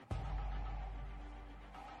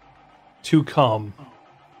too calm.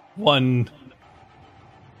 One...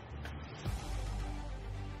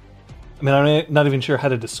 I mean, I'm not even sure how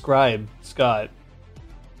to describe Scott.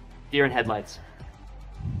 Deer in headlights.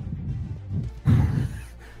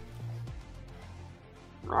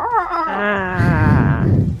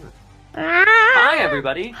 Hi,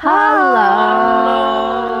 everybody. Hello.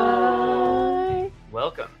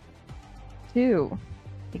 Welcome. Two.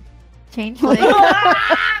 Changeling.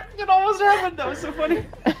 It almost happened. That was so funny.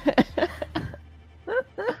 Wrong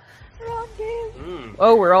game. Mm.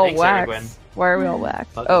 Oh, we're all Thanks, Sarah Gwen. waxed. Why are we all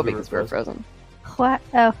waxed? Thought Oh, we were because we're frozen. What?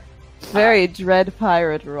 Oh, Very Dread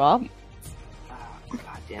Pirate Rob. God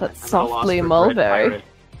damn But it. I'm at a loss softly for Mulberry. Dread Pirate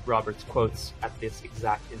Robert's quotes at this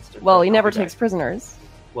exact instant. Well, but he I'll never be takes back. prisoners.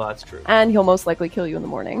 Well, that's true. And he'll most likely kill you in the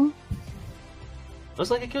morning.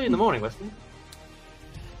 Most likely kill you in the morning, Wesley.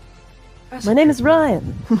 My name is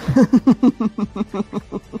Ryan.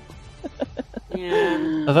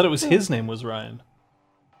 Yeah. I thought it was his name was Ryan.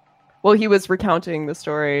 Well, he was recounting the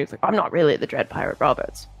story. He's like, I'm not really the Dread Pirate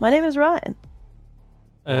Roberts. My name is Ryan.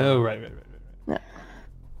 Oh, right. Yeah.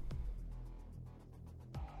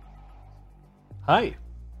 Hi.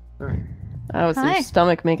 All right. That was Hi. your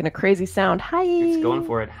stomach making a crazy sound. Hi. It's going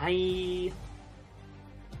for it. Hi.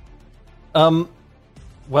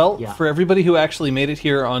 Well, Yeah. for everybody who actually made it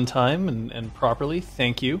here on time and properly,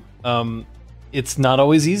 thank you. It's not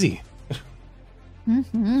always easy,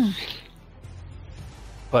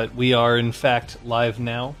 but we are in fact live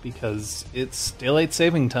now because it's daylight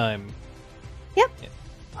saving time.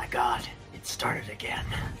 My God, it started again.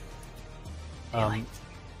 Um,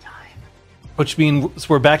 Time. which means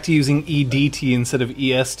we're back to using EDT instead of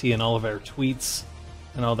EST in all of our tweets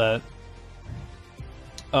and all that.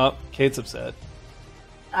 Kate's upset.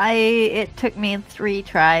 it took me 3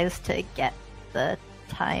 tries to get the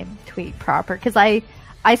time tweet proper because I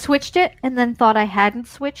switched it and then thought I hadn't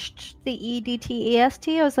switched the EDT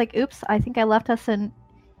EST. I was like, oops, I think I left us in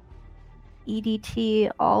EDT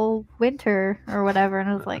all winter or whatever, and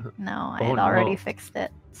I was like, no, I Oh, had no. already fixed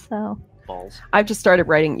it. So Balls. I've just started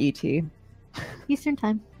writing ET. Eastern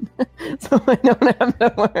time. So I don't have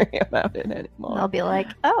to worry about it anymore. And I'll be like,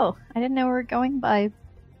 oh, I didn't know we were going by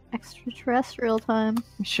extraterrestrial time.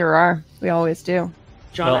 We sure are. We always do.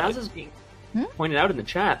 John, Well, as is being Hmm? pointed out in the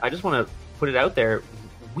chat, I just want to put it out there.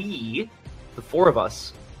 We, the 4 of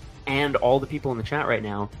us, and all the people in the chat right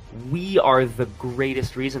now, we are the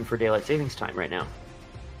greatest reason for daylight savings time right now.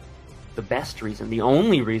 The best reason, the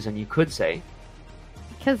only reason you could say.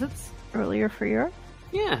 Because it's earlier for Europe?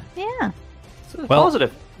 Yeah, Yeah. it's Well-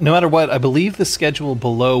 positive. No matter what, I believe the schedule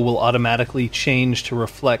below will automatically change to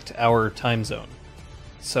reflect our time zone.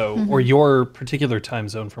 So, or your particular time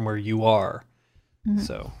zone from where you are.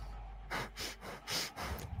 So,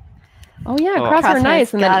 Oh yeah, Oh. cross are Crosshair's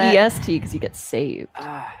nice, and got then it. EST because you get saved.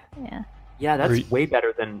 Yeah. Yeah, that's Re- way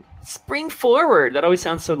better than spring forward. That always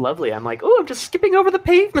sounds so lovely. I'm like, oh, I'm just skipping over the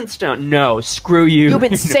pavement stone. No, screw you. You've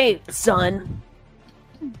been saved, son.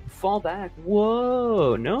 Fall back.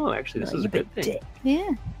 Whoa. No, actually, this is a You've been good thing. dead. Yeah.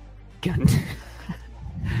 Gun.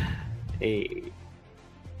 Hey. I mean,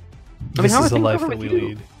 this how are is the things life over that we with you?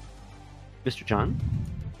 lead. Mr. John?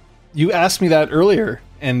 You asked me that earlier,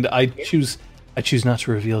 and I choose not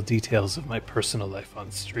to reveal details of my personal life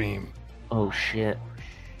on stream. Oh, shit.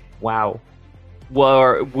 Wow.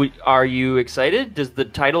 Well, are you excited? Does the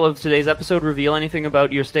title of today's episode reveal anything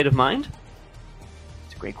about your state of mind?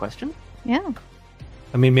 It's a great question. Yeah.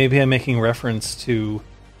 I mean, maybe I'm making reference to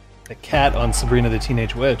the cat on Sabrina the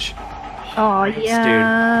Teenage Witch. Oh, Thanks, dude.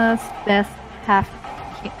 yes. Best half.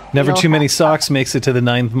 Never feel too many half- socks makes it to the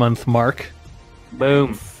 9th-month mark.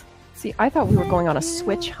 Boom. See, I thought we were going on a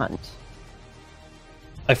switch hunt.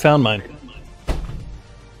 I found mine.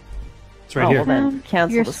 It's right Oh, here. well then,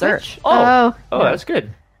 cancel Your the Switch? search. Oh. Oh, Oh, that's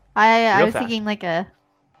good. I Real was fast. thinking like a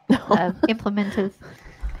implement of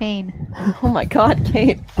pain. Oh my God,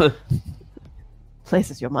 Kate.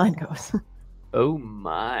 Places your mind goes. Oh,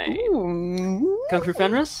 my. Ooh. Kung Fu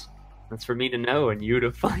Fenris? That's for me to know and you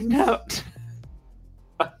to find out.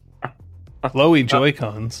 Chloe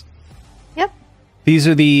Joy-Cons. Yep. These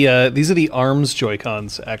are the arms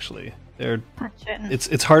Joy-Cons. Actually, they're Punch it.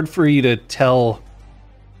 it's hard for you to tell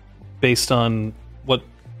based on what.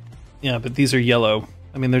 Yeah, but these are yellow.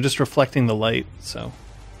 I mean, they're just reflecting the light, so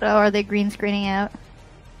Oh, are they green screening out?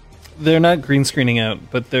 they're not green screening out,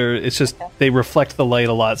 but it's just they reflect the light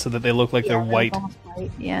a lot so that they look like they're Yeah, white, almost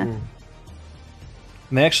white. Yeah. Mm.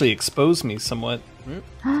 and they actually expose me somewhat.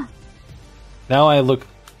 Now I look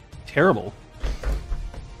terrible.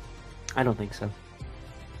 I don't think so.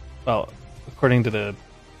 Well, according to the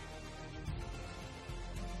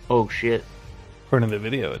Oh, shit.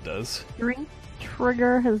 video, it does. Drink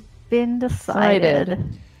trigger has been decided.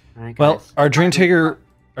 All right, Well, guys.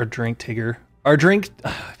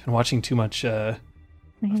 I've been watching too much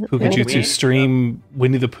Pukajutsu Winnie? stream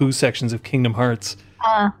Winnie the Pooh sections of Kingdom Hearts.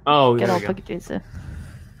 Oh, Get there all we go.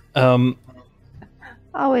 Pikachu.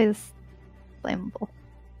 Always blamable.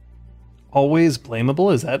 Always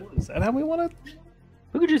blamable. Is that how we want to?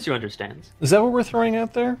 Pukajutsu understands Is that what we're throwing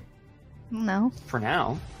out there? No. for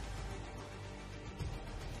now.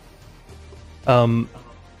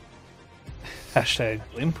 Hashtag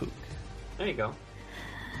blame Pook. There you go.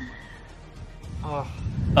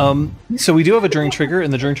 Oh, So we do have a drink trigger,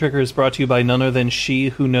 and the drink trigger is brought to you by none other than She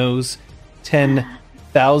Who Knows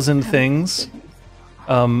 10,000 Things.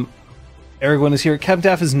 Aragorn is here. Captain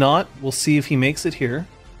Daff is not. We'll see if he makes it here.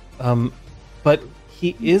 But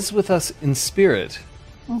he is with us in spirit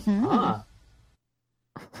ah.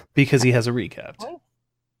 because he has a recap.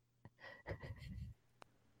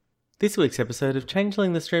 This week's episode of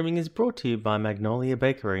Changeling the Streaming is brought to you by Magnolia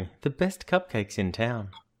Bakery, the best cupcakes in town.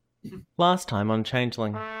 Last time on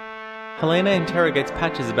Changeling, Helena interrogates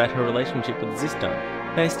Patches about her relationship with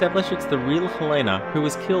Zista. They establish it's the real Helena who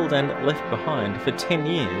was killed and left behind for 10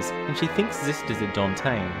 years, and she thinks Zista's a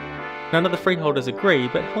Dontaine. None of the freeholders agree,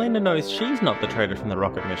 but Helena knows she's not the traitor from the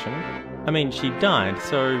rocket mission. I mean, she died,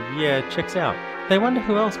 so yeah, checks out. They wonder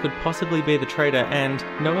who else could possibly be the traitor and,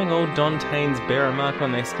 knowing all Dontaine's bear a mark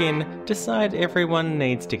on their skin, decide everyone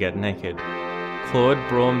needs to get naked. Claude,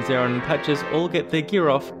 Braum, Zaron and Patches all get their gear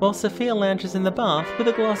off, while Sophia lounges in the bath with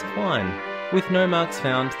a glass of wine. With no marks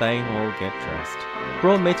found, they all get dressed.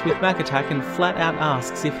 Braum meets with Mac Attack and flat out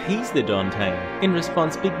asks if he's the Dontaine. In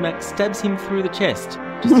response, Big Mac stabs him through the chest.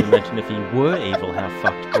 Just imagine if he were evil, how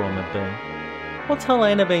fucked Braum would be. What's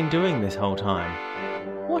Helena been doing this whole time?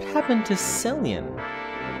 What happened to Celian?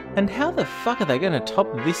 And how the fuck are they going to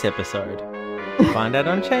top this episode? Find out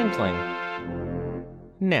on Changeling.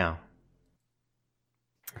 Now.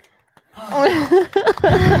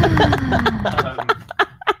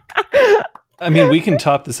 I mean, we can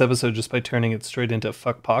top this episode just by turning it straight into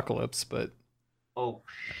Fuckpocalypse, but Oh.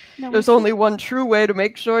 No, There's only one true way to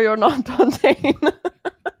make sure you're not Dontaine.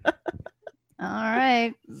 All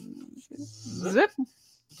right. Zip.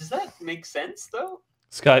 Does that make sense though?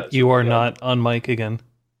 Scott, you are not on mic again.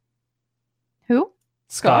 Who?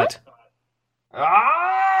 Scott,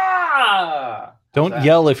 Ah! don't that?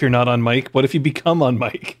 yell if you're not on mic. What if you become on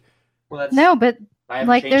mic? Well, that's, No, but I haven't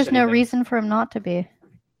like, changed there's no anything. reason for him not to be.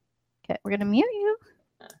 Okay, we're gonna mute you.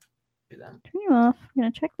 Do that. Turn you off. I'm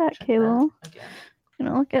gonna check that Check cable. that again. I'm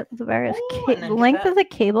gonna look at the various Ooh, and then get length that. of the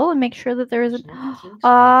cable and make sure that there isn't. There's no kinks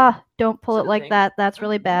Ah, don't pull Is it it a like thing? that. That's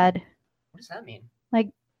really bad. What does that mean?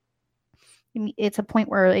 It's a point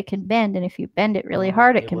where it can bend, and if you bend it really Oh,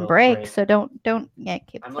 hard, it it can will break. break. So don't yank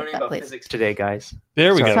cables I'm like learning that, about please. physics today, guys.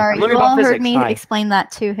 There we Sorry. go. Sorry, I'm learning you about all heard physics. me Hi. explain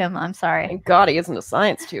that to him. I'm sorry. Thank God he isn't a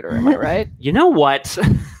science tutor, am I right? You know what?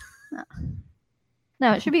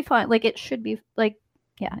 No, it should be fine. Like, it should be like,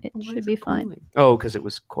 yeah, it should be fine Oh, because it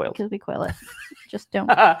was coiled. because we coil it. Just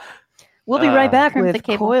don't. We'll be right back Crimp the with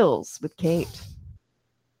cable. Coils with Kate.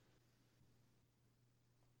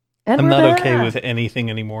 And I'm we're not okay back. with anything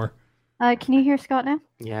anymore. Can you hear Scott now?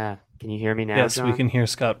 Yeah. Can you hear me now? Yes, we John? can hear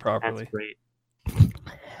Scott That's properly. great.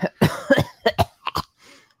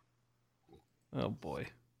 Oh boy.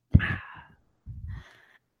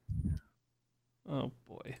 Oh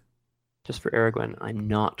boy. Just for Aragorn, I'm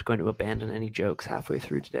not going to abandon any jokes halfway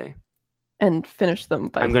through today. And finish them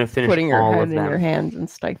by I'm going to finish putting your all head of in your them. hands and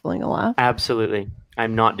stifling a laugh. Absolutely.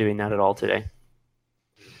 I'm not doing that at all today.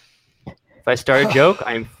 If I start a joke,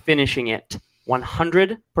 I'm finishing it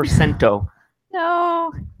 100%.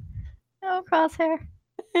 No, no crosshair.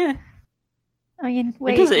 Eh. I mean,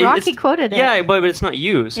 wait, Because it- Rocky it's- quoted it. Yeah, but it's not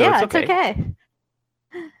you, so yeah, it's okay.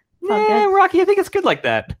 all Yeah, good. Rocky, I think it's good like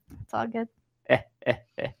that. It's all good.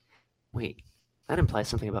 Wait, that implies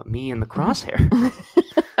something about me and the crosshair.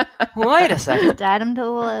 Wait a second. Just add them to the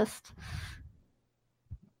list.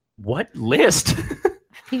 What list?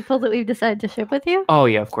 People that we've decided to ship with you. Oh,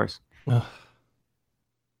 yeah, of course. Ugh.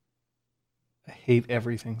 I hate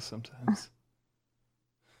everything sometimes.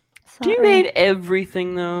 Do you Sorry. hate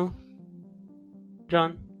everything, though?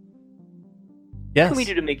 John? What Yes. can we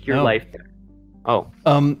do to make your No. life better? Oh,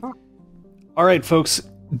 All right, folks.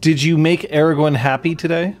 Did you make Aragorn happy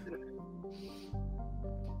today?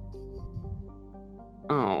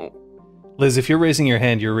 oh. Liz, if you're raising your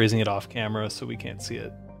hand, you're raising it off camera, so we can't see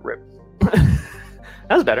it. Rip.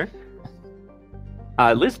 That was better.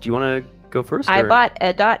 Liz, do you want to go first? I or- bought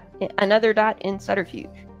another dot in Subterfuge.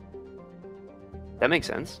 That makes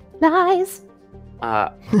sense. Lies.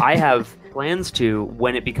 I have plans to,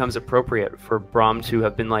 when it becomes appropriate, for Braum to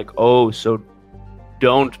have been like, oh, so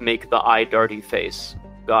don't make the eye darty face.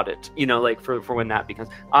 Got it. You know, like for when that becomes.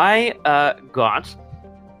 I got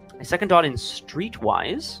my second dot in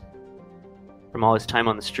Streetwise from all his time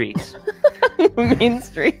on the streets. Main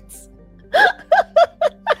streets.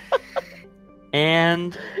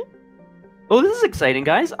 And oh, this is exciting,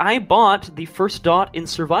 guys. I bought the first dot in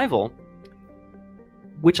Survival,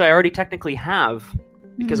 which I already technically have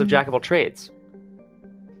because of Jack of all trades.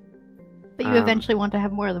 But you eventually want to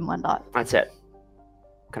have more than one dot. That's it.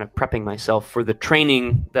 Kind of prepping myself for the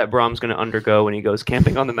training that Brahm's going to undergo when he goes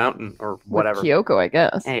camping on the mountain or whatever. With Kyoko, I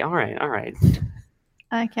guess. Hey, all right.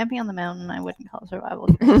 Camping on the mountain, I wouldn't call survival,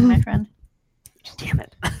 my friend. Damn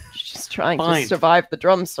it. She's just trying Fine. to survive the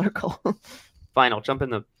drum circle. Fine, I'll jump in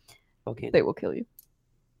the volcano. They will kill you.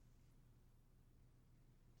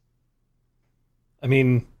 I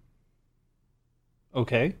mean,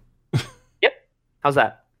 okay. Yep. How's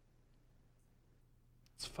that?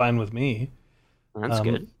 It's fine with me. That's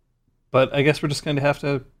good. But I guess we're just going to have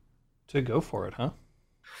to go for it, huh?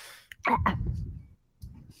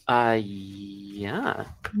 Yeah.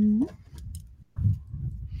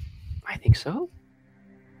 I think so.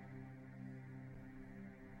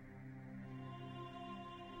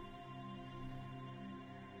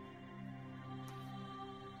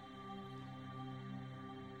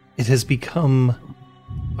 It has become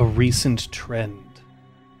a recent trend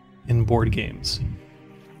in board games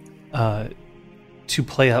to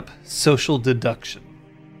play up social deduction.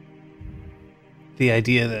 The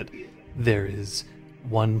idea that there is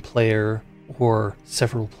one player or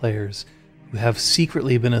several players who have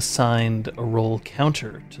secretly been assigned a role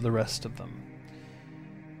counter to the rest of them.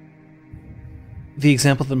 The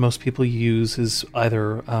example that most people use is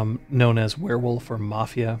either known as werewolf or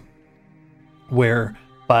mafia, where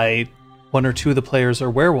by one or two of the players are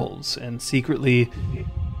werewolves, and secretly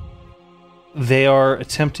they are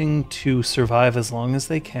attempting to survive as long as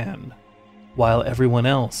they can, while everyone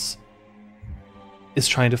else is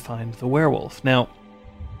trying to find the werewolf. Now,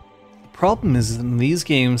 the problem is in these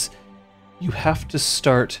games, you have to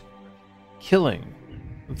start killing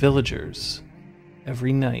villagers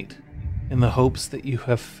every night in the hopes that you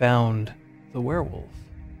have found the werewolf.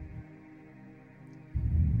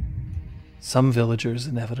 Some villagers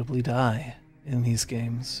inevitably die in these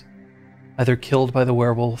games, either killed by the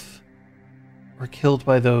werewolf or killed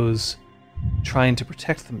by those trying to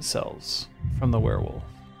protect themselves from the werewolf.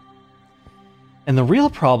 And the real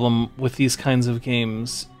problem with these kinds of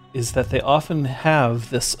games is that they often have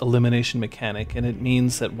this elimination mechanic, and it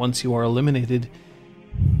means that once you are eliminated,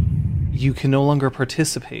 you can no longer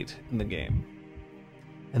participate in the game.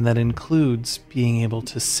 And that includes being able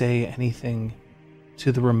to say anything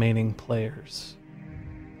to the remaining players.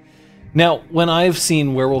 Now, when I've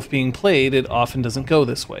seen Werewolf being played, it often doesn't go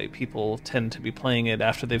this way. People tend to be playing it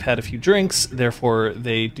after they've had a few drinks, therefore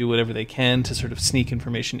they do whatever they can to sort of sneak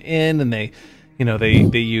information in, and they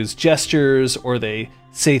use gestures or they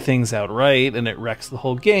say things outright, and it wrecks the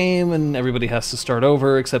whole game, and everybody has to start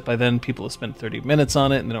over, except by then people have spent 30 minutes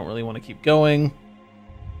on it and they don't really want to keep going.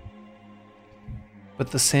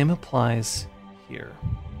 But the same applies here.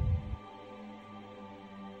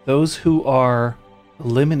 Those who are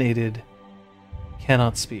eliminated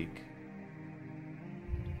cannot speak.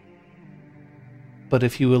 But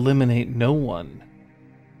if you eliminate no one,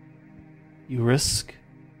 you risk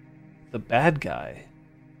the bad guy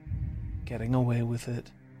getting away with it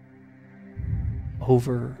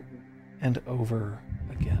over and over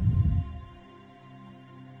again.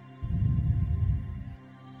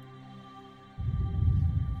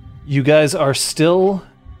 You guys are still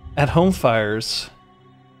at home fires,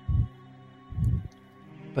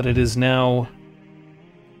 but it is now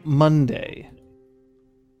Monday,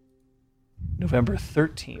 November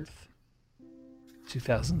 13th,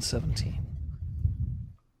 2017.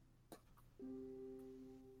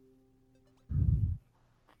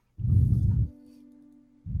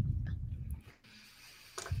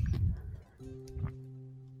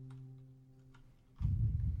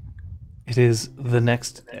 It is the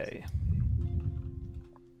next day.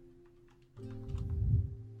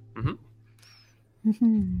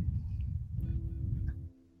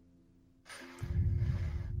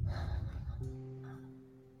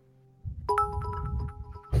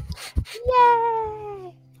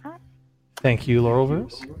 Yay! Thank you,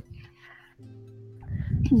 Laurelverse.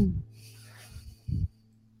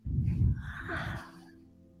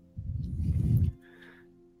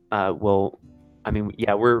 Well, I mean,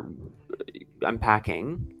 yeah, I'm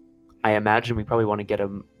packing. I imagine we probably want to get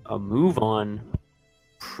a move on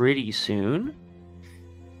pretty soon.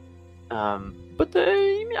 But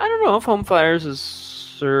I don't know if Home Fires is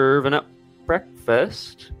serving up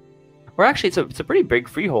breakfast. Or actually, it's a pretty big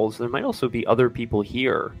freehold, so there might also be other people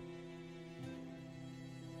here.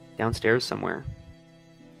 Downstairs somewhere.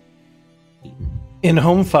 In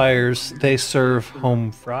home fires, they serve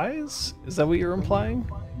home fries? Is that what you're implying?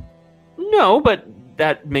 No, but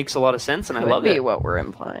that makes a lot of sense, and I love be it. what we're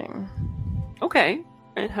implying. Okay.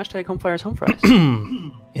 And hashtag home fires, home fries.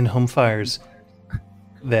 In home fires,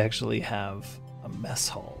 they actually have a mess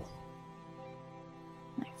hall.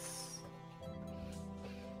 Nice.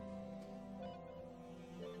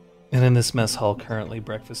 And in this mess hall, currently,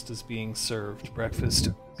 breakfast is being served. Breakfast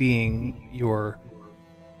being your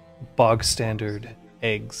bog standard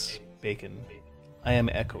eggs, bacon. I am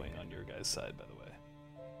echoing on your guys' side, by the way.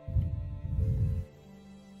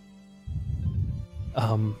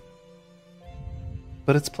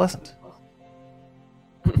 But it's pleasant.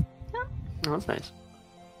 Oh, that's nice.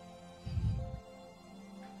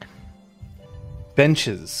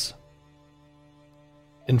 Benches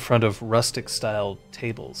in front of rustic-style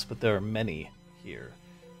tables, but there are many here.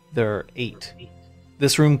 There are 8.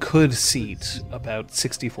 This room could seat about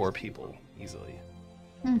 64 people easily.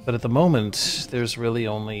 But at the moment, there's really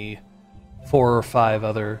only 4 or 5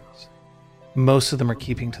 others. Most of them are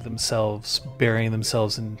keeping to themselves, burying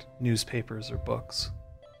themselves in newspapers or books.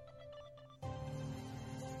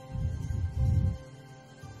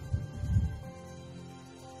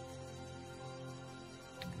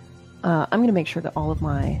 I'm going to make sure that all of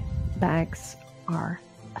my bags are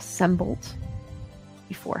assembled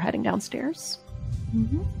before heading downstairs.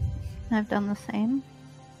 Mm-hmm. I've done the same.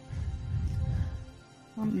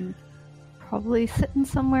 I'm probably sitting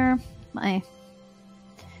somewhere, my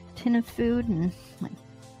tin of food and my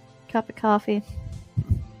cup of coffee.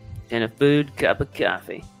 And a food, cup of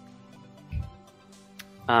coffee.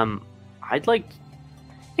 I'd like...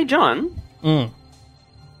 Hey, John.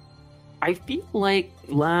 I feel like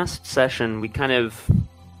last session we kind of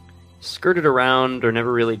skirted around or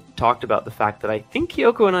never really talked about the fact that I think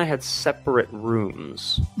Kyoko and I had separate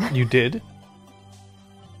rooms. You did?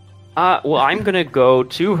 Well, I'm gonna go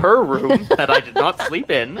to her room that I did not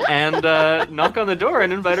sleep in and knock on the door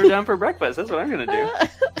and invite her down for breakfast. That's what I'm gonna do.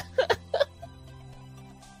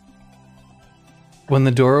 When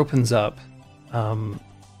the door opens up,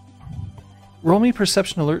 roll me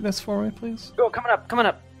perception alertness for me, please. Go, coming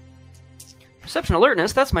up. Perception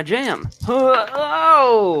alertness, that's my jam.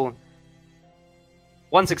 Oh!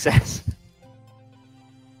 1 success.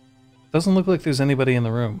 Doesn't look like there's anybody in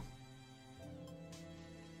the room.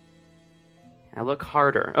 I look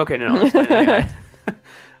harder. Okay, no.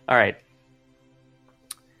 All right.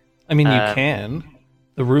 I mean, you can.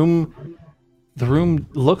 The room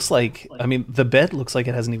looks like... I mean, the bed looks like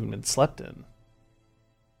it hasn't even been slept in.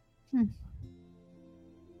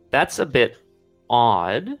 That's a bit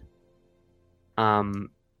odd.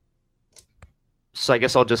 So I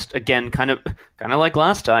guess I'll just, again, kind of like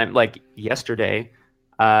last time, like yesterday,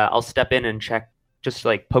 I'll step in and check, just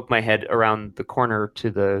like poke my head around the corner to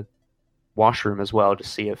the washroom as well to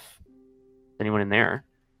see if there's anyone in there.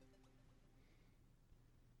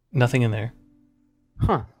 Nothing in there.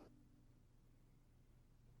 Huh.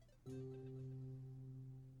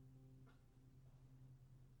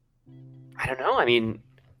 I don't know. I mean,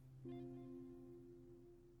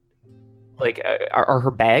 like, are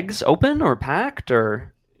her bags open or packed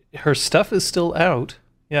or? Her stuff is still out.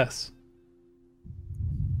 Yes.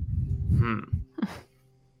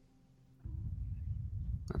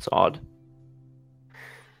 That's odd.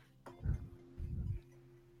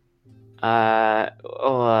 Well,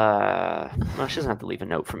 she doesn't have to leave a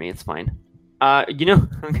note for me. It's fine.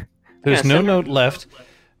 There's no note left.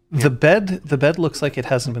 The bed looks like it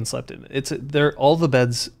hasn't been slept in. All the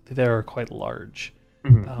beds there are quite large.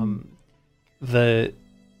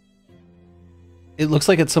 It looks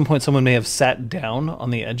like at some point someone may have sat down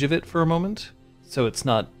on the edge of it for a moment, so it's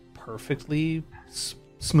not perfectly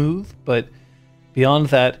smooth, but beyond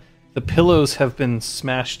that, the pillows have been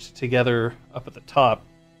smashed together up at the top.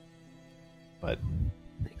 But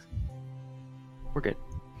thanks. We're good.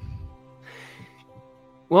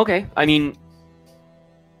 Well, okay. I mean,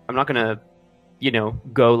 I'm not gonna,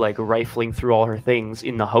 go like rifling through all her things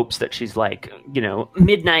in the hopes that she's like,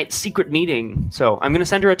 midnight secret meeting. So I'm gonna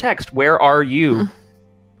send her a text. Where are you?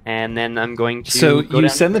 And then I'm going to. So you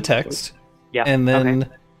send the text. Yeah. And then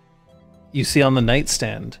you see on the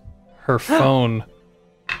nightstand her phone.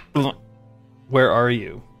 Where are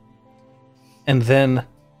you? And then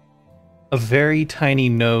a very tiny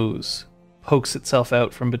nose pokes itself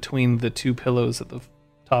out from between the 2 pillows at the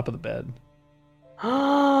top of the bed.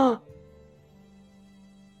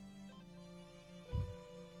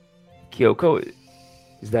 Kyoko,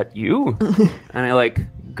 Is that you? And I like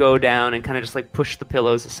go down and kind of just like push the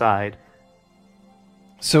pillows aside.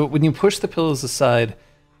 So when you push the pillows aside,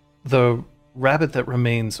 the rabbit that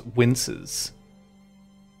remains winces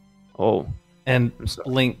Oh, and I'm sorry.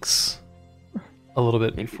 blinks a little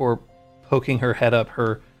bit before poking her head up,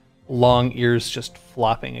 her long ears just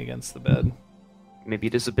flopping against the bed. Maybe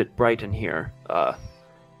it is a bit bright in here.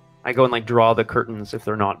 I go and like draw the curtains if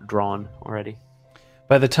they're not drawn already.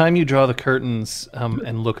 By the time you draw the curtains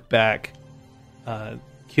and look back,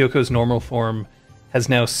 Kyoko's normal form has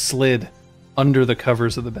now slid under the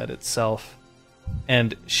covers of the bed itself,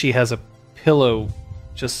 and she has a pillow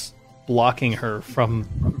just blocking her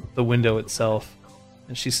from the window itself,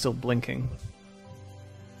 and she's still blinking.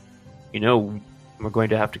 You know, we're going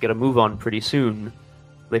to have to get a move on pretty soon,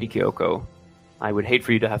 Lady Kyoko. I would hate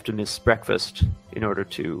for you to have to miss breakfast in order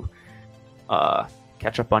to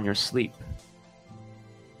catch up on your sleep.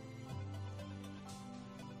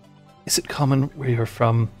 Is it common where you're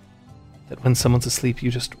from that when someone's asleep you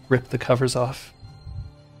just rip the covers off?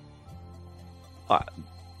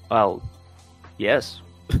 Well, yes.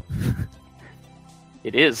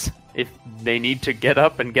 It is. If they need to get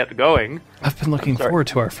up and get going. I've been looking sorry. forward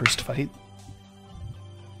to our first fight.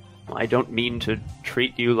 I don't mean to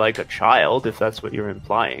treat you like a child, if that's what you're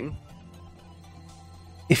implying.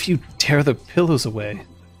 If you tear the pillows away,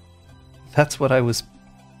 that's what I was...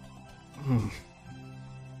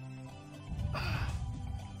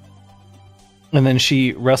 And then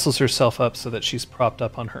she wrestles herself up so that she's propped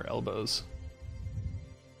up on her elbows.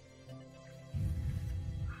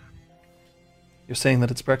 You're saying that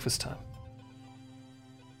it's breakfast time.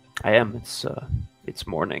 I am. It's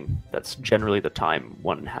morning. That's generally the time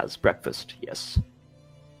one has breakfast, yes.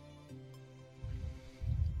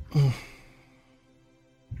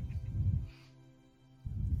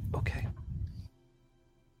 Okay.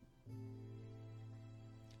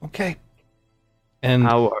 Okay. And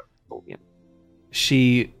How are... Oh, yeah.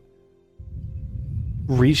 she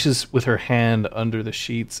reaches with her hand under the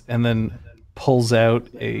sheets and then pulls out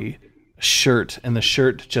a shirt, and the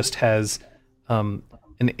shirt just has an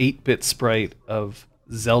 8-bit sprite of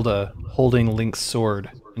Zelda holding Link's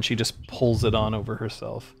sword, and she just pulls it on over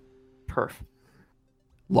herself Perf.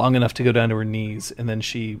 long enough to go down to her knees, and then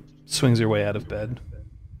she swings her way out of bed.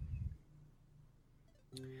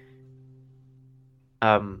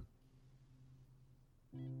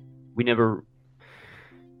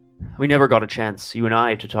 We never got a chance, you and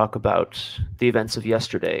I, to talk about the events of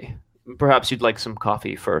yesterday. Perhaps you'd like some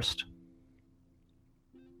coffee first.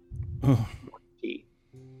 Tea.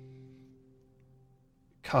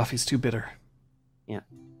 Coffee's too bitter. Yeah.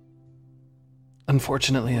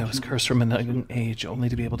 Unfortunately, I was cursed from a young age only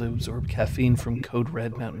to be able to absorb caffeine from Code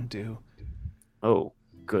Red Mountain Dew. Oh,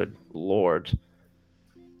 good lord.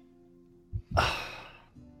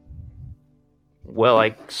 Well, I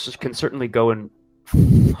can certainly go and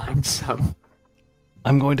find some.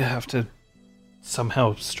 I'm going to have to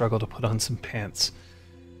somehow struggle to put on some pants.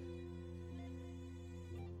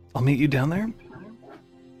 I'll meet you down there.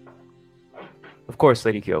 Of course,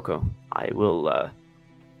 Lady Kyoko. I will, I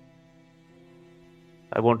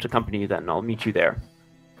won't accompany you then. I'll meet you there.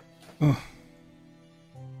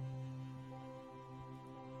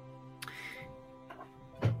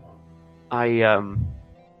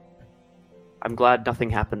 I'm glad nothing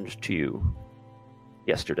happened to you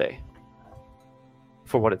yesterday.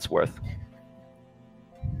 For what it's worth.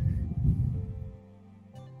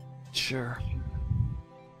 Sure.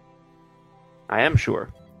 I am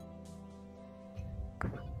sure.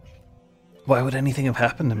 Why would anything have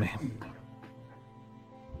happened to me?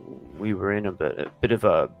 We were in a bit of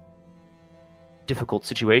a difficult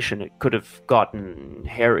situation. It could have gotten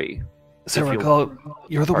hairy. As I If you- recall,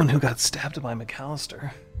 you're the one who got stabbed by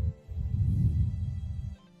McAllister.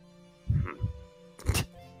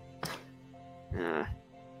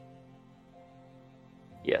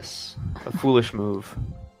 Yes, a foolish move,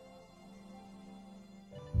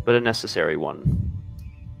 but a necessary one.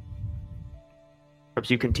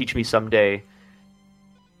 Perhaps you can teach me someday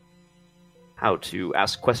how to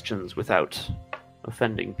ask questions without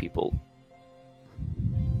offending people.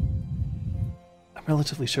 I'm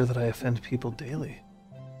relatively sure that I offend people daily.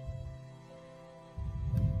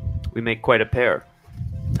 We make quite a pair.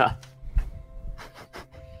 Ha.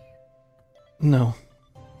 No.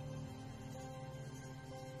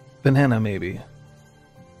 Banana, maybe.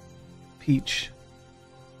 Peach.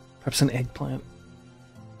 Perhaps an eggplant.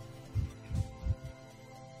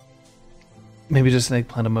 Maybe just an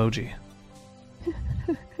eggplant emoji.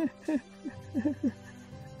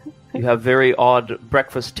 You have very odd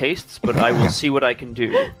breakfast tastes, but I will see what I can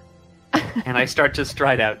do. And I start to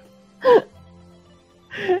stride out.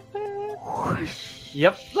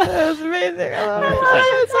 Yep. That was amazing. I love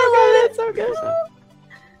it. It's so good.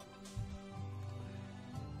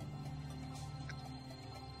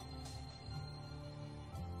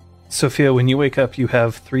 Sophia, when you wake up, you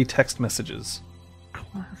have 3 text messages.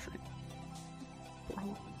 Classic.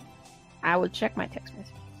 I would check my text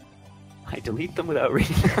message. I delete them without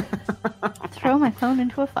reading them. Throw my phone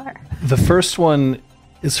into a fire. The first one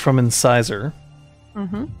is from Incisor,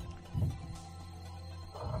 Mm-hmm.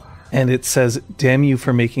 and it says, "Damn you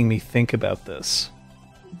for making me think about this."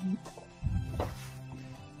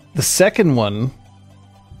 The second one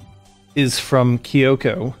is from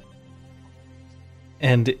Kyoko,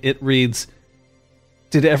 and it reads,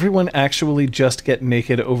 "Did everyone actually just get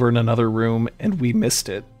naked over in another room and we missed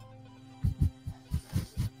it?"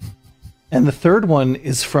 And the third one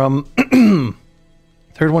is from an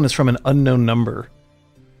unknown number,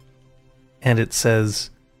 and it says,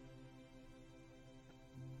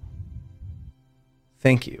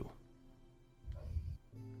 "Thank you."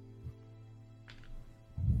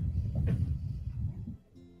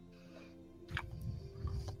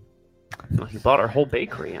 Well, you bought our whole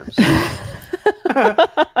bakery. I'm sorry.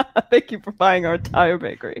 Thank you for buying our entire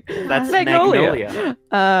bakery. That's Magnolia.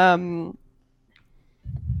 Magnolia.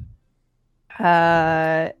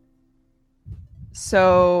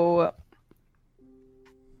 So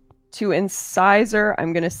to Incisor,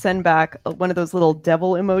 I'm going to send back one of those little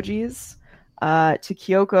devil emojis. To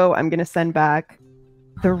Kyoko, I'm going to send back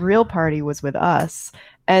the real party was with us.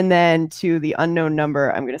 And then to the unknown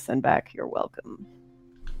number, I'm going to send back you're welcome.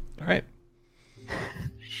 All right.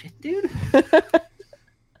 Shit, dude.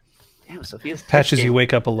 Damn, Sophia's Patches, text you game.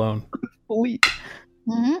 wake up alone. Bleep.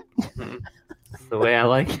 That's the way I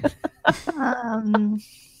like it.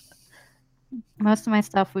 Most of my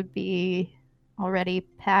stuff would be already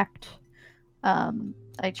packed.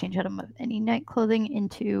 I change out of any night clothing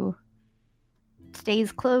into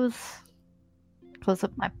stays clothes, close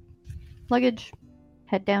up my luggage,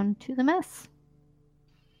 head down to the mess.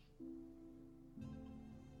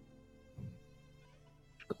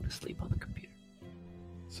 Go to sleep on the computer.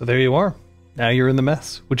 So there you are. Now you're in the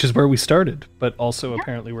mess, which is where we started, but also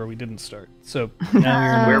apparently where we didn't start. So now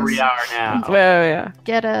you're in the Where mess. we are now. Well, yeah.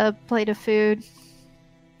 Get a plate of food,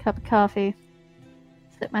 cup of coffee,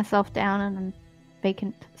 sit myself down in a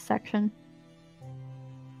vacant section.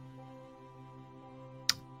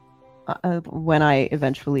 When I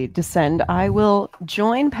eventually descend, I will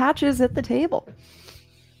join Patches at the table.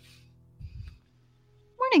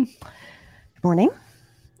 Morning. Good morning.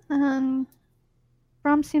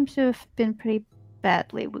 Brom seems to have been pretty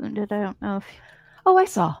badly wounded. I don't know if Oh, I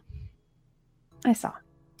saw. he'll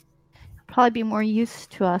probably be more use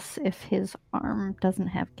to us if his arm doesn't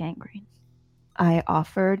have gangrene. I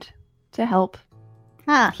offered to help.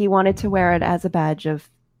 Ah, He wanted to wear it as a badge of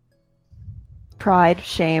pride,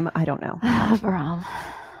 shame, I don't know. Brom.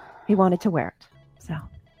 He wanted to wear it. So,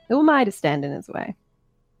 who am I to stand in his way?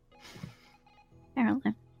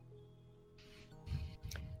 Apparently.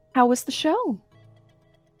 How was the show?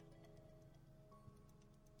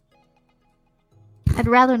 I'd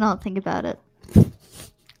rather not think about it. But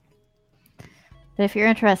if you're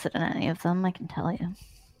interested in any of them, I can tell you.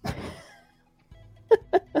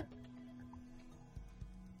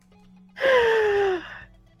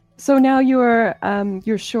 So now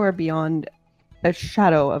you're sure beyond a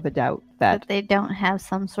shadow of a doubt That that they don't have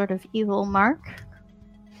some sort of evil mark.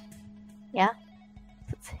 Yeah.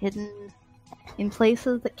 It's hidden in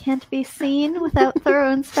places that can't be seen without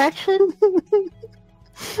thorough inspection.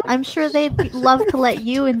 I'm sure they'd love to let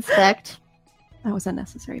you inspect. that was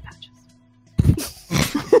unnecessary, Patches.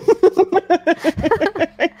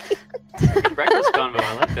 Breakfast convo.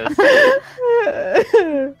 I like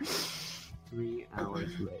this. 3 hours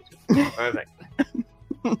later. Perfect.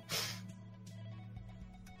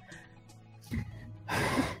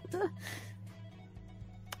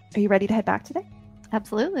 Are you ready to head back today?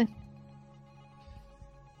 Absolutely.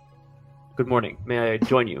 Good morning. May I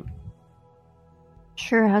join you?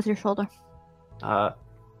 Sure, how's your shoulder? A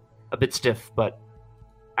bit stiff, but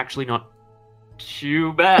actually not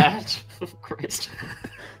too bad. Christ.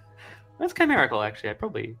 That's chimerical, actually. I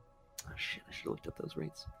probably... Oh, shit, I should have looked up those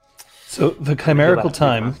rates. So the chimerical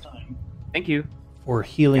time Thank you. for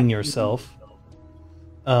healing yourself.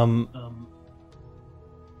 Yeah,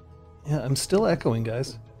 I'm still echoing,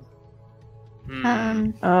 guys. We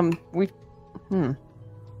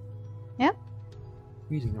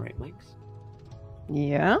Using the right mics.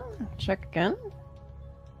 yeah, check again.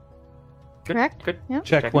 Good, Correct. Good. Yep.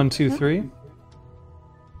 Check Checking. 1, 2, 3.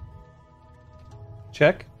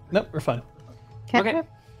 Check. Nope, we're fine. Okay.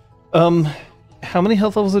 How many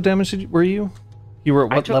health levels of damage were you? You were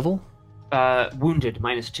at I what took- level? Wounded,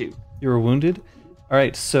 -2. You were wounded?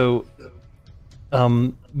 Alright, so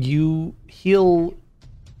you heal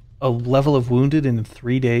a level of wounded in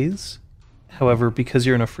 3 days. However, because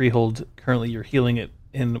you're in a freehold, currently you're healing it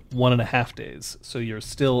in 1.5 days. So you're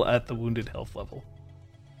still at the wounded health level.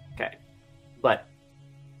 Okay. But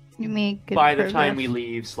You made good by the progress. time we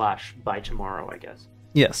leave / by tomorrow, I guess.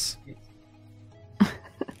 Yes.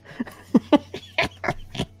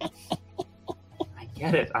 I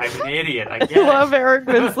get it. I'm an idiot. I get I love it. Eric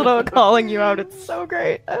Winslow calling you out. It's so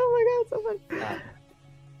great. Oh my god, so fun.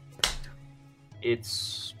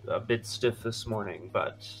 It's a bit stiff this morning,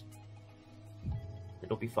 but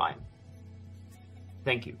it'll be fine.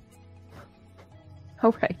 Thank you.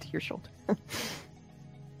 Oh, right, your shoulder. Good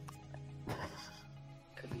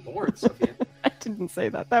Lord, Sophia. I didn't say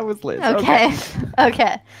that. That was Liz. Okay.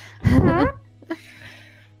 Okay.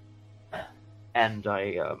 And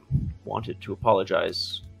I wanted to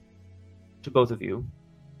apologize to both of you.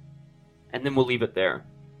 And then we'll leave it there.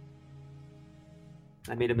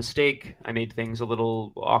 I made a mistake. I made things a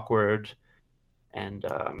little awkward. And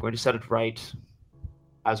I'm going to set it right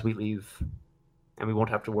as we leave. And we won't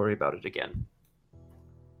have to worry about it again.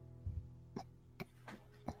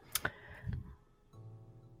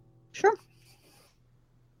 Sure.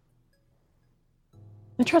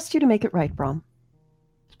 I trust you to make it right, Brom.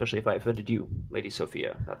 Especially if I offended you, Lady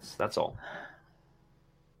Sophia. That's all.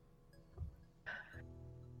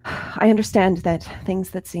 I understand that things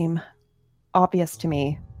that seem obvious to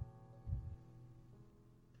me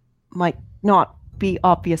might not be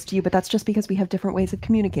obvious to you, but that's just because we have different ways of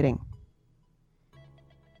communicating.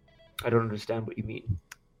 I don't understand what you mean.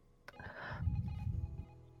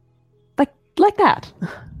 Like that.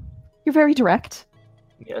 You're very direct,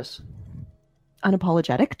 Yes?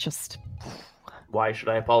 unapologetic, just... Why should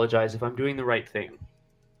I apologize if I'm doing the right thing?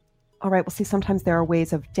 All right, well, see, sometimes there are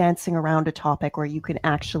ways of dancing around a topic where you can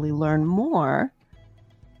actually learn more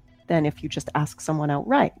than if you just ask someone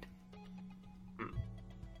outright.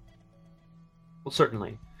 Well,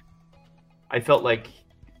 certainly. I felt like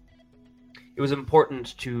it was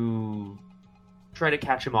important to try to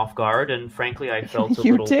catch him off guard, and frankly, I felt a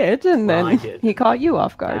You little... did, and Well, I then did. he caught you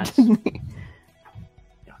off guard, That's- didn't he?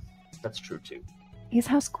 That's true, too. He's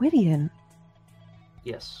House Gwydion.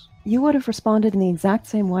 Yes. You would have responded in the exact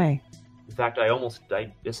same way. In fact, I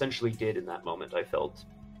essentially did in that moment. I felt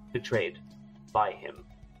betrayed by him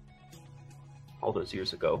all those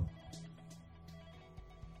years ago.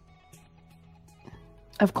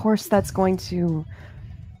 Of course, that's going to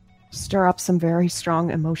stir up some very strong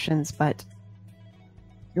emotions, but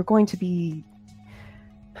you're going to be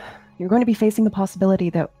facing the possibility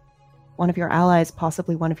that one of your allies,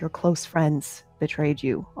 possibly one of your close friends, betrayed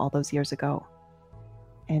you all those years ago.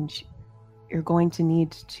 And you're going to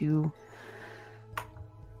need to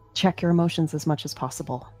check your emotions as much as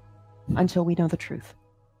possible until we know the truth.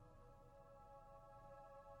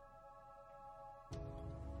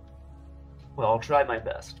 Well, I'll try my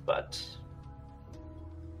best, but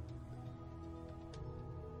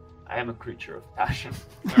I am a creature of passion.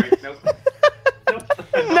 Sorry, nope. Nope.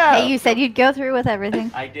 Hey, you said you'd go through with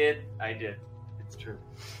everything. I did. It's true.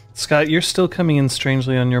 Scott, you're still coming in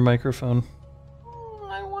strangely on your microphone.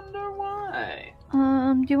 I wonder why.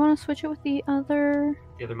 Do you want to switch it with the other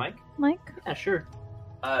The other mic? mic? Yeah, sure.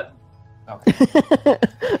 Okay.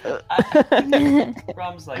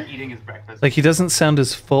 Brom's like eating his breakfast. Like, he doesn't sound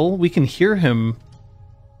as full. We can hear him.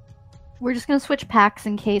 We're just gonna switch packs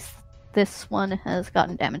in case this one has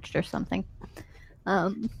gotten damaged or something.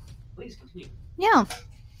 Please continue. Yeah.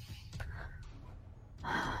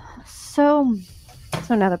 So,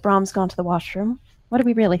 So now that Brom's gone to the washroom, what do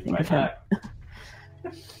we really think Right of him?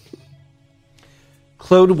 back.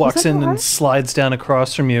 Claude walks that in and alright? slides down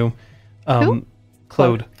across from you. Who?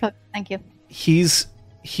 Claude. oh, thank you.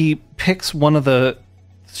 He picks one of the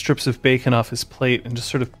strips of bacon off his plate and just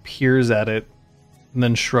sort of peers at it, and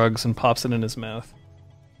then shrugs and pops it in his mouth.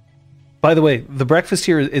 By the way, the breakfast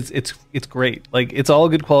here it's great. Like, it's all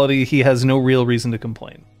good quality. He has no real reason to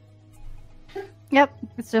complain. Yep,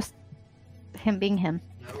 it's just him being him.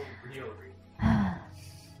 No real reason.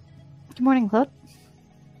 Good morning, Claude.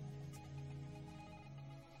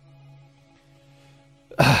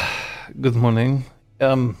 Good morning.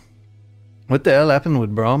 What the hell happened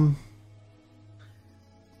with Brom?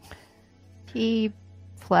 He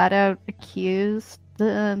flat out accused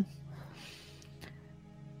the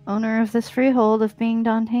owner of this freehold of being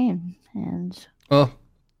Dantain, and Well,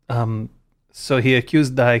 so he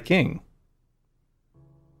accused the High King.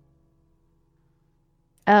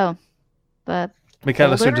 oh, but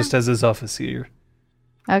McAllister Holder? just has his office here.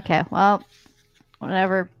 okay, well,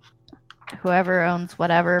 whatever, whoever owns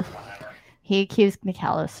whatever, He accused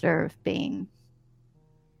McAllister of being.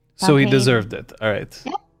 So he Champagne. deserved it. All right.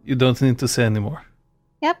 Yep. You don't need to say anymore.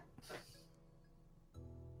 Yep.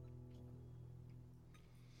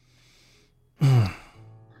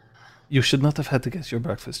 You should not have had to get your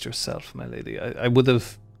breakfast yourself, my lady. I would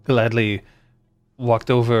have gladly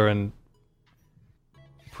walked over and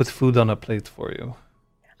put food on a plate for you.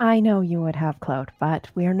 I know you would have, Cloud, but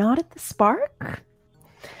we are not at the Spark.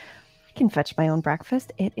 I can fetch my own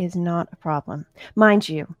breakfast. It is not a problem. Mind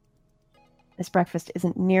you, this breakfast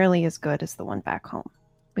isn't nearly as good as the one back home.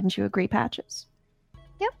 Wouldn't you agree, Patches?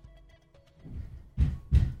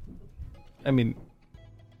 I mean,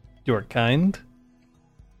 you're kind.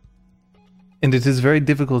 And it is very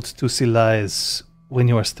difficult to see lies when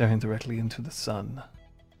you are staring directly into the sun.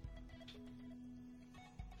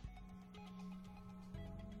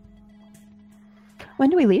 When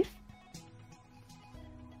do we leave?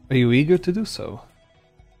 Are you eager to do so?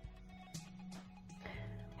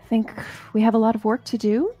 I think we have a lot of work to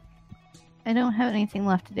do. I don't have anything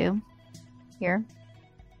left to do here.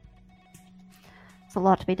 There's a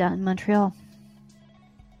lot to be done in Montreal.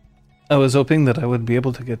 I was hoping that I would be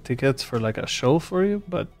able to get tickets for like a show for you,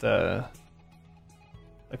 but I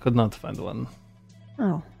could not find one.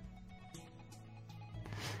 Oh,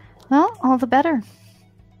 Well, all the better.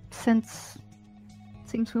 Since it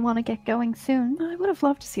seems we want to get going soon. I would have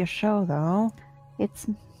loved to see a show, though. It's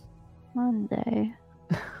Monday.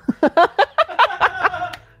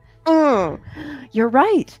 You're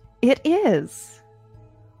right. It is.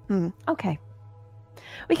 Okay.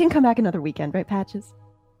 We can come back another weekend, right, Patches?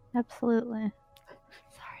 Absolutely.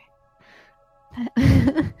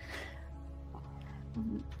 Sorry.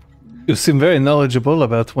 You seem very knowledgeable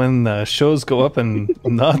about when shows go up and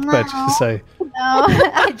not No. Patches. No,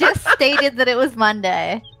 I just stated that it was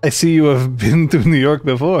Monday. I see you have been to New York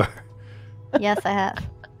before. Yes, I have.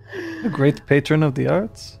 A great patron of the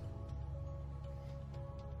arts.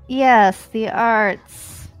 Yes, the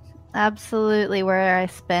arts. Absolutely where I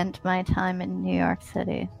spent my time in New York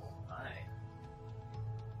City.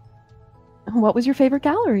 What was your favorite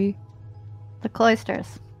gallery? The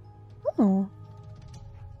Cloisters. Oh,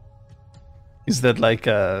 Is that like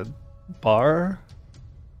a bar?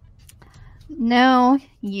 No,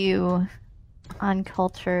 you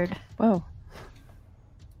uncultured whoa.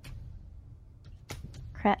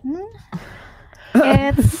 cretin.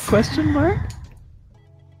 It's Question mark?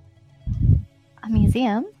 a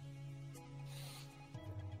museum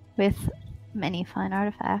with many fine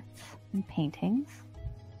artifacts and paintings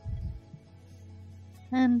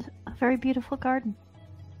and a very beautiful garden.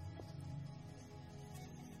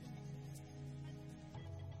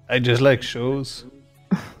 I just like shows.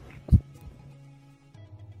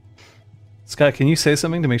 Scott, can you say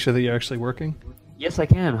something to make sure that you're actually working? Yes, I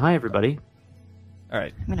can. Hi, everybody. All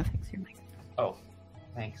right. I'm gonna fix your mic. Oh,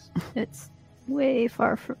 thanks. It's way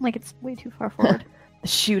far from, like, it's way too far forward. The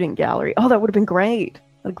shooting gallery. Oh, that would have been great.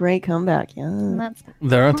 A great comeback. Yeah. And that's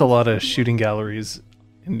There aren't a lot of shooting galleries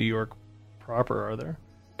in New York proper, are there?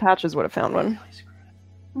 Patches would have found one.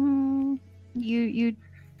 you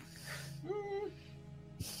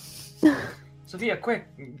Sophia, quick,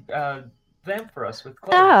 vamp for us with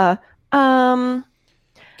Chloe. Kyoko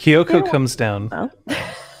There- comes down, Oh.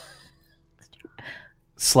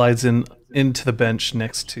 slides into the bench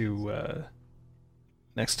next to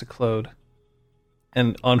Claude,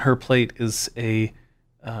 and on her plate is a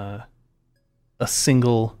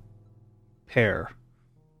single pear.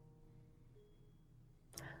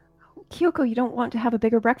 Kyoko, you don't want to have a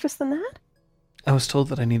bigger breakfast than that? I was told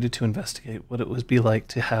that I needed to investigate what it would be like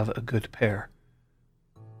to have a good pear.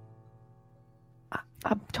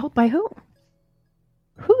 I'm told by who?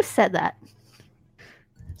 who said that?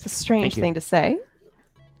 It's a strange Thank you. thing to say.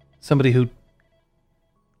 Somebody who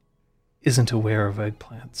isn't aware of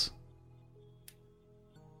eggplants.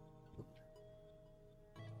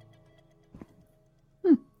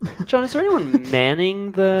 John, is there anyone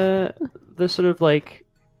manning the sort of like,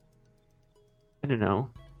 I don't know.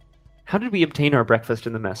 How did we obtain our breakfast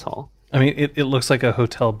in the mess hall? I mean, it looks like a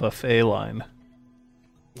hotel buffet line.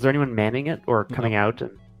 Is there anyone manning it or coming out?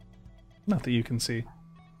 And Not that you can see.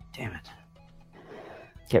 damn it.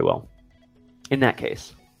 Okay, well, in that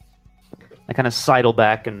case, I kind of sidle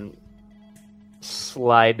back and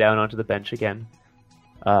slide down onto the bench again.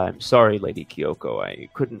 I'm sorry, Lady Kyoko, I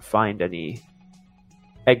couldn't find any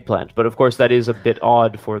eggplant, but of course that is a bit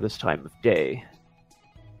odd for this time of day.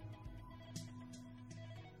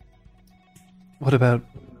 What about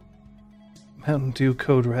Mountain Dew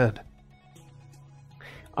Code Red?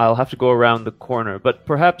 I'll have to go around the corner, but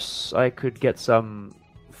perhaps I could get some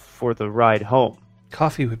for the ride home.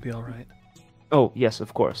 Coffee would be all right. Oh, yes,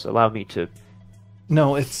 of course. Allow me to...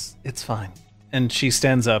 No, it's fine. And she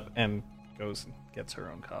stands up and goes and gets her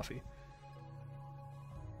own coffee.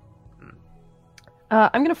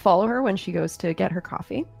 I'm going to follow her when she goes to get her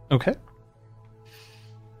coffee. Okay.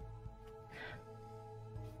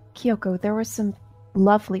 Kyoko, there were some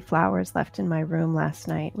lovely flowers left in my room last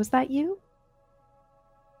night. Was that you?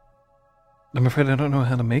 I'm afraid I don't know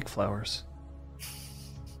how to make flowers.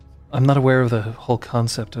 I'm not aware of the whole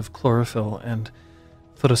concept of chlorophyll and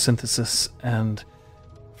photosynthesis, and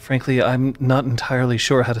frankly, I'm not entirely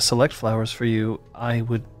sure how to select flowers for you. I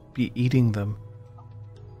would be eating them.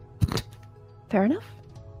 Fair enough.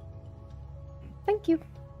 Thank you.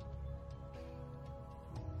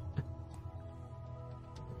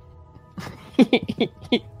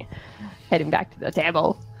 Heading back to the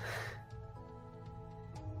table.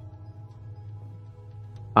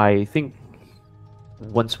 I think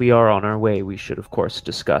once we are on our way, we should, of course,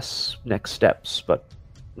 discuss next steps, but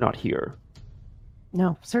not here.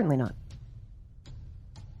 No, certainly not.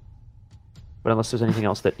 But unless there's anything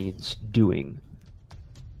else that needs doing.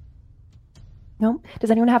 No? Does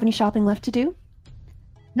anyone have any shopping left to do?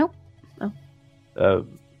 Nope.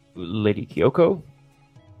 Lady Kyoko?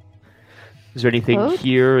 Is there anything Claude?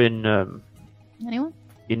 here in Anyone?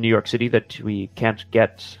 New York City that we can't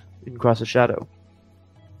get in Cross the Shadow?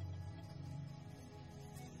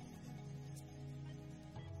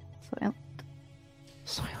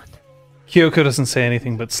 Silent. Kyoko doesn't say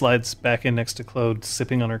anything but slides back in next to Claude,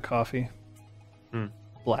 sipping on her coffee.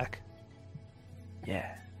 Black.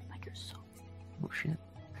 Yeah. Like your soul. Oh, shit.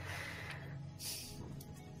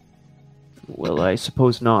 Well, I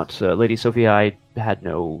suppose not. Lady Sophia, I had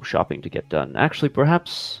no shopping to get done. Actually,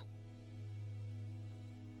 perhaps...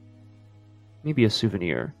 maybe a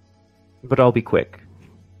souvenir. But I'll be quick.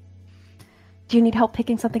 Do you need help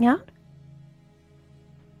picking something out?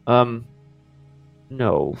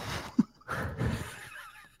 No.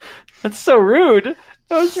 That's so rude!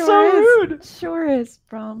 That was so rude! Sure is,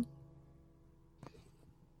 Brom.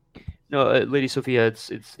 No, Lady Sophia,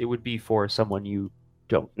 it would be for someone you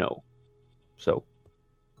don't know. So...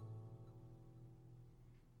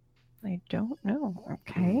 I don't know.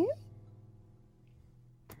 Okay.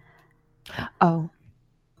 Oh.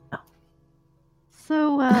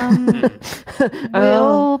 So,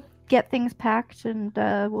 we'll get things packed and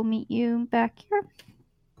we'll meet you back here.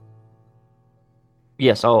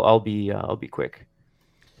 Yes, I'll be quick.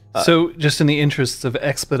 So, just in the interests of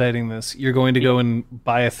expediting this, you're going to go and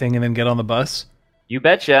buy a thing and then get on the bus? You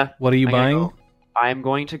betcha. What are you buying? I'm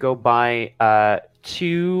going to go buy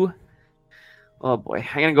two... oh boy,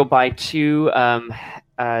 I'm going to go buy two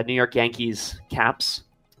New York Yankees caps.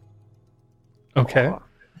 Okay.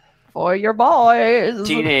 For your boys.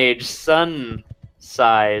 Teenage sun-sized.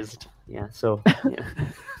 Yeah, so... yeah.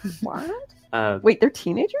 What? Wait, they're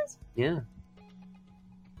teenagers? Yeah.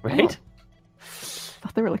 Right? I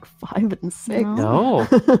thought they were like 5 and 6. No.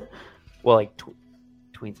 Well, like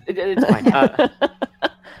tweens. It's fine.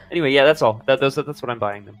 Anyway, yeah, that's all. That's what I'm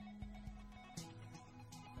buying them.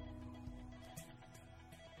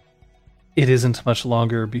 It isn't much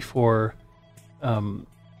longer before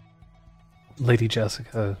Lady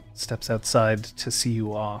Jessica steps outside to see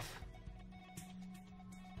you off.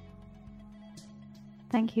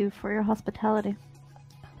 Thank you for your hospitality.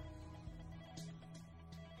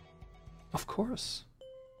 Of course.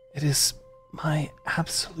 It is my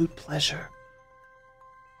absolute pleasure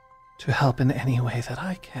to help in any way that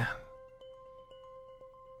I can.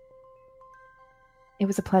 It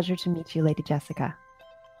was a pleasure to meet you, Lady Jessica.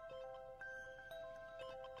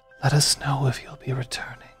 Let us know if you'll be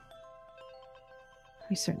returning.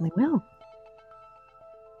 We certainly will.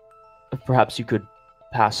 Perhaps you could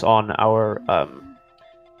pass on our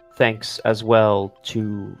thanks as well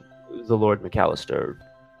to the Lord McAllister.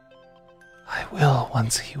 I will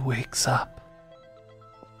once he wakes up.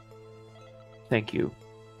 Thank you.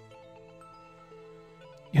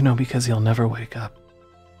 You know, because he'll never wake up.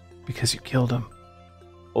 Because you killed him.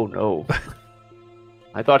 Oh no.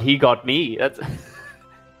 I thought he got me. That's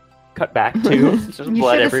cut back too. It's just You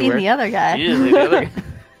blood should have everywhere. seen the other guy. You didn't see the other guy.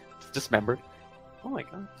 It's dismembered. Oh my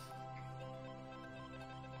god.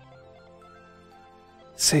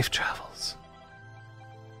 Safe travels.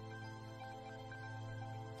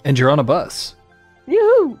 And you're on a bus.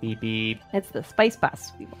 Yoo-hoo! Beep beep. It's the spice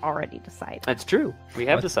bus. We've already decided. That's true. We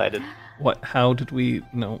have What? decided. What? How did we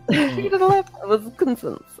know? You didn't laugh. It was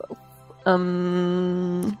consensus.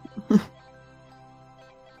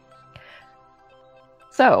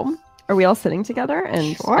 So, are we all sitting together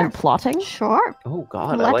and, Sure. and plotting? Sure. Oh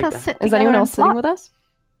god, I Let like us that. sit Is anyone together else and sitting plot. with us?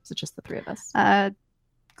 Is it just the 3 of us?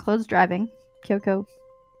 Clothes driving. Kyoko.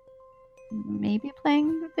 maybe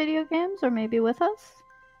playing video games or maybe with us.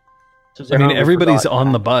 So I mean, Zeron, we everybody's forgot.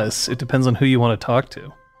 on the bus. It depends on who you want to talk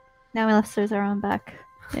to. Now we left Zeron back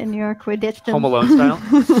in New York. We ditched him. Home Alone style.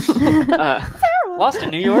 Lost in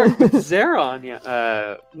New York with Zeron.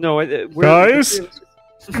 Yeah. No. Guys?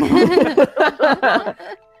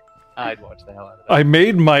 I'd watch the hell out of that. I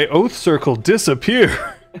made my oath circle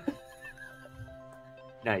disappear.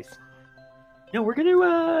 Nice. No, we're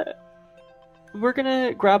gonna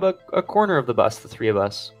grab a corner of the bus, the three of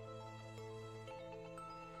us.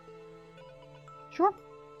 Sure.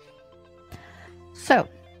 So,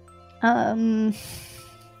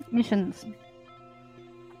 missions.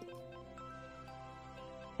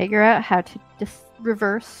 Figure out how to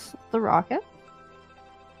reverse the rocket.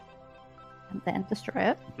 And then destroy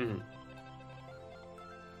it. Mhm.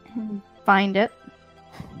 And find it.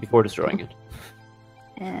 Before destroying it.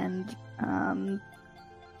 And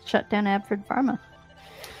shut down Abford Pharma.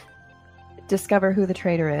 Discover who the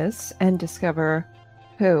traitor is, and discover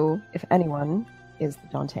who, if anyone, is the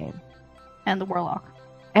Dantean. And the Warlock.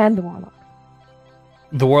 And the Warlock.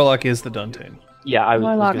 The Warlock is the Dantean. Yeah, I was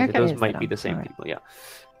Warlock gonna say those is might the be the dog. same Alright. people. Yeah.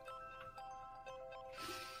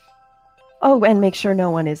 Oh, and make sure no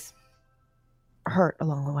one is hurt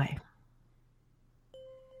along the way.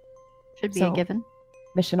 Should be So- a given.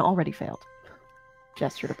 Mission already failed.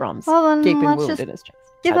 Gesture to Brahms. Well, then Gaping let's wound just in his chest.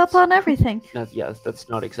 give up on everything. Yeah, that's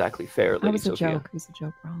not exactly fair, That Lady was a Sophia. joke. It was a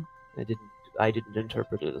joke, Brom. I didn't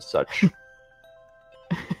interpret it as such.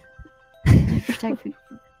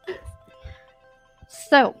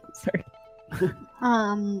 So, Sorry.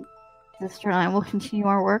 Sister and I will continue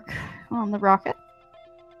our work on the rocket.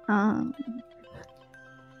 I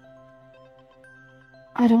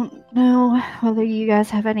don't know whether you guys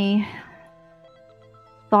have any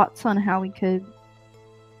thoughts on how we could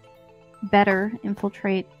better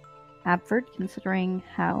infiltrate Abford, considering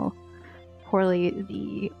how poorly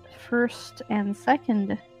the first and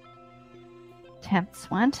second attempts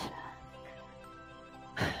went.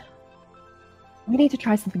 We need to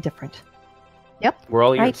try something different. We're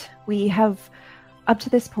all ears. Right? We have, up to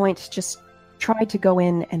this point, just tried to go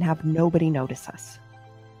in and have nobody notice us.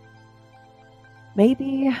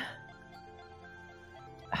 Maybe.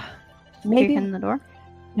 Kick in the door.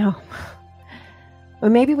 No.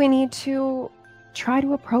 But maybe we need to try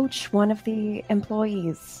to approach one of the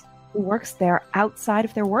employees who works there outside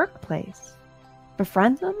of their workplace.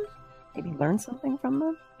 Befriend them? Maybe learn something from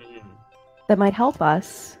them Mm. that might help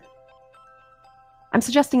us. I'm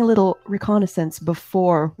suggesting a little reconnaissance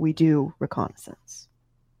before we do reconnaissance.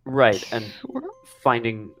 Right, and Sure.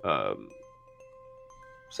 finding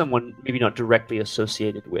someone maybe not directly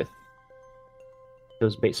associated with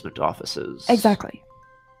those basement offices. Exactly.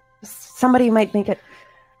 Somebody might make it.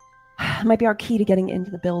 Might be our key to getting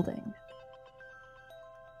into the building.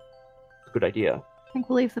 Good idea. I think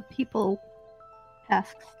we'll leave the people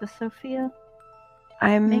tasks to Sophia.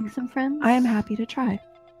 I'm. Make some friends. I am happy to try.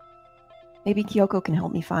 Maybe Kyoko can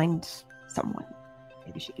help me find someone.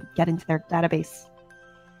 Maybe she can get into their database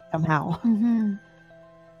somehow. Mm-hmm.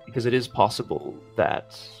 Because it is possible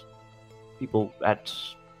that people at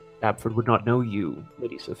Abford would not know you,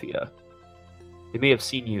 Lady Sophia. They may have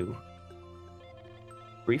seen you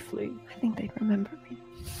briefly. I think they'd remember me.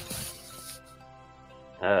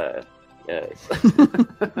 Yes.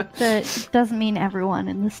 That doesn't mean everyone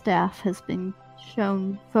in the staff has been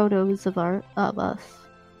shown photos of us.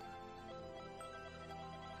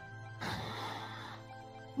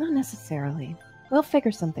 Not necessarily. We'll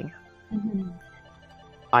figure something out. Mm-hmm.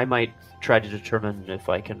 I might try to determine if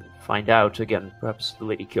I can find out. Again, perhaps the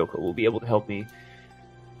Lady Kyoko will be able to help me.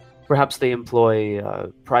 Perhaps they employ a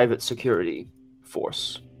private security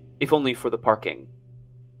force, if only for the parking.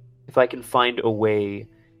 If I can find a way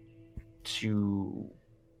to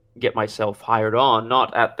get myself hired on,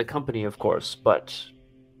 not at the company, of course, but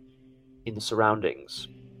in the surroundings.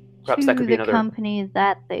 Perhaps that could be the another... company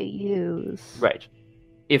that they use. Right.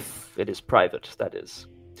 If it is private, that is.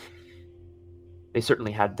 They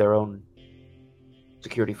certainly had their own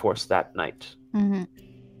security force that night. Mm-hmm.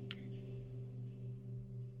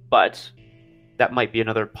 But that might be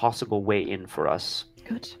another possible way in for us.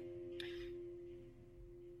 Good.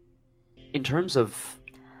 In terms of...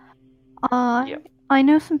 Yeah. I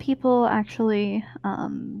know some people actually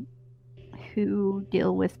who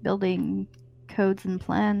deal with building codes and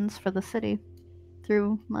plans for the city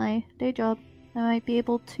through my day job. I might be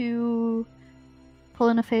able to pull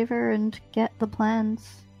in a favor and get the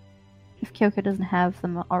plans if Kyoko doesn't have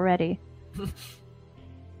them already.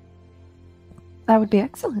 That would be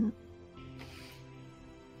excellent.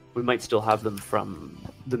 We might still have them from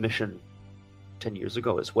the mission 10 years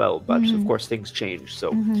ago as well, but of Mhm. course things change,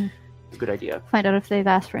 so Mm-hmm. a good idea. Find out if they've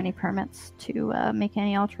asked for any permits to make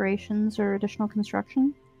any alterations or additional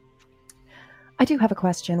construction. I do have a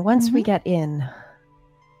question. Once we get in,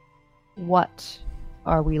 what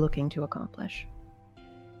are we looking to accomplish?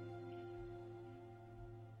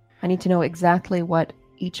 I need to know exactly what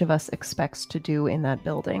each of us expects to do in that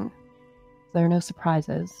building. There are no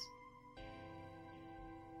surprises.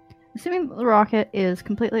 Assuming the rocket is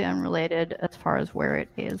completely unrelated as far as where it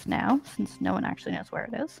is now, since no one actually knows where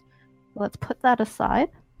it is. Let's put that aside.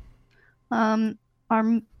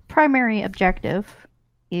 Our primary objective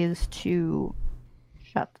is to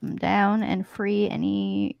shut them down and free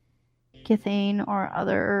any Githane or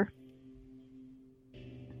other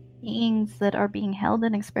beings that are being held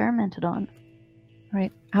and experimented on.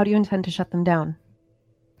 Right. How do you intend to shut them down?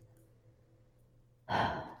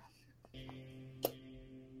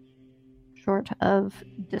 Short of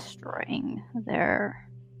destroying their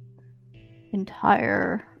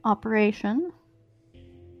entire operation,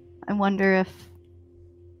 I wonder if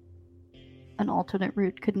an alternate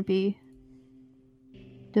route couldn't be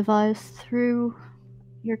devised through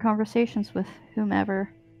your conversations with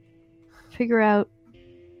whomever. Figure out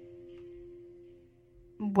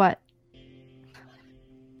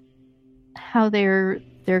how they're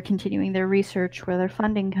continuing their research, where their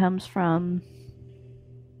funding comes from.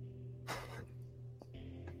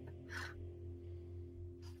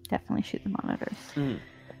 Definitely shoot the monitors.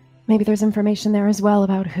 Maybe there's information there as well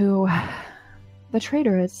about who the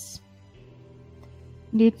traitor is.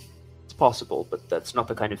 Indeed. It's possible, but that's not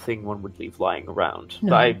the kind of thing one would leave lying around.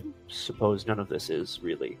 No. I suppose none of this is,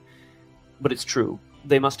 really. But it's true.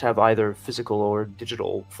 They must have either physical or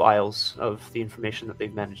digital files of the information that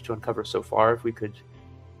they've managed to uncover so far. If we could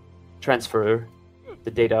transfer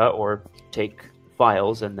the data or take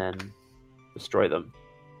files and then destroy them,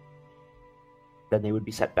 then they would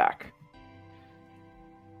be set back.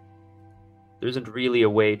 There isn't really a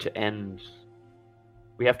way to end...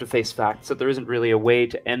 We have to face facts that there isn't really a way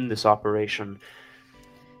to end this operation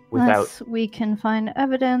without... Unless we can find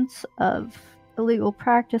evidence of illegal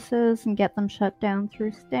practices and get them shut down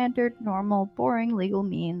through standard, normal, boring legal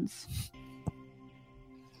means.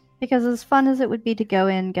 Because as fun as it would be to go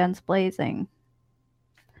in guns blazing,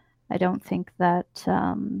 I don't think that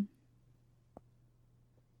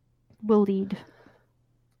will lead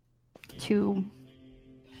to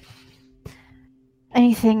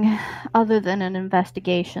anything other than an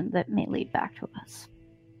investigation that may lead back to us.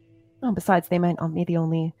 Oh, besides, they might not be the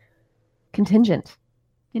only contingent.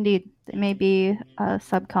 Indeed, they may be a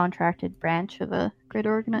subcontracted branch of a great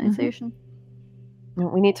organization.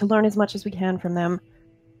 We need to learn as much as we can from them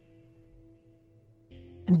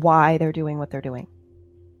and why they're doing what they're doing.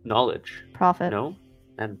 Knowledge. Profit. No?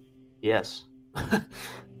 And yes.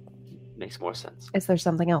 Makes more sense. Is there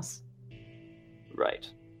something else? Right.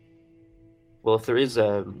 Well, if there is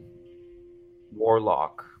a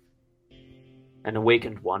warlock, an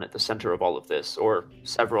awakened one at the center of all of this, or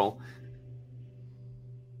several,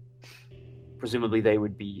 presumably they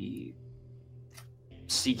would be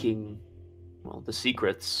seeking, well, the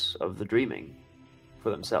secrets of the dreaming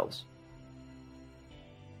for themselves.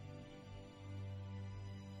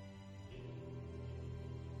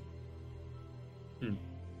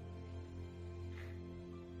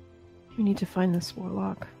 We need to find this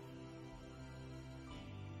warlock.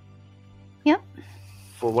 Yep.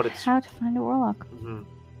 For what it's... How to find a warlock.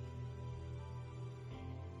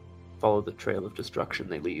 Follow the trail of destruction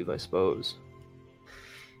they leave, I suppose.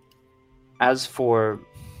 As for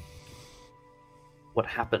what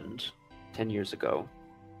happened 10 years ago,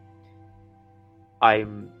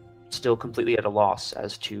 I'm still completely at a loss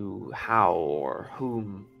as to how or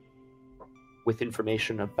whom, with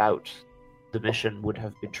information about the mission, would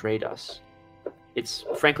have betrayed us. It's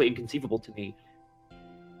frankly inconceivable to me.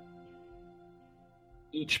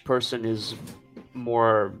 Each person is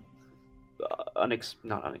more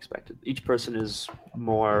not unexpected. Each person is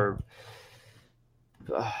more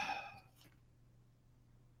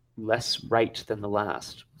less right than the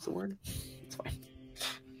last. What's the word? It's fine.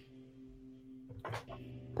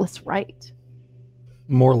 Less right.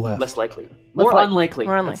 More left. Less likely. Less More like- unlikely.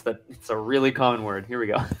 more unlikely. It's a really common word. Here we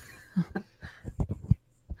go.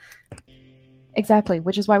 Exactly,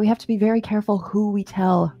 which is why we have to be very careful who we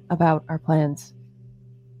tell about our plans.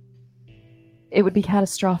 It would be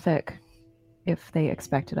catastrophic if they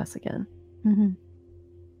expected us again. Mm-hmm.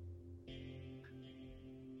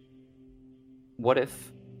 What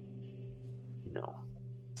if... No.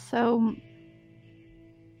 So,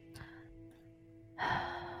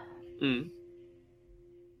 who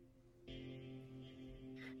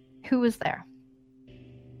was there?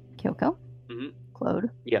 Kyoko? Mhm. Claude?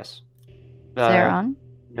 Yes. Zeron?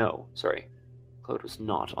 No, sorry. Claude was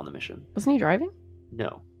not on the mission. Wasn't he driving?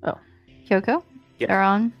 No. Kyoko? Yes.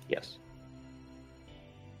 Zeron? Yes.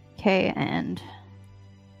 Kay and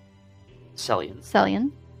Celian.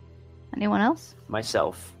 Celian? Anyone else?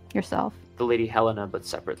 Myself. Yourself? The Lady Helena, but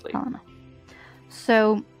separately. Helena.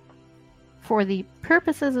 So, for the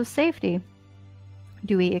purposes of safety,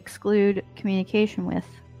 do we exclude communication with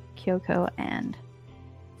Kyoko and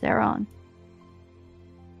Zeron?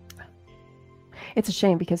 It's a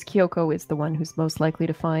shame because Kyoko is the one who's most likely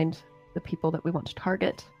to find the people that we want to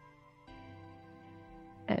target.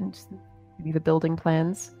 And maybe the building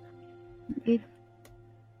plans.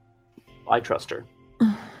 I trust her.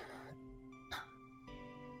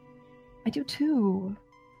 I do too.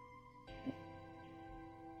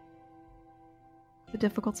 It's a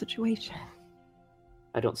difficult situation.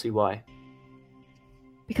 I don't see why.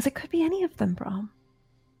 Because it could be any of them, Brom.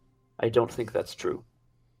 I don't think that's true.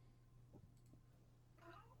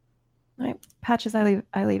 All right, Patches, I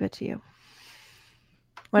leave it to you.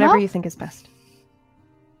 Whatever Well- you think is best.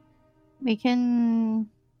 We can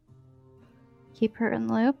keep her in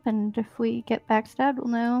the loop, and if we get backstabbed, we'll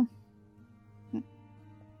know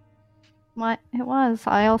what it was.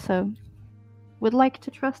 I also would like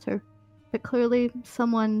to trust her, but clearly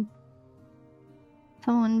someone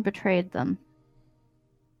betrayed them.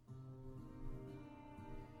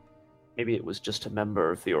 Maybe it was just a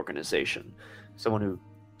member of the organization. Someone who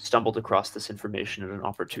stumbled across this information at an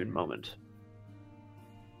opportune moment.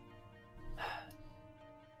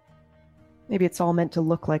 Maybe it's all meant to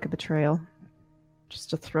look like a betrayal. Just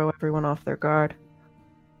to throw everyone off their guard.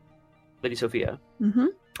 Lady Sophia, Mm-hmm.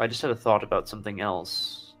 I just had a thought about something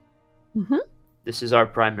else. Mm-hmm. This is our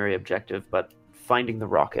primary objective, but finding the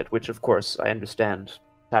rocket, which of course I understand,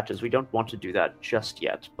 Patches, we don't want to do that just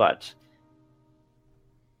yet, but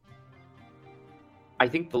I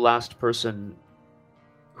think the last person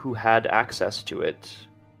who had access to it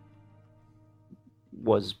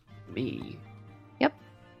was me. Yep.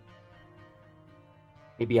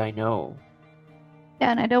 Maybe I know. Yeah,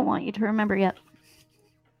 and I don't want you to remember yet.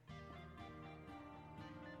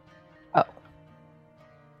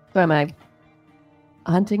 So am I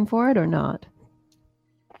hunting for it or not?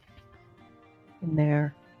 In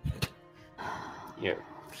there. Yeah.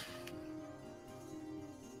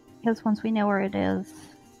 Because once we know where it is,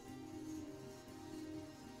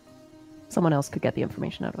 Someone else could get the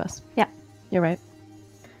information out of us. Yeah. You're right.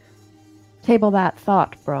 Table that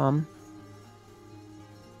thought, Brom.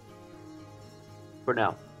 For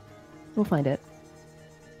now. We'll find it.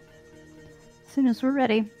 as soon as we're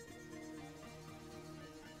ready.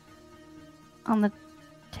 On the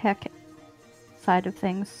tech side of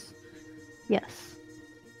things, yes.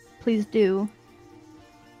 Please do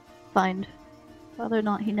find whether or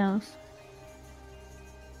not he knows.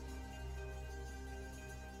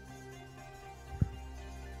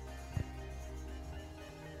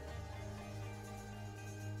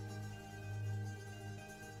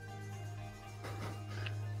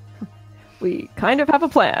 We kind of have a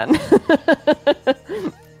plan.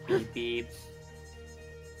 Beep, beep.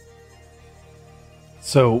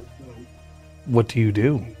 So, what do you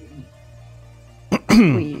do?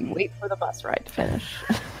 We wait for the bus ride to finish.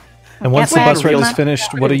 And once the Get bus back. ride is Not-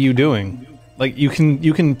 finished, what are you doing? Like you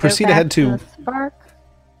can proceed Go back ahead to the Spark.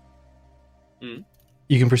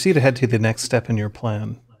 you can proceed ahead to the next step in your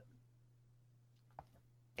plan.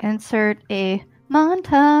 Insert a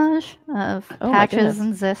montage of Oh my Patches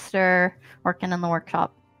goodness. and Zister working in the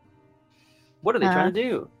workshop. What are they trying to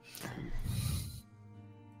do?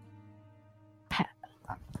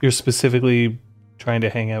 You're specifically trying to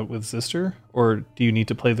hang out with Zister, or do you need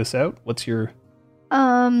to play this out? What's your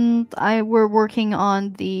We're working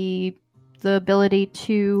on the ability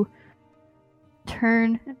to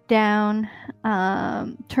turn down,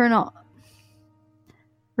 turn on,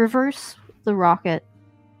 reverse the rocket,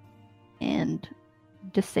 and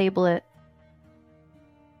disable it.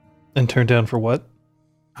 and turn down for what?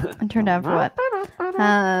 And turn down for what?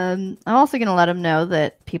 I'm also gonna let him know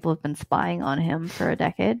that people have been spying on him for a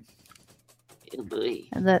decade, Oh, boy.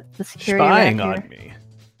 and that the security Spying around on here me.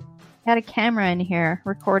 had a camera in here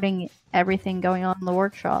recording everything going on in the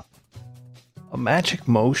workshop. A magic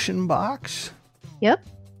motion box? Yep,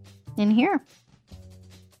 in here.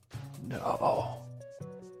 No.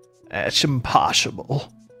 That's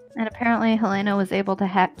impossible. And apparently Helena was able to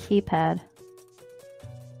hack Keypad.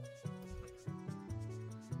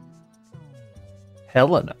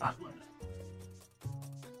 Helena.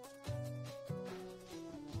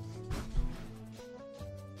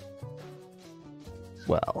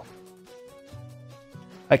 Well,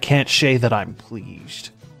 I can't say that I'm pleased.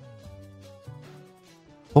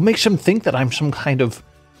 What makes him think that I'm some kind of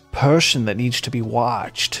person that needs to be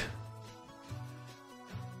watched.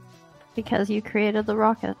 Because you created the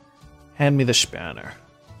rocket. Hand me the spanner.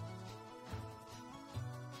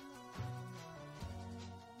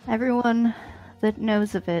 Everyone that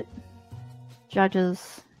knows of it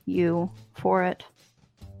judges you for it.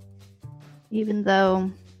 Even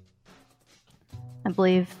though I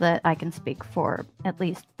believe that I can speak for at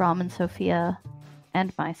least Brahm and Sophia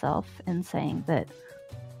and myself in saying that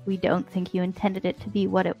we don't think you intended it to be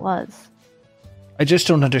what it was. I just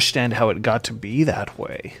don't understand how it got to be that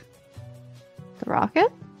way. The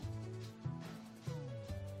rocket?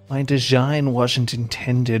 My design wasn't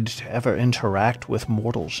intended to ever interact with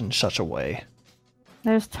mortals in such a way.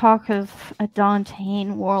 There's talk of a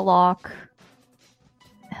Dantean warlock.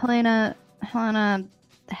 Helena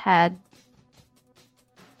had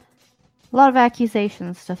a lot of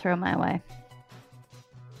accusations to throw my way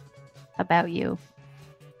about you.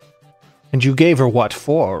 And you gave her what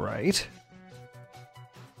for, right?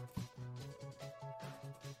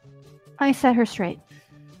 I set her straight.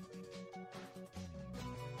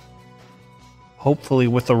 Hopefully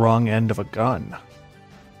with the wrong end of a gun.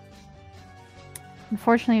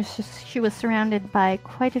 Unfortunately, she was surrounded by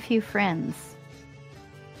quite a few friends.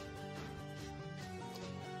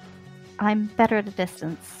 I'm better at a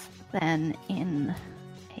distance than in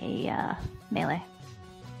a melee.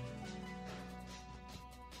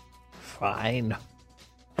 Fine.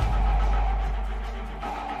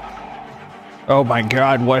 Oh my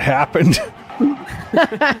god, what happened?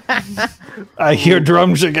 I hear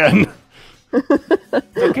drums again.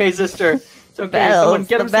 It's okay, sister. It's okay. Bells, Someone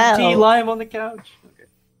get the him some tea. bells. Lie him on the couch.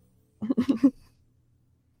 Okay.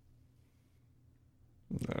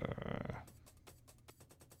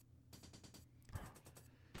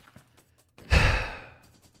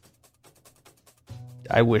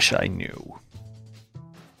 I wish I knew.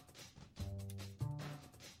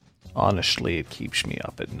 Honestly, it keeps me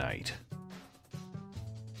up at night.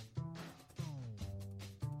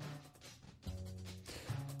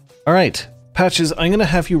 All right, Patches, I'm going to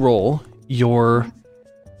have you roll your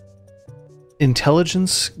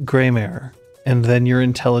intelligence Greymare and then your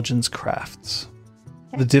intelligence crafts.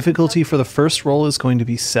 The difficulty for the first roll is going to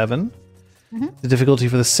be 7. The difficulty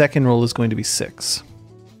for the second roll is going to be 6.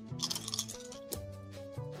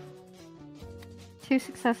 2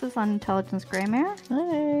 successes on Intelligence Greymare.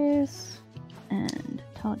 Nice. And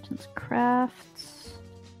Intelligence Crafts.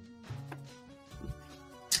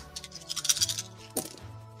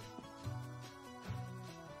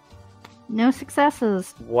 No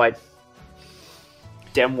successes. What?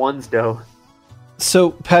 Dem ones, though.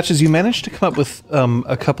 So, Patches, you managed to come up with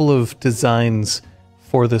a couple of designs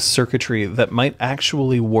for the circuitry that might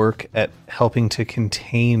actually work at helping to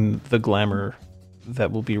contain the glamour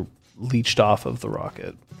that will be leached off of the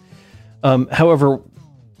rocket. However,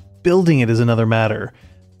 building it is another matter.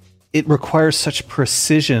 It requires such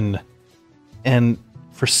precision, and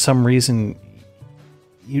for some reason,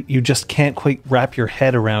 you just can't quite wrap your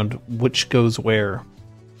head around which goes where.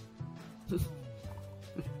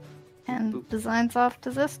 And designs off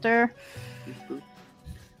to Zister.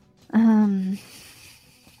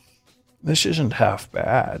 This isn't half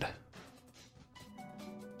bad.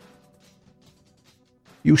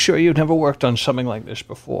 You sure you've never worked on something like this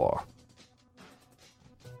before?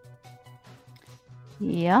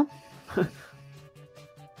 Yeah.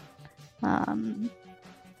 I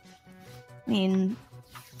mean,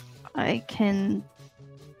 I can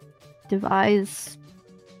devise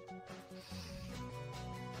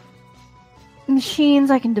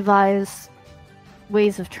machines, I can devise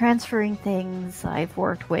ways of transferring things. I've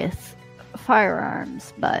worked with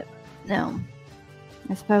firearms, but no.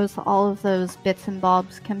 I suppose all of those bits and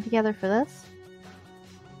bobs come together for this.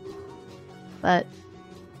 But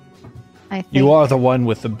I think You are the one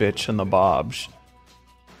with the bitch and the bobs.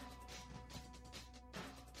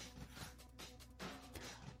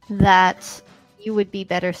 that you would be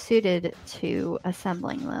better suited to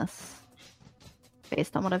assembling this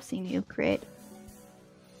based on what I've seen you create.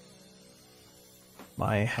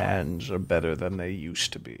 My hands are better than they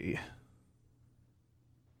used to be.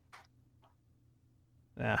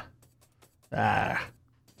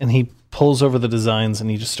 And he pulls over the designs and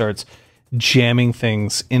he just starts jamming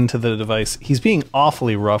things into the device. He's being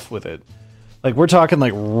awfully rough with it. Like, we're talking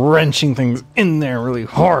like wrenching things in there really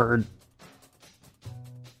hard.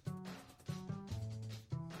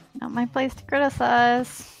 Not my place to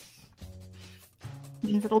criticize.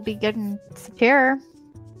 Means it'll be good and secure.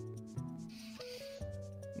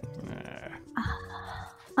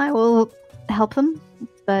 I will help him,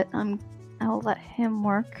 but I will let him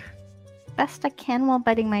work best I can while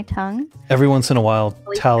biting my tongue. Every once in a while,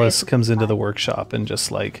 Really Talus crazy. comes into the workshop and just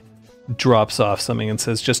like drops off something and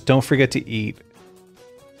says, just don't forget to eat.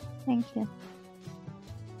 Thank you.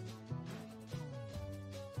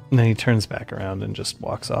 And then he turns back around and just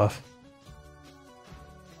walks off.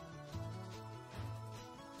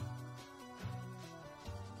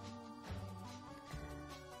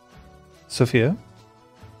 Sophia?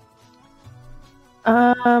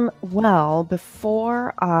 Well,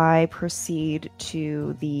 before I proceed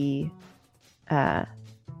to the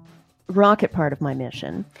rocket part of my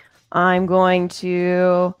mission, I'm going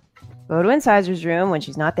to go to Incisor's room when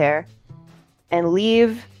she's not there and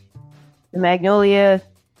leave the Magnolia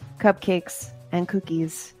cupcakes and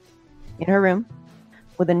cookies in her room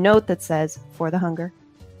with a note that says, for the hunger.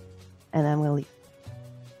 And then I'm going to leave.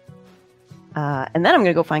 And then I'm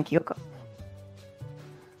going to go find Kyoko.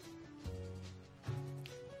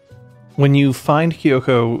 When you find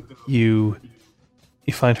Kyoko, you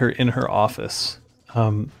find her in her office.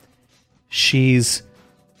 She's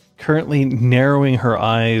currently narrowing her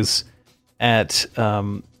eyes at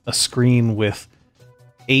a screen with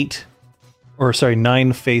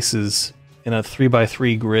 9 faces in a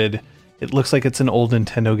 3x3 grid. It looks like it's an old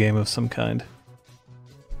Nintendo game of some kind.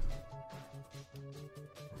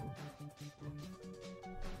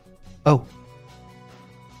 Oh.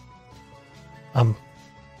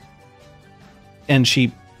 And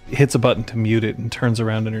she hits a button to mute it and turns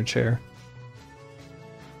around in her chair.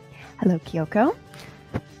 Hello, Kyoko.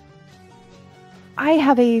 I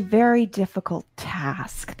have a very difficult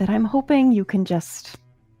task that I'm hoping you can just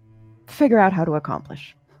figure out how to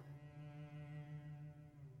accomplish.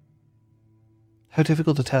 How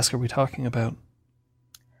difficult a task are we talking about?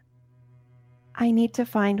 I need to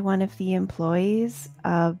find one of the employees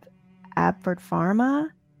of Abford Pharma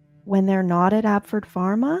when they're not at Abford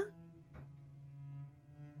Pharma.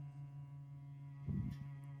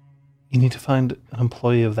 You need to find an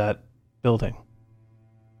employee of that building.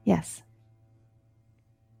 Yes.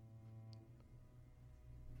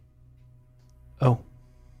 Oh.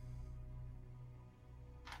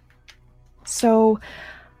 So,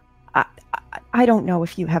 I don't know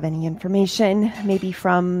if you have any information, maybe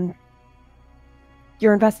from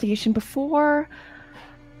your investigation before,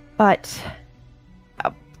 but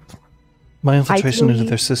my infiltration into ideally-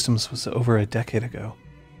 their systems was over a decade ago.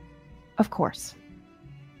 of course.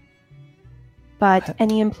 But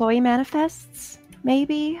any employee manifests,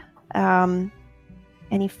 maybe?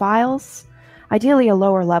 Any files? Ideally a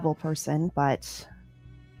lower level person, but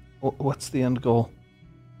What's the end goal?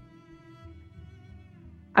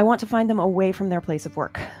 I want to find them away from their place of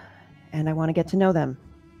work. And I want to get to know them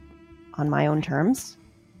on my own terms.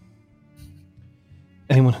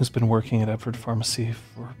 Anyone who's been working at Epford Pharmacy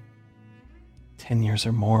for 10 years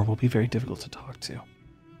or more will be very difficult to talk to.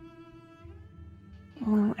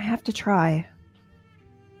 Well, I have to try.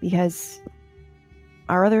 Because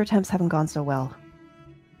our other attempts haven't gone so well.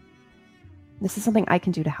 This is something I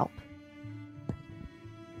can do to help.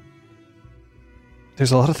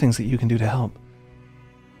 There's a lot of things that you can do to help.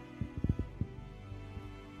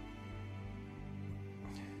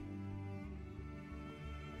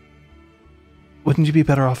 Wouldn't you be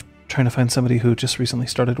better off trying to find somebody who just recently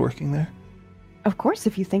started working there? Of course,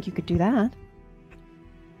 if you think you could do that.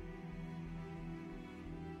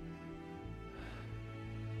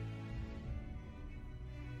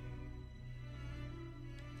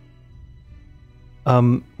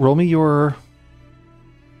 Roll me your...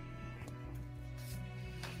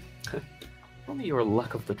 Roll me your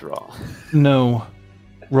luck of the draw. No.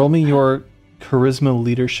 Roll me your charisma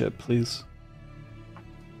leadership, please.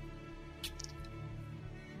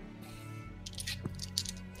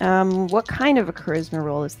 What kind of a charisma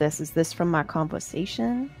roll is this? Is this from my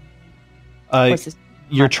conversation?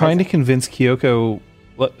 You're trying to convince Kyoko...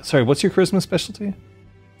 Sorry, what's your charisma specialty?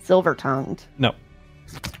 Silver-tongued. No.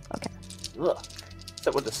 Okay. Ugh. Is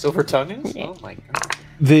that what the silver tongue is? Yeah. Oh my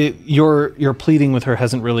god. Your pleading with her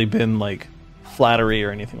hasn't really been like flattery or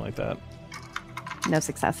anything like that. No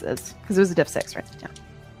successes. Because it was a diff 6, right?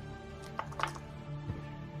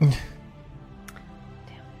 Yeah.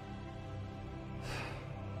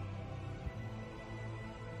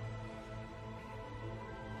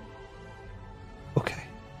 Okay.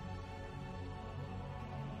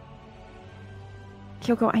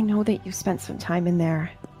 Kyoko, I know that you spent some time in there.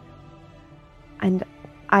 And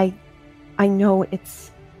I know it's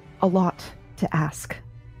a lot to ask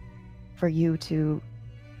for you to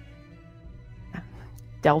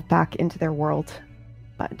delve back into their world.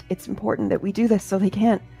 But it's important that we do this so they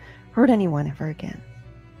can't hurt anyone ever again.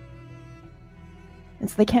 And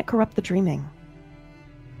so they can't corrupt the dreaming.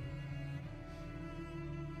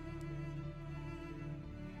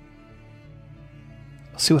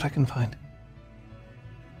 I'll see what I can find.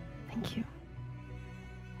 Thank Thank you.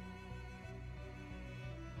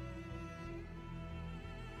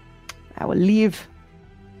 I will leave.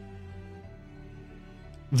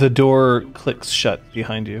 The door clicks shut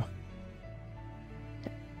behind you.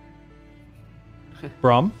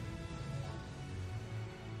 Brom?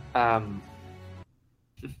 Brom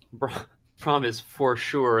is for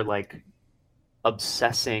sure like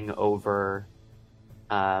obsessing over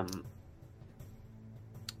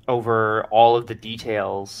over all of the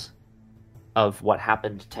details of what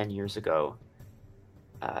happened 10 years ago.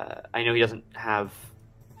 I know he doesn't have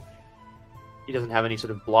any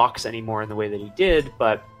sort of blocks anymore in the way that he did,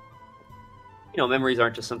 but you know, memories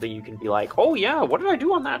aren't just something you can be like, oh yeah, what did I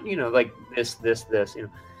do on that? You know, like this, you know.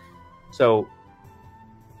 So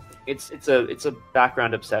it's a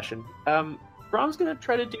background obsession. Brom's gonna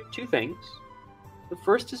try to do two things. The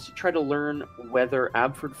first is to try to learn whether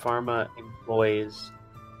Abford Pharma employs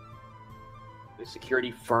a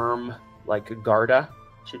security firm like Garda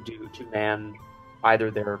to man either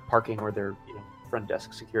their parking or their front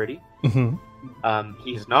desk security. Mm-hmm.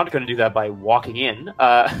 He's not going to do that by walking in.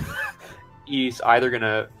 He's either going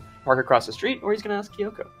to park across the street or he's going to ask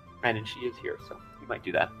Kyoko, and she is here, so he might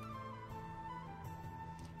do that.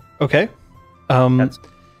 Okay.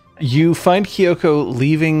 You find Kyoko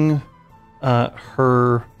leaving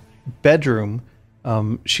her bedroom.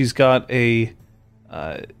 She's got a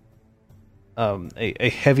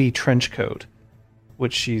heavy trench coat,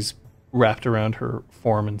 which she's wrapped around her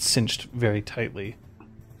form and cinched very tightly.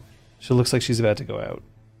 She looks like she's about to go out.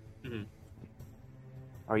 Mm-hmm.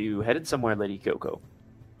 Are you headed somewhere, Lady Kyoko?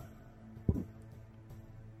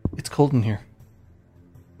 It's cold in here.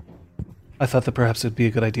 I thought that perhaps it would be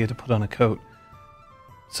a good idea to put on a coat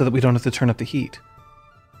so that we don't have to turn up the heat.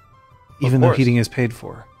 Even though heating is paid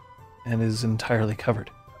for and is entirely covered.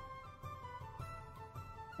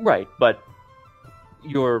 Right, but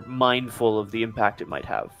you're mindful of the impact it might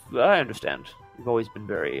have. I understand. You've always been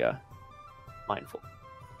very mindful.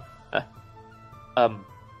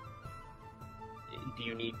 Do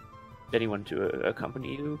you need anyone to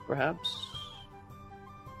accompany you, perhaps?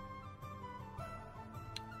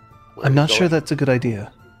 I'm not sure that's a good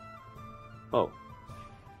idea. Oh.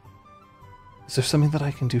 Is there something that I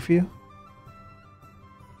can do for you?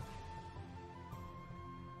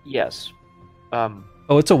 Yes. Oh,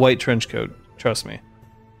 it's a white trench coat. Trust me.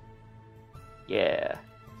 Yeah.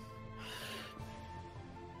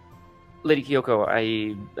 Lady Kyoko,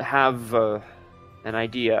 I have an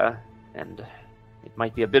idea, and it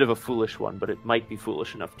might be a bit of a foolish one, but it might be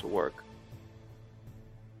foolish enough to work.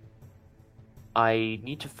 I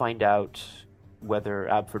need to find out whether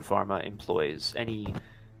Abford Pharma employs any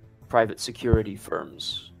private security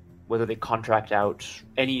firms, whether they contract out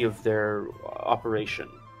any of their operation,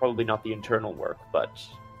 probably not the internal work, but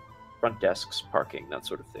front desks, parking, that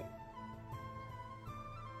sort of thing.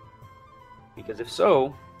 Because if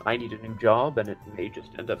so, I need a new job, and it may just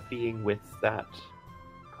end up being with that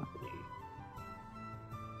company.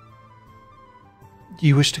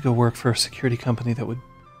 You wish to go work for a security company that would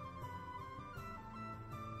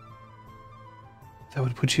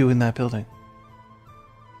put you in that building?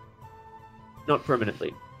 Not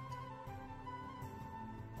permanently.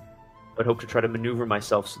 I'd hope to try to maneuver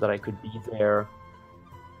myself so that I could be there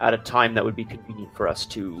at a time that would be convenient for us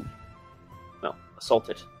to, well, assault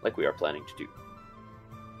it like we are planning to do.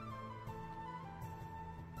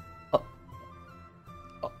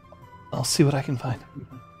 I'll see what I can find.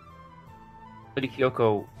 Lady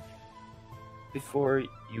Kyoko, before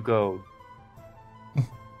you go,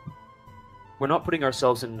 we're not putting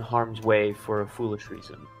ourselves in harm's way for a foolish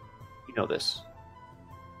reason. You know this.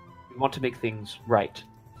 We want to make things right.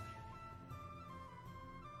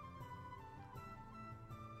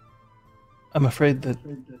 I'm afraid that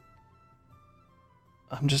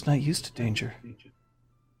I'm just not used to danger.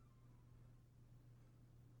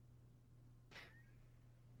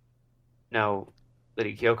 Now,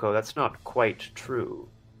 Lady Kyoko, that's not quite true.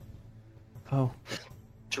 Oh.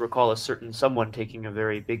 To recall a certain someone taking a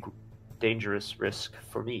very big, dangerous risk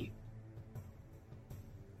for me.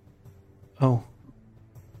 Oh.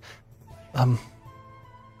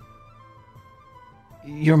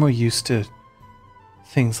 You're more used to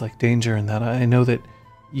things like danger and that. I know that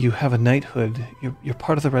you have a knighthood. You're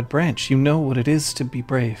part of the Red Branch. You know what it is to be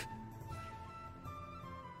brave.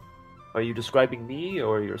 Are you describing me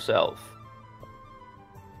or yourself?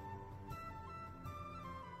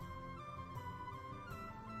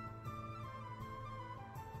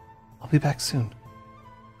 I'll be back soon.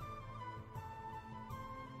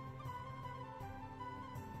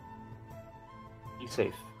 Be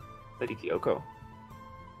safe, Lady Kyoko.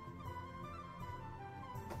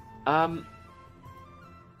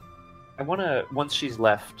 I want to, once she's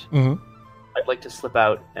left, Mhm. I'd like to slip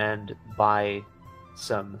out and buy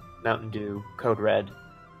some Mountain Dew Code Red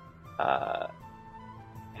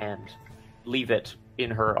and leave it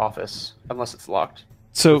in her office, unless it's locked.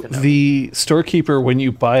 So With a note. the storekeeper, when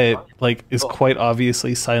you buy it, like, is Oh. quite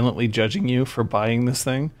obviously silently judging you for buying this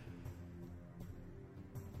thing.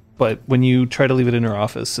 But when you try to leave it in her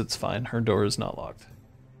office, it's fine. Her door is not locked.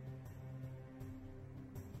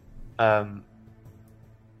 And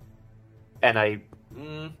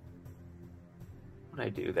what do I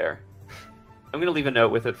do there? I'm gonna leave a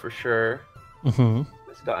note with it for sure. Mm-hmm.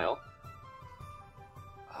 This dial.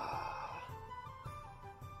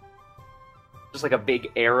 Just like a big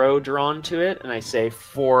arrow drawn to it, and I say,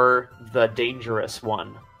 for the dangerous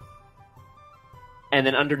one. And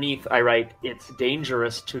then underneath I write, it's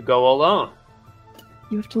dangerous to go alone.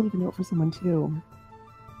 You have to leave a note for someone too.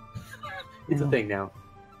 It's Yeah. a thing now,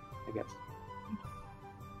 I guess.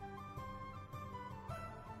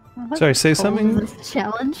 What Sorry, say something? was this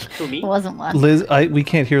challenge? For me? It wasn't one. Liz, we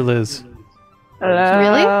can't hear Liz.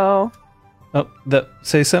 Hello? Oh,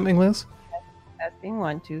 say something, Liz. Testing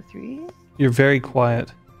 1, 2, 3. You're very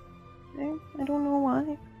quiet. I don't know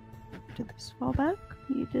why. Did this fall back?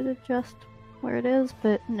 You did adjust where it is,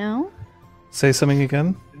 but no. Say something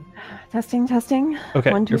again. Testing.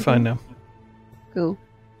 Okay, 1, 2, you're fine 3. now. Cool.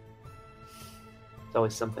 It's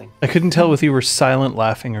always something. I couldn't tell if you were silent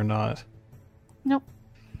laughing or not. Nope.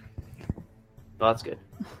 Well, that's good.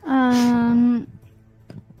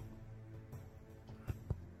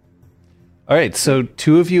 All right, so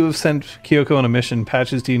 2 of you have sent Kyoko on a mission.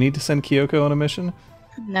 Patches, do you need to send Kyoko on a mission?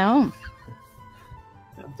 No.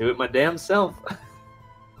 I'll do it my damn self.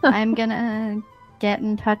 I'm gonna get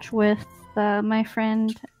in touch with my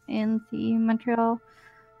friend in the Montreal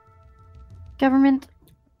government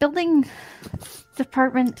building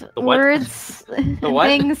department. The what? Words, The what?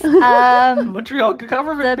 things. Montreal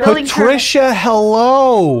government. The building Patricia,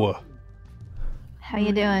 hello! How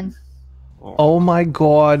you doing? Oh my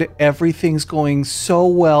god, everything's going so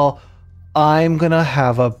well. I'm gonna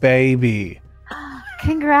have a baby.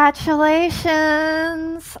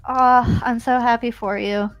 Congratulations! Oh, I'm so happy for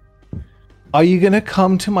you. Are you gonna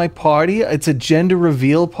come to my party? It's a gender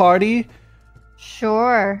reveal party.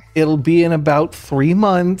 Sure. It'll be in about 3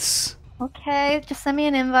 months. Okay, just send me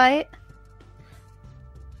an invite.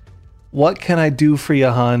 What can I do for you,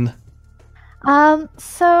 hun?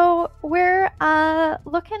 So we're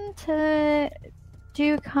looking to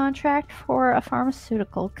do a contract for a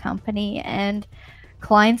pharmaceutical company, and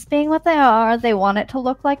clients being what they are, they want it to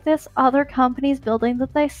look like this other company's building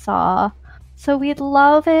that they saw. So we'd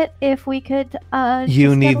love it if we could You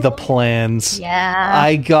just need get a the little- plans. Yeah.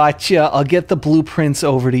 I gotcha. I'll get the blueprints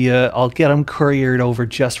over to you. I'll get them couriered over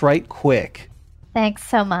just right quick. Thanks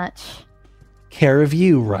so much. Care of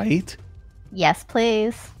you, right? Yes,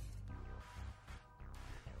 please.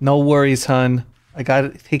 No worries, hun. I got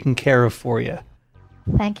it taken care of for you.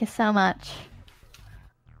 Thank you so much.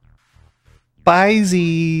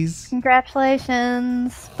 Bye-sies.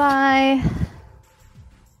 Congratulations. Bye.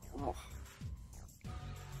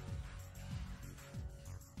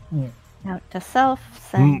 Note to self,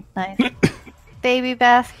 send nice baby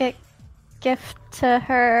basket gift to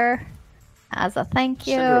her as a thank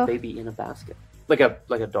you. Send her a baby in a basket, like a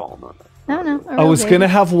doll, not that. No, I was gonna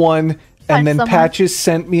have one, Find and then someone. Patches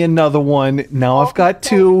sent me another one. Now I've got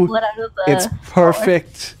 2. Pull it out of the It's stroller.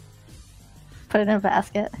 perfect. Put it in a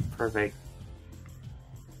basket. Perfect.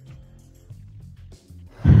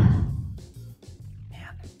 Man,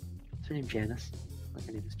 is her name Janice? Like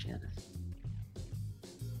her name is Janice.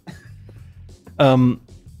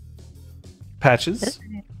 Patches.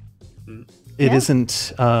 Hmm? It Yeah.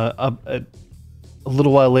 isn't a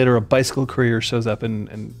little while later. A bicycle courier shows up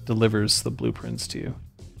and delivers the blueprints to you.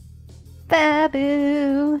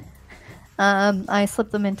 Babu. I slip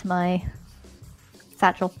them into my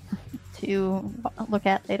satchel to look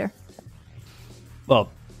at later. Well,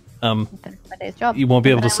 Finish my day's job. you won't be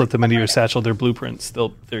And able then to I slip look them at into your later. satchel. They're blueprints.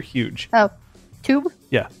 They're huge. Oh, tube?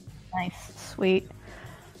 Yeah. Nice, sweet.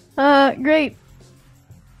 Great.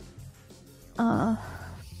 I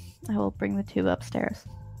will bring the tube upstairs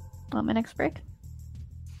on my next break.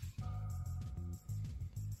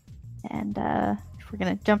 And if we're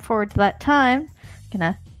gonna jump forward to that time,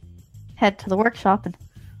 gonna head to the workshop and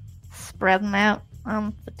spread them out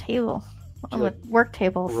on the table, on the like, work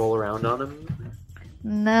tables. Roll around on him.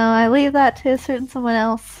 No, I leave that to a certain someone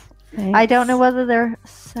else. I don't know whether they're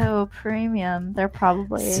so premium. They're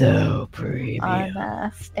probably So premium.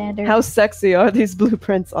 on standard. How sexy are these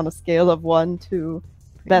blueprints on a scale of 1 to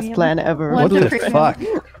best Premium? plan ever? One What to the premium. fuck?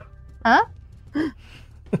 Huh?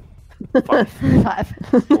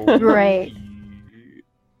 5. Great.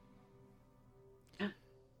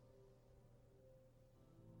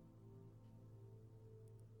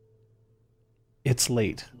 It's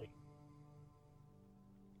late.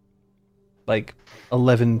 Like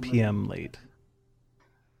 11 p.m. late.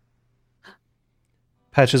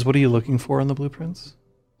 Patches, what are you looking for in the blueprints?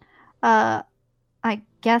 I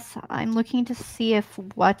guess I'm looking to see if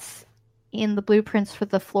what's in the blueprints for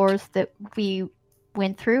the floors that we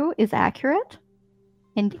went through is accurate.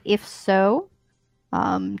 And if so,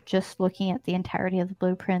 just looking at the entirety of the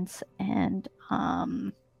blueprints, and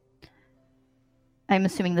I'm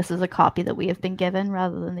assuming this is a copy that we have been given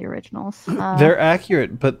rather than the originals. They're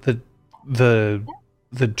accurate, but the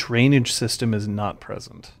drainage system is not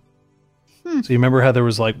present. So you remember how there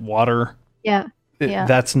was like water? Yeah. Yeah.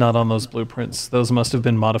 That's not on those blueprints. Those must have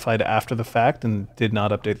been modified after the fact and did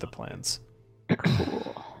not update the plans.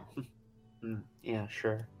 Cool. Yeah,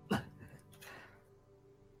 sure.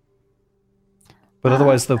 But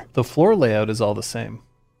otherwise, the floor layout is all the same.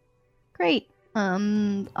 Great.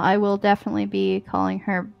 I will definitely be calling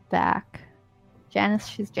her back. Janice,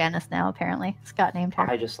 she's Janice now, apparently. Scott named her.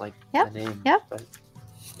 I just like Yep, the name. yep.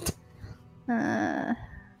 But...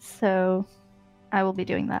 So I will be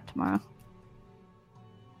doing that tomorrow.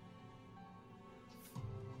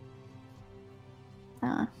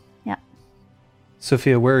 Yeah.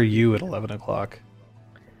 Sophia, where are you at 11 o'clock?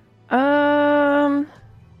 I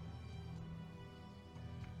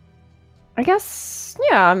guess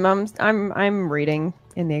I'm reading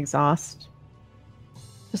in the exhaust.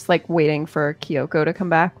 Just like waiting for Kyoko to come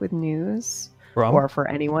back with news. Brom? Or for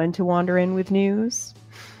anyone to wander in with news.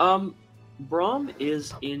 Brom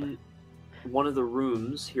is in one of the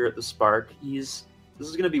rooms here at the Spark. This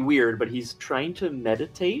is going to be weird, but he's trying to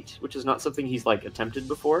meditate, which is not something he's like attempted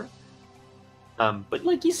before. But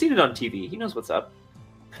like he's seen it on TV. He knows what's up.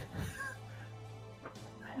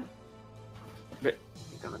 But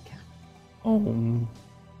Oh.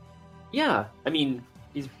 yeah, I mean,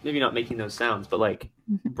 he's maybe not making those sounds, but like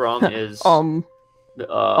Brom is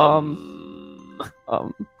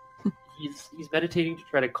he's meditating to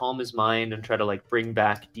try to calm his mind and try to like bring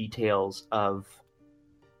back details of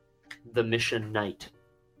the mission night.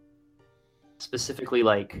 Specifically,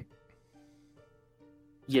 like,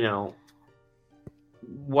 you know,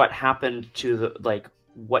 what happened to the, like,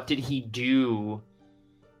 what did he do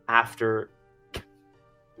after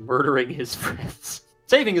murdering his friends,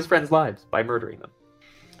 saving his friends' lives by murdering them.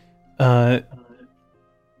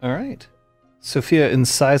 All right. Sophia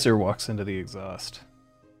Incisor walks into the exhaust.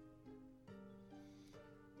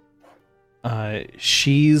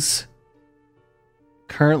 She's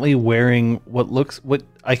currently wearing what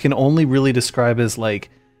I can only really describe as like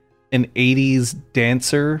an 80s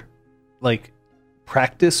dancer, like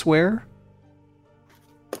practice wear.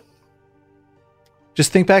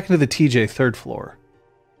 Just think back into the TJ third floor.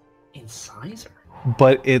 Incisor?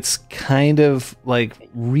 But it's kind of like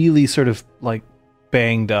really sort of like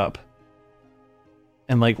banged up.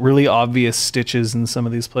 And like really obvious stitches in some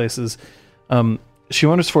of these places. She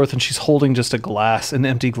wanders forth and she's holding just a glass, an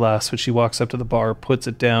empty glass, which she walks up to the bar, puts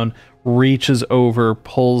it down, reaches over,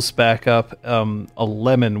 pulls back up a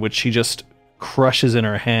lemon, which she just crushes in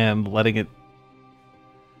her hand, letting it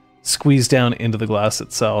squeeze down into the glass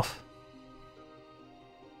itself.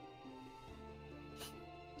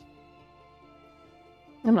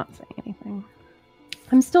 I'm not saying anything.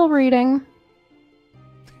 I'm still reading.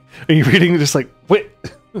 Are you reading just like, wait?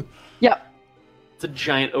 Yep. It's a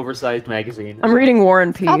giant, oversized magazine. I'm reading War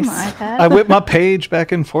and Peace. On my iPad. I whip my page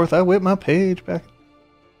back and forth. I whip my page back.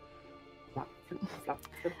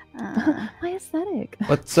 My aesthetic.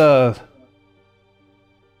 What's going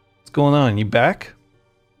on? You back?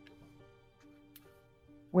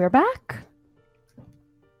 We're back.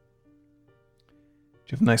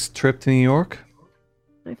 Did you have a nice trip to New York?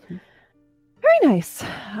 Very nice.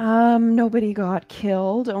 Nobody got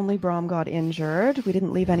killed. Only Brom got injured. We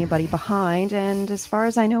didn't leave anybody behind. And as far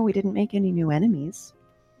as I know, we didn't make any new enemies.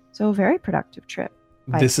 So a very productive trip.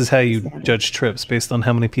 This is how you standards. judge trips, based on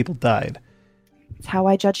how many people died. It's how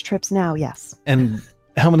I judge trips now, yes. And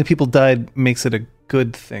how many people died makes it a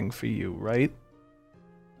good thing for you, right?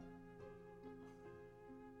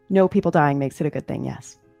 No people dying makes it a good thing,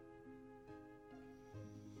 yes.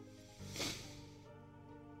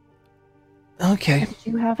 Okay. Did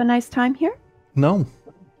you have a nice time here? No.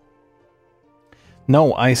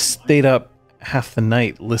 No, I stayed up half the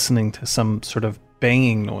night listening to some sort of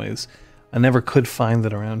banging noise. I never could find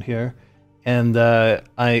it around here. And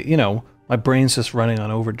my brain's just running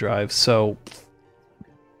on overdrive, so...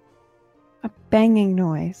 A banging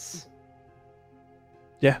noise.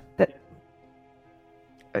 Yeah.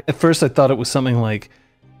 At first I thought it was something like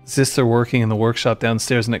Zister working in the workshop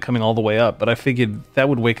downstairs and it coming all the way up, but I figured that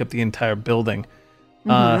would wake up the entire building.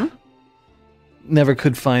 Never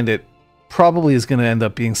could find it. Probably is going to end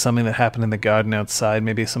up being something that happened in the garden outside.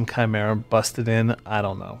 Maybe some chimera busted in. I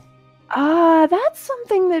don't know. That's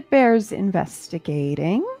something that bears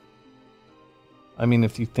investigating. I mean,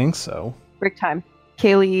 if you think so. Break time.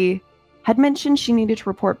 Kaylee had mentioned she needed to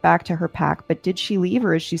report back to her pack, but did she leave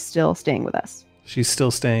or is she still staying with us? She's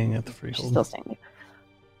still staying at the Freehold. She's still staying.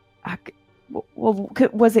 Well,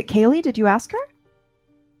 was it Kaylee? Did you ask her?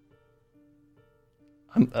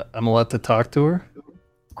 I'm allowed to talk to her?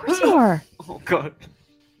 Of course you are. Oh god.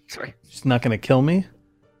 Sorry. She's not going to kill me?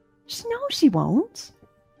 No, she won't.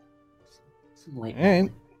 Some late. All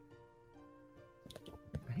right.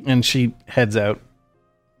 And she heads out.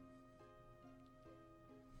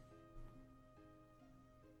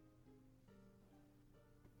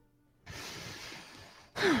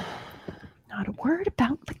 Not a word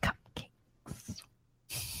about the cupcakes.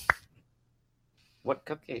 What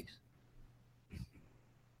cupcakes?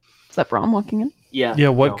 Is that Brom walking in? Yeah. Yeah,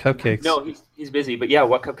 what no. cupcakes? No, he's busy. But yeah,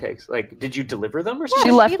 what cupcakes? Like, did you deliver them or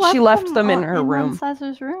something? She left them in her room.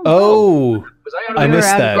 Cesar's room. Oh, Was I out of I there?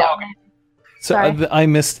 missed that. Yeah, okay. So Sorry. I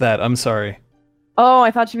missed that. I'm sorry. Oh,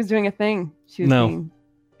 I thought she was doing a thing. She was No.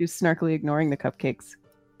 she was snarkily ignoring the cupcakes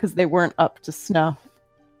because they weren't up to snuff.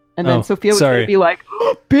 And then Oh, Sophia was sorry. going to be like,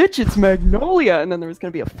 oh, bitch, it's Magnolia. And then there was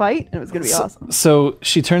going to be a fight and it was going to be awesome. So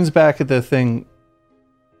she turns back at the thing.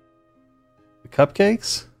 The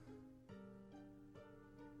cupcakes?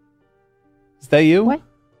 Is that you? What?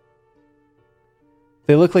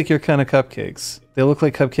 They look like your kind of cupcakes. They look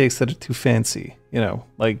like cupcakes that are too fancy. You know,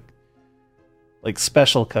 like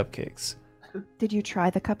special cupcakes. Did you try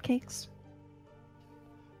the cupcakes?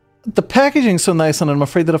 The packaging's so nice, and I'm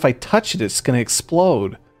afraid that if I touch it, it's going to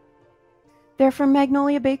explode. They're from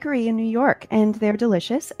Magnolia Bakery in New York, and they're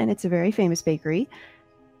delicious, and it's a very famous bakery.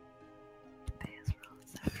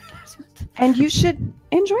 And you should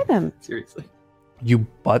enjoy them. Seriously. You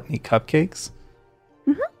bought me cupcakes?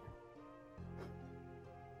 Mhm.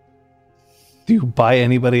 Do you buy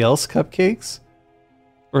anybody else cupcakes?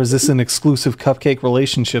 Or is this an exclusive cupcake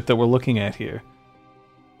relationship that we're looking at here?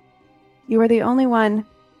 You are the only one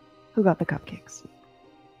who got the cupcakes.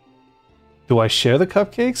 Do I share the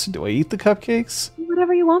cupcakes? Do I eat the cupcakes? Do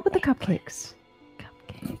whatever you want with the cupcakes.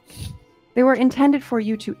 They were intended for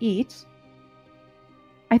you to eat.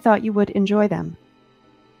 I thought you would enjoy them.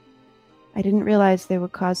 I didn't realize they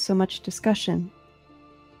would cause so much discussion.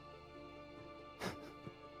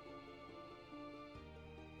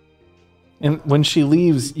 And when she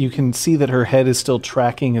leaves, you can see that her head is still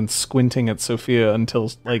tracking and squinting at Sophia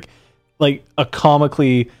until like a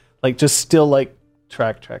comically just still like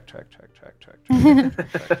track like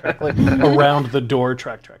around the door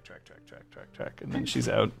track, and then she's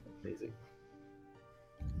out. Amazing.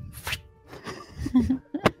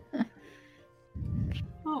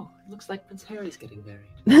 Oh, it looks like Prince Harry's getting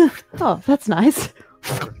married. Oh, that's nice.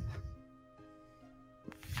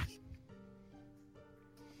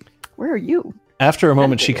 Where are you? After a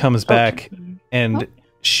moment, she comes back Oh. and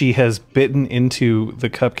she has bitten into the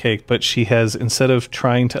cupcake, but she has, instead of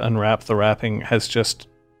trying to unwrap the wrapping, has just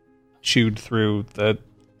chewed through the...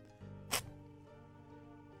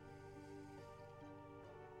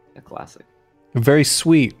 A classic. Very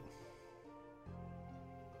sweet.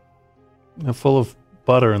 Full of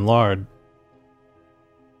butter and lard.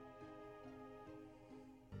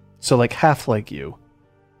 So like half like you.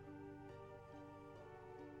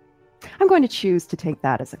 I'm going to choose to take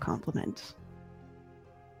that as a compliment.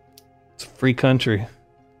 It's a free country.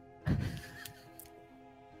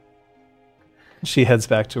 She heads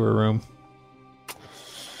back to her room.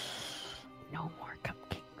 No more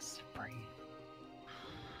cupcakes for you.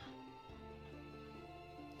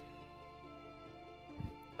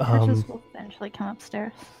 Precious will eventually come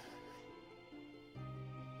upstairs.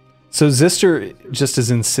 So Zister just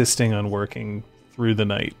is insisting on working through the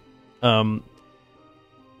night.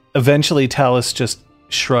 Eventually Talus just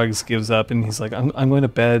shrugs, gives up, and he's like, I'm going to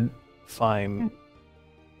bed. Fine.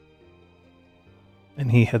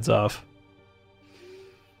 And he heads off.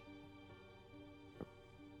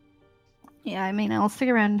 Yeah, I mean, I'll stick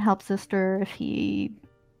around and help Sister if he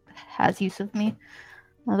has use of me.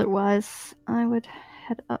 Otherwise, I would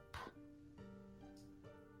head up.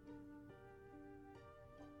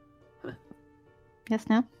 Yes,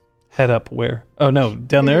 no? Head up where? Oh no,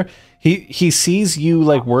 down there. He sees you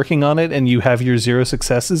like working on it and you have your 0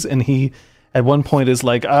 successes, and he at one point is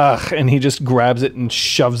like, ugh, and he just grabs it and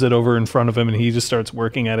shoves it over in front of him and he just starts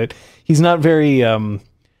working at it. He's not very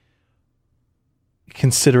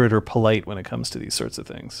considerate or polite when it comes to these sorts of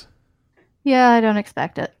things. Yeah, I don't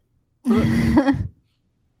expect it.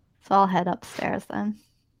 So I'll head upstairs then.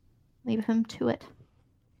 Leave him to it.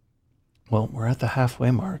 Well, we're at the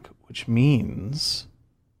halfway mark, which means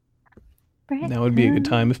Right. now would be a good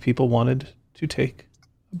time if people wanted to take a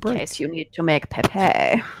In break. case you need to make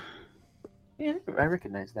pepe. Yeah, I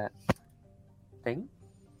recognize that thing.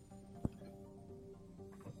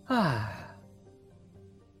 Ah.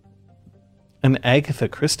 An Agatha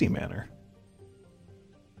Christie manner.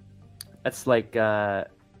 That's like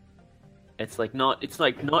it's like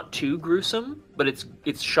not too gruesome, but it's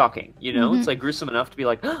shocking, you know? It's like gruesome enough to be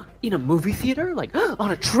like, in a movie theater, like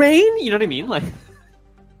on a train, you know what I mean? Like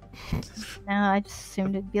No, I just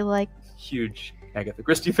assumed it'd be like huge Agatha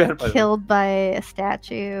Christie fan. killed by a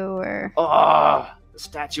statue or The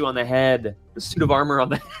statue on the head, the suit of armor on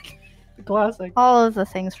the head. The classic. all of the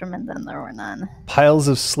things from And Then There Were None. Piles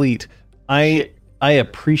of sleet. Shit. I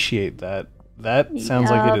appreciate that. That sounds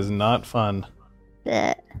like Yup. it is not fun.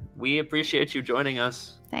 Blech. We appreciate you joining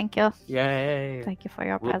us. Thank you. Yay. Thank you for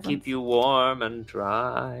your We'll presence. keep you warm and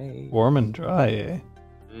dry. Warm and dry, eh?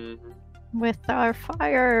 Mhm. With our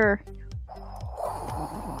fire.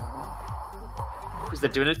 Is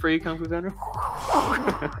that doing it for you, Kung Fu Thunder?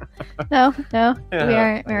 No, we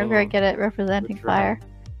Yeah. aren't very good at representing Good try. fire.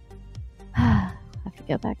 I have to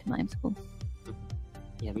go back to mime school.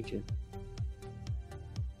 Yeah, me too.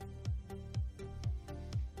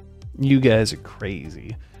 You guys are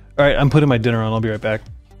crazy. All right, I'm putting my dinner on. I'll be right back.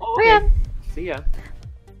 Okay. See ya.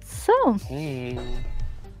 So, Hey.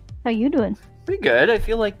 how you doing? Pretty good. I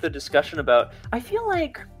feel like the discussion about. I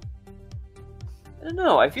don't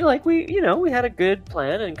know. I feel like we had a good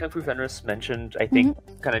plan, and Kung Fu Fenris mentioned. I think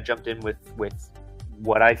kind of jumped in with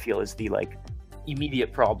what I feel is the like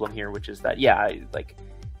immediate problem here, which is that like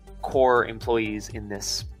core employees in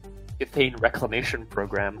this Ithane reclamation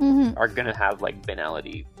program Mhm. are gonna have like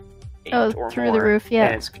banality 8 Oh, or through more, the roof, yeah.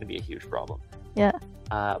 and it's gonna be a huge problem. Yeah.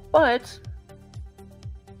 But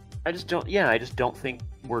I just don't think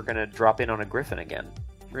we're gonna drop in on a griffin again.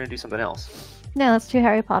 We're gonna do something else. No, that's too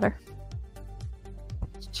Harry Potter.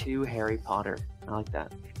 It's too Harry Potter. I like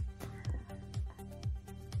that.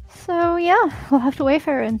 So, yeah, we'll have to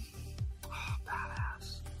Wayfarer in. Oh,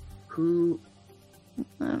 badass. Who?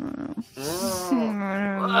 I don't know.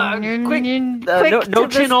 Quick! Quick no to the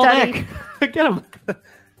chin, all study. neck. Get him.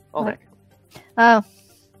 All What? neck. Oh.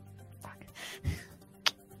 Fuck.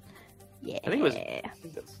 Yeah. I think it was. I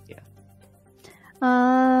think that's, yeah.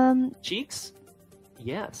 Cheeks?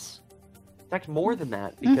 Yes. In fact, more than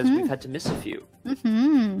that because Mhm. we've had to miss a few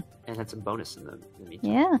Mhm. and had some bonus in them. In the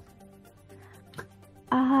meantime. Yeah.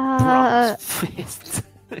 Bronze fist.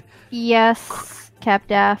 Yes,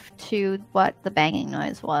 Capdaff to what the banging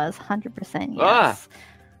noise was. 100% Ah. yes.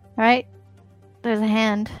 Right? There's a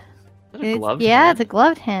hand. Is that a gloved Yeah, hand? it's a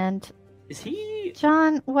gloved hand. Is he?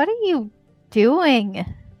 John, what are you doing?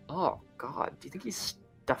 Oh God! Do you think he's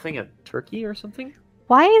stuffing a turkey or something?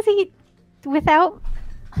 Why is he without.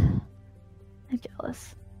 I'm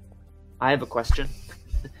jealous. I have a question,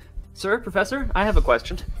 sir, Professor. I have a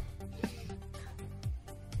question.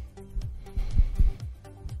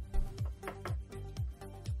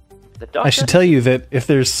 The doctor. I should tell you that if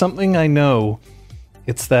there's something I know,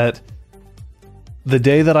 it's that the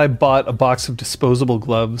day that I bought a box of disposable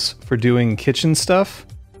gloves for doing kitchen stuff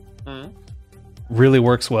Mhm. really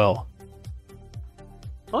works well.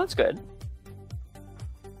 Oh, that's good.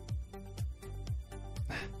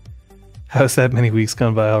 How's that many weeks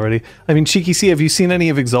gone by already? I mean, Cheeky C, have you seen any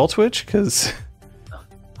of Exaltwitch? Because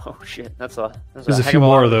Oh shit! That's a. there's a few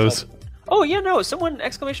more of those. Oh yeah, no! Someone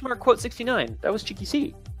exclamation mark quote 69. That was Cheeky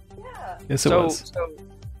C. Yes, it was. So,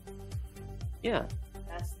 yeah.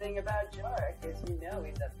 Best thing about Jark is he's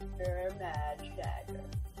a pure magic.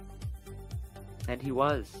 And he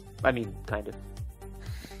was. I mean, kind of.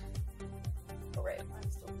 Oh, right,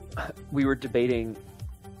 I'm still We were debating,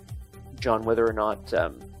 John, whether or not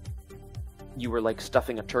you were like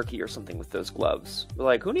stuffing a turkey or something with those gloves. We're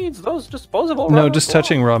like, who needs those disposable? No, rubber just gloves?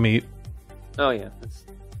 touching raw meat. Oh yeah,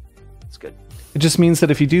 that's good. It just means that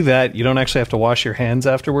if you do that, you don't actually have to wash your hands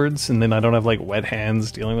afterwards, and then I don't have like wet hands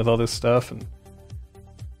dealing with all this stuff, and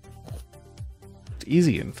it's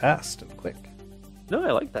easy and fast and quick. No,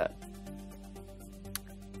 I like that.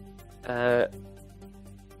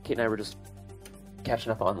 Kate and I were just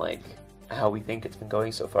catching up on like how we think it's been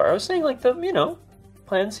going so far. I was saying like the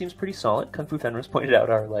plan seems pretty solid. Kung Fu Fenris pointed out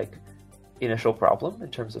our like initial problem in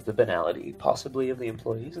terms of the banality possibly of the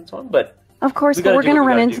employees and so on, but Of course, We but gotta we're do going to what we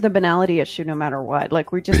run gotta into do. the banality issue no matter what.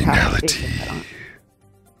 Like, we just have to face it head on.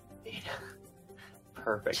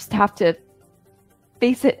 perfect. Just have to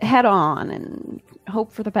face it head on and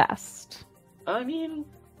hope for the best. I mean,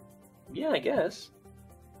 yeah, I guess.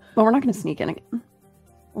 But we're not going to sneak in again.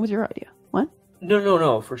 What was your idea? What?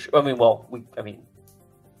 No, for sure. I mean,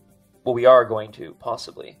 we are going to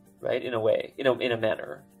possibly, right? In a way, in a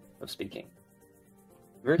manner of speaking.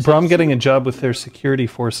 Brom getting a job with their security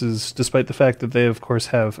forces, despite the fact that they, of course,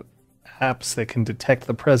 have apps that can detect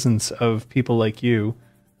the presence of people like you.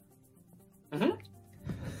 Mm-hmm.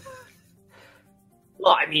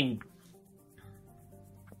 Well, I mean,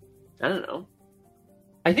 I don't know.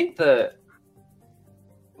 I think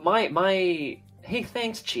my hey,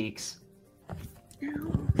 thanks, Cheeks.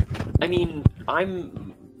 I mean,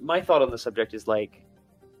 my thought on the subject is like,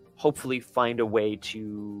 hopefully find a way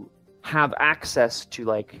to have access to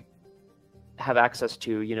the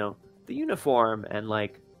uniform and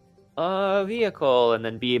like a vehicle, and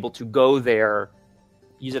then be able to go there,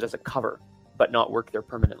 use it as a cover, but not work there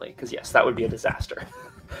permanently. Because yes, that would be a disaster.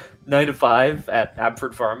 9 to 5 at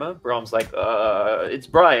Abford Pharma. Brom's like, it's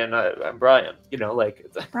Brian. I'm Brian.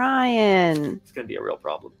 Brian. It's gonna be a real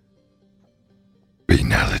problem.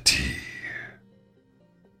 Banality.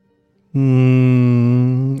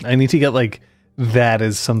 I need to get like that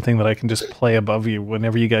as something that I can just play above you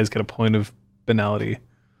whenever you guys get a point of banality.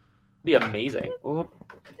 Be amazing. Oh,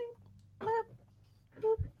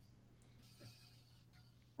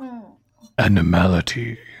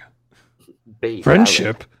 Animality. babe.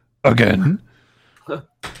 Friendship. Again.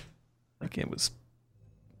 That game was.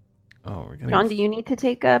 Oh, we're gonna. John, do you need to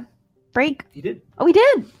take a break? He did. Oh, we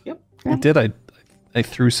did. I did. I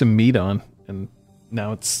threw some meat on, and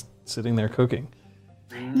now it's sitting there cooking.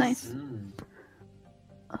 Nice.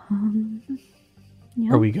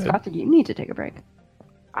 Yeah. Are we good? Scott, did you need to take a break?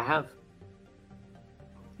 I have.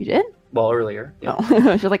 You did? Well, earlier. Yeah.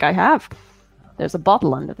 No. You're like, I have. There's a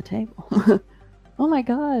bottle under the table. Oh my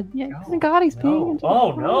god. Yeah. Oh my god, he's peeing into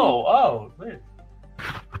Oh the no! Oh, wait.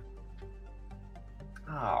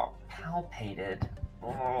 Oh, palpated.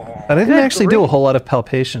 Oh. I didn't Good actually do a grief. whole lot of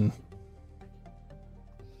palpation.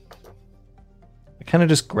 I kind of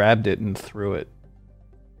just grabbed it and threw it.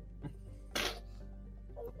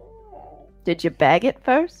 Did you bag it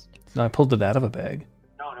first? No, I pulled it out of a bag.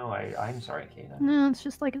 No, I'm sorry, Kata. No, it's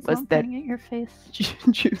just like it's Was not that- pointing at your face.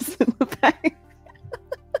 Juice in the bag.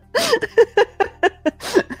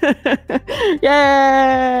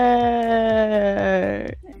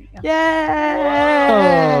 Yay! There you go. Yay!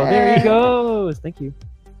 Oh, there he goes. Thank you.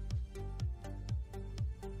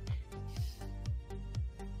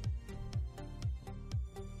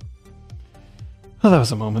 Oh, that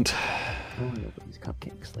was a moment. Oh, yeah, but these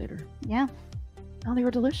cupcakes later. Yeah. Oh, they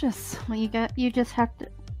were delicious. Well, you just have to.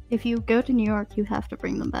 If you go to New York, you have to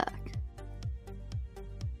bring them back.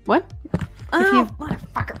 What? If Oh, you-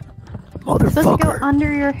 motherfucker! It's supposed to go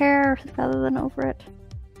under your hair rather than over it.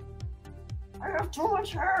 I have too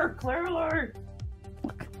much hair, clearly.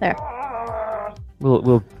 There. Ah. We'll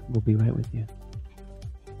be right with you.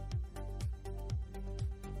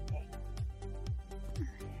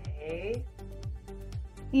 Hey.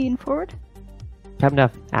 Lean forward. Happen to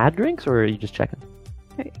have ad drinks, or are you just checking?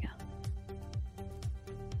 There you go.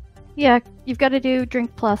 Yeah, you've got to do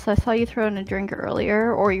drink plus. I saw you throw in a drink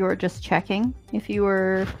earlier, or you were just checking. If you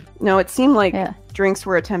were, No, it seemed like yeah. drinks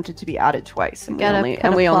were attempted to be added twice, and Gotta we put a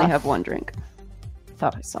only plus. have one drink.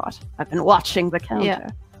 Thought I saw it. I've been watching the counter. Yeah.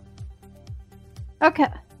 Okay.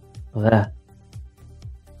 Oh, that.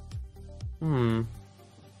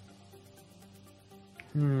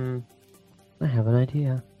 I have an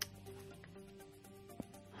idea.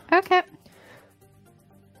 Okay.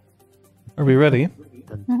 Are we ready?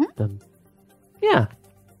 Dun, Mhm. dun. Yeah.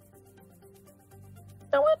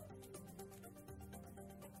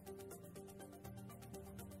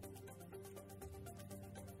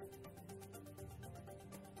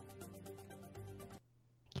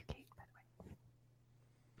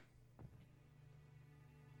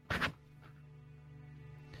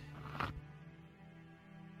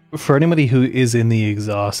 For anybody who is in the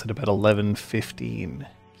exhaust at about 11:15,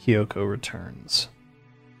 Kyoko returns.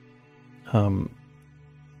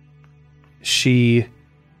 She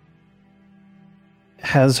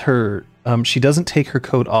has her. She doesn't take her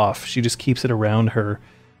coat off. She just keeps it around her.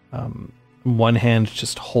 One hand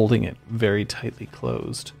just holding it very tightly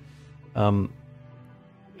closed.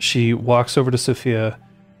 She walks over to Sophia,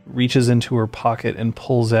 reaches into her pocket, and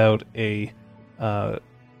pulls out a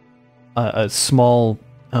small.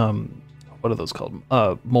 What are those called?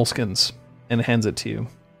 Moleskins, and hands it to you.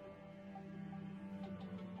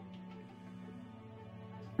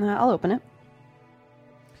 I'll open it.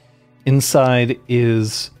 Inside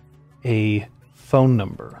is a phone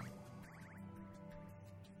number.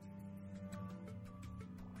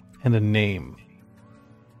 and a name.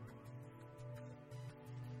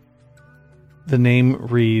 The name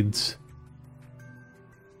reads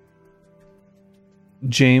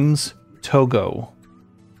James Togo.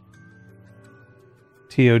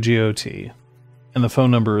 Togot. And the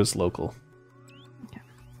phone number is local.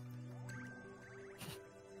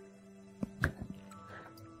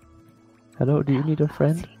 Hello, do you need a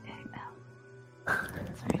friend?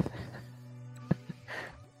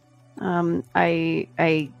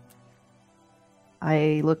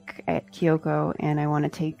 I look at Kyoko and I want to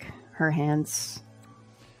take her hands.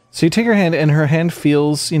 So you take her hand, and her hand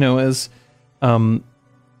feels, as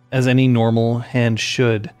any normal hand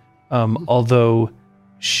should. Although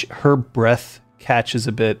her breath catches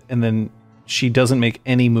a bit, and then she doesn't make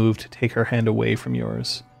any move to take her hand away from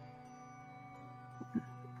yours.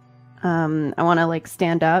 I want to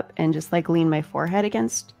stand up and just lean my forehead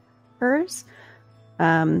against hers.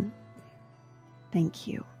 Thank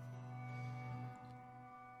you.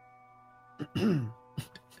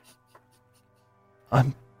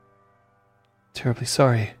 I'm terribly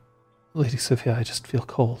sorry, Lady Sophia. I just feel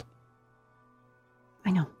cold.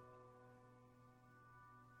 I know.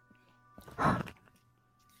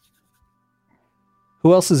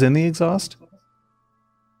 Who else is in the exhaust?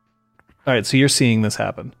 All right, so you're seeing this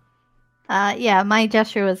happen. Yeah, my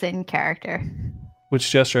gesture was in character. Which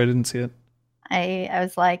gesture? I didn't see it. I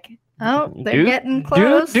was like, oh, they're getting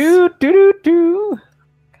close. Do. God,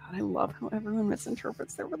 I love how everyone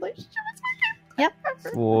misinterprets their relationship. Yep.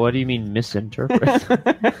 What do you mean misinterpret?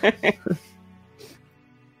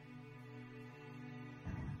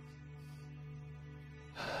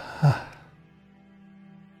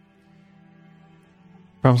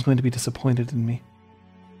 Brom's going to be disappointed in me.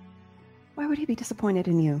 Why would he be disappointed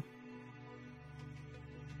in you?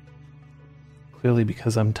 Clearly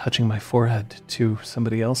because I'm touching my forehead to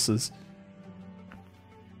somebody else's.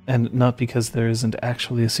 And not because there isn't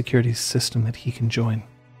actually a security system that he can join.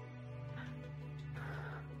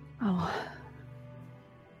 Oh.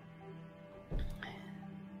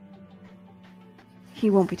 He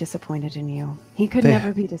won't be disappointed in you. He could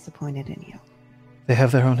never be disappointed in you. They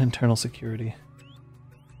have their own internal security.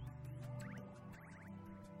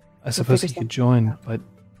 I suppose he could join, but...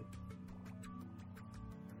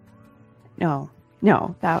 No,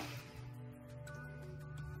 that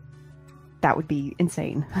would be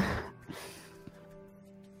insane.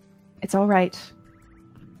 It's all right.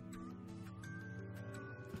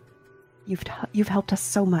 You've helped us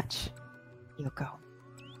so much, Yoko.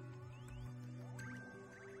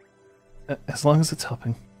 As long as it's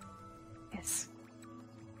helping. Yes.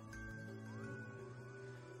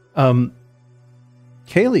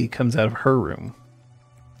 Kaylee comes out of her room.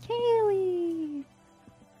 Kaylee!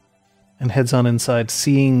 And heads on inside,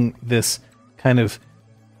 seeing this kind of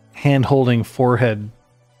hand-holding,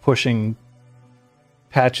 forehead-pushing,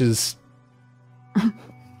 Patches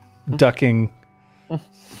ducking.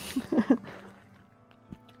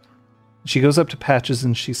 She goes up to Patches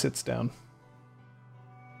and she sits down.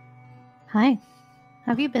 Hi.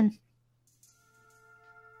 How have you been?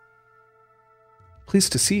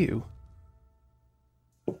 Pleased to see you.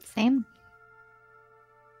 Same.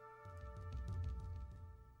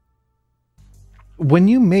 When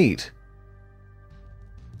you mate,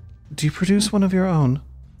 do you produce one of your own?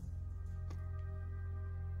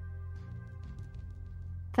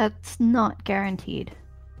 That's not guaranteed.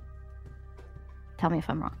 Tell me if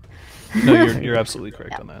I'm wrong. No, you're absolutely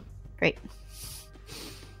correct on that. Great.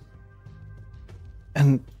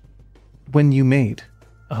 And when you mate,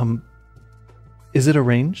 is it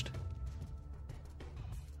arranged?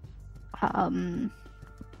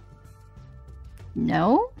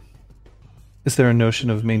 No. Is there a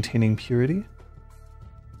notion of maintaining purity?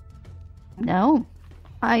 No.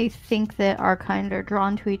 I think that our kind are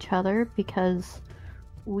drawn to each other because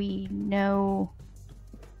we know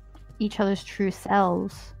each other's true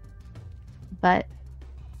selves, but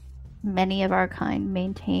many of our kind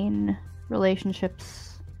maintain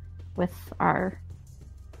relationships with our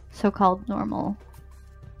so-called normal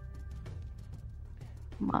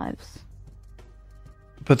lives.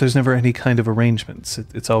 But there's never any kind of arrangements.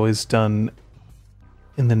 It's always done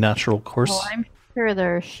in the natural course. Well, I'm sure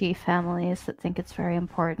there are she families that think it's very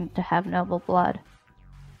important to have noble blood.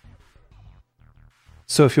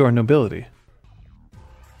 So if you are nobility.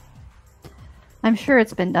 I'm sure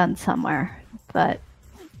it's been done somewhere, but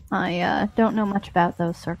I don't know much about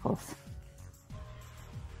those circles.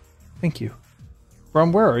 Thank you.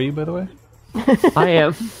 Brom, where are you, by the way?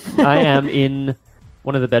 I am in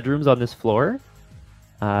one of the bedrooms on this floor.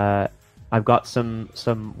 I've got some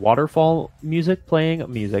waterfall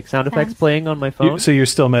sound effects playing on my phone. So you're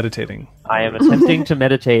still meditating. I am attempting to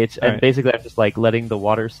meditate, and Alright. basically I'm just like letting the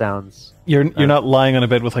water sounds. You're not lying on a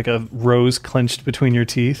bed with like a rose clenched between your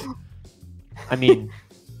teeth. I mean,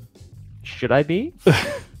 should I be?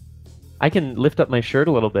 I can lift up my shirt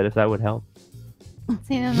a little bit if that would help.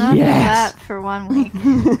 Seen enough Yes! of that for 1 week.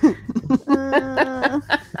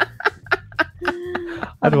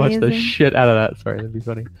 I'd watch the Amazing. shit out of that. Sorry, that'd be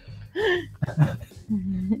funny.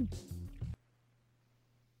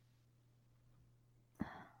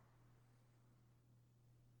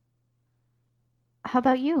 How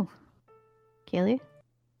about you, Kaylee?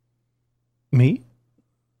 Me?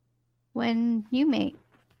 When you mate,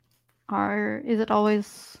 is it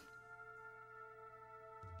always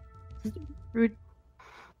rude?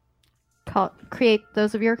 Create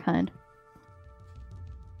those of your kind.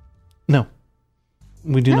 No.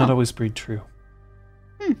 We do not No. always breed true.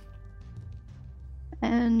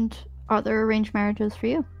 And are there arranged marriages for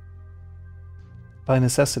you? By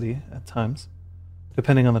necessity, at times.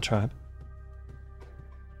 Depending on the tribe.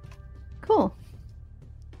 Cool.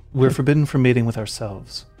 We're forbidden from mating with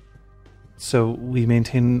ourselves. So we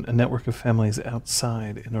maintain a network of families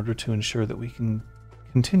outside in order to ensure that we can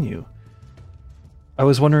continue. I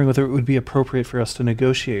was wondering whether it would be appropriate for us to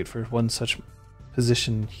negotiate for one such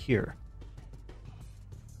position here.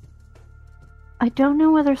 I don't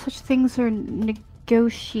know whether such things are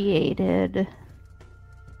negotiated.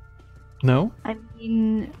 No? I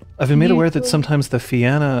mean, I've been made aware that Usually- sometimes the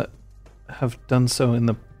Fianna have done so in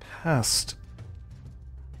the past.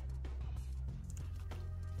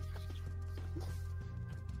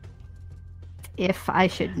 if I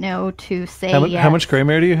should know to say How much gray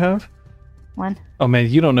matter do you have? One. Oh man,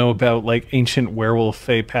 you don't know about like ancient werewolf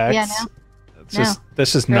fae pacts. Yeah, no.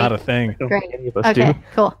 That's just Great. not a thing. I don't Great. think any of us Okay,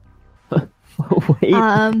 cool. do.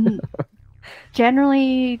 Wait.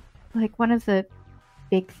 Generally, like one of the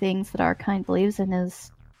big things that our kind believes in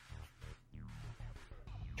is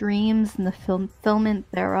dreams and the fulfillment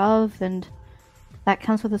thereof, and that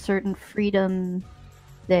comes with a certain freedom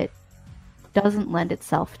that doesn't lend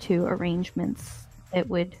itself to arrangements that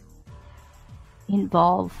would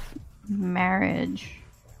involve marriage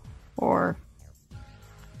or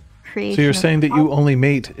creation. So you're of saying that you only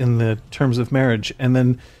mate in the terms of marriage, and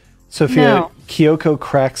then Sophia No. Kyoko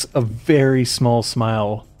cracks a very small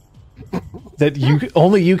smile that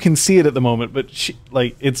only you can see it at the moment, but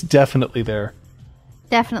it's definitely there.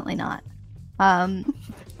 Definitely not. And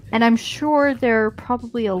I'm sure there are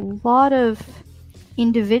probably a lot of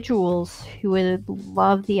individuals who would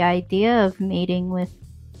love the idea of mating with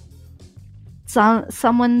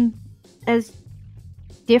someone as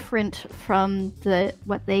different from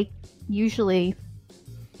what they usually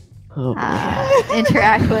Oh,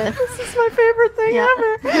 interact with. This is my favorite thing Yeah.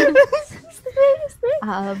 ever. This is the greatest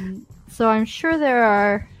thing. So I'm sure there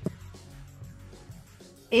are.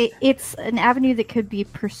 It's an avenue that could be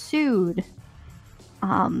pursued.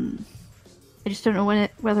 I just don't know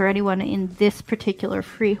whether anyone in this particular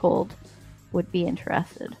freehold would be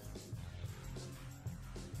interested.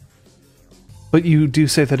 But you do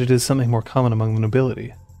say that it is something more common among the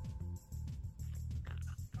nobility.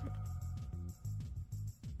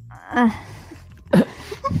 Will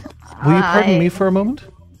you pardon me for a moment?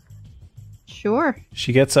 Sure.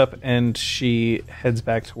 She gets up and she heads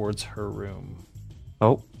back towards her room.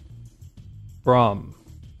 oh, Brahm,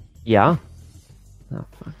 yeah. Oh,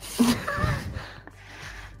 fuck.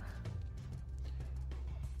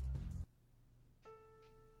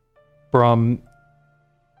 Brahm,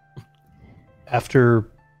 after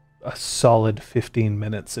a solid 15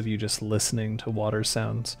 minutes of you just listening to water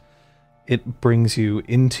sounds, it brings you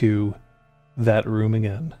into that room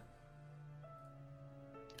again.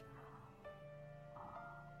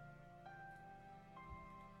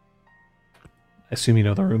 I assume you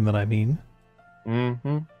know the room that I mean.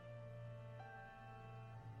 Mm-hmm.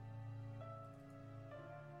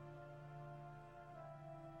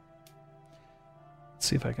 Let's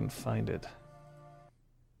see if I can find it.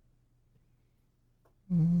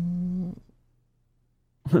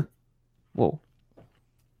 Whoa.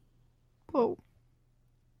 Whoa.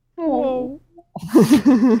 Whoa.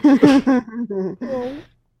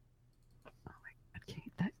 Okay,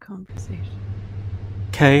 that conversation.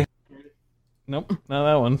 Okay. Nope, not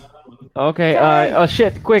that one. Okay. Oh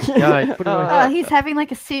shit! Quick. Put it away. He's having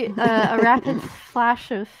like a rapid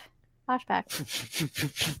flashback.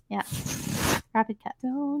 Yeah. Rapid cut.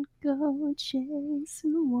 Don't go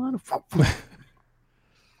chasing waterfall.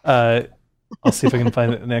 I'll see if I can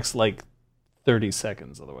find it in the next 30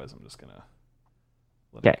 seconds. Otherwise, I'm just gonna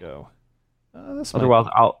let it Okay. go. This might- Otherwise,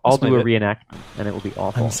 I'll this do a might hit. reenactment, and it will be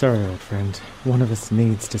awful. I'm sorry, old friend. One of us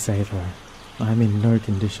needs to save her. I'm in no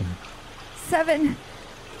condition. 7,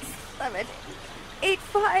 8,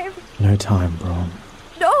 5. No time, Brom.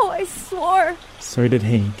 No, I swore. So did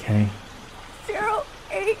he, Kay. 0,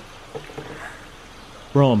 8.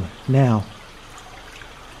 Brom, now.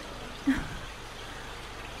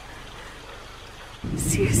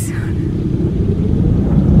 See you soon.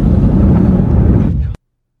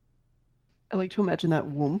 I like to imagine that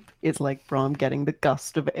whoomp is like Brom getting the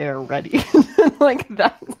gust of air ready. Like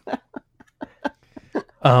that.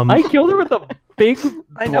 I killed her with a big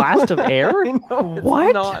I know. blast of air? I know, it's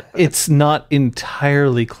What? not. It's not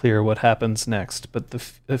entirely clear what happens next, but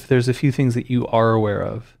if there's a few things that you are aware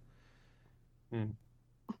of.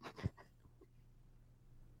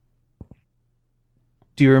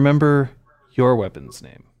 Do you remember your weapon's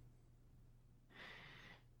name?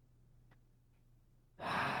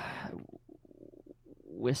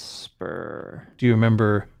 Whisper. Do you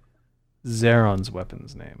remember Zeron's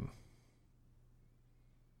weapon's name?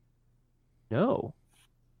 No.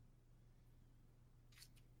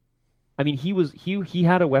 I mean, he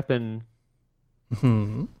had a weapon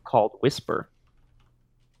Hmm. called Whisper,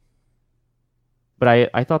 but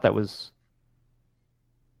I thought that was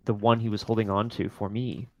the one he was holding on to for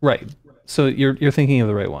me. Right. So you're thinking of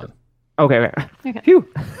the right one. Okay. Okay. Phew.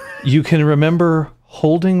 You can remember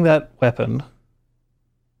holding that weapon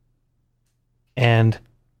and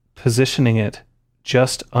positioning it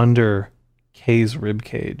just under Kay's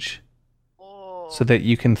ribcage so that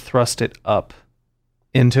you can thrust it up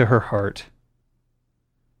into her heart.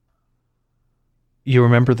 You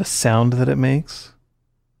remember the sound that it makes,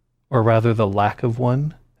 or rather the lack of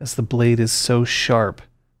one, as the blade is so sharp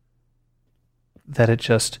that it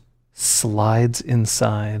just slides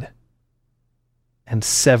inside and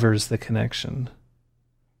severs the connection.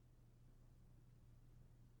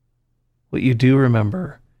 What you do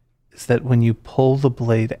remember is that when you pull the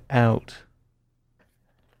blade out,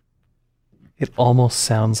 it almost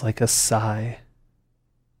sounds like a sigh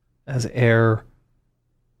as air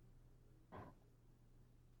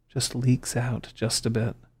just leaks out just a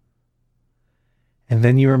bit. And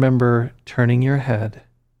then you remember turning your head.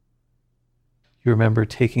 You remember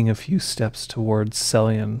taking a few steps towards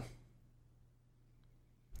Celian.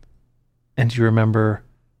 And you remember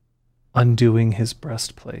undoing his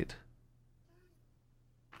breastplate.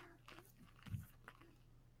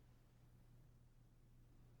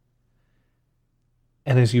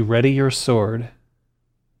 And as you ready your sword,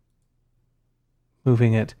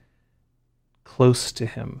 moving it close to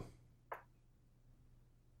him,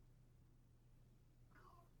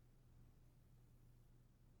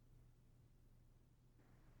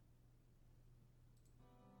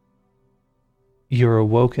 you're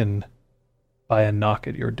awoken by a knock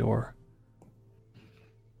at your door.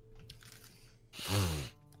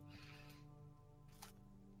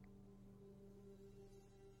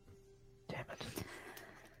 Damn it.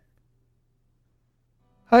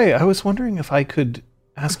 Hi, I was wondering if I could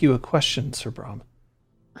ask you a question, Sir Brom.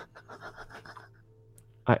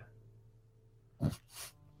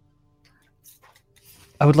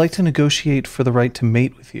 I would like to negotiate for the right to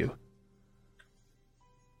mate with you.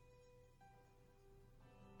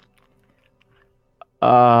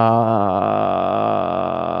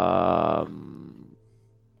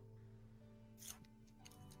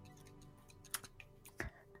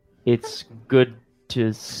 It's good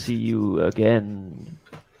to see you again,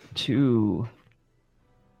 too.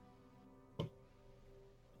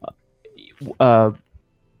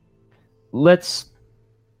 Let's.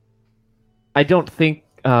 I don't think.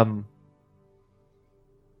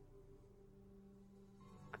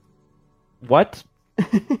 What?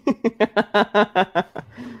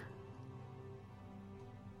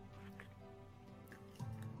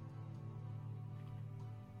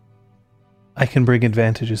 I can bring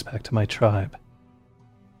advantages back to my tribe.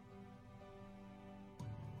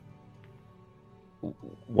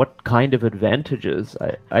 What kind of advantages?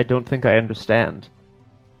 I don't think I understand.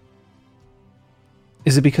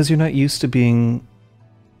 Is it because you're not used to being...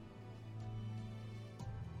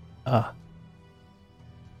 I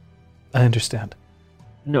understand.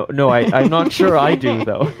 No, I'm not sure I do,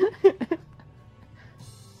 though.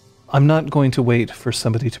 I'm not going to wait for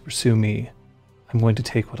somebody to pursue me. I'm going to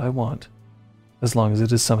take what I want, as long as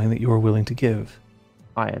it is something that you are willing to give.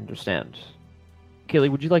 I understand. Kaylee,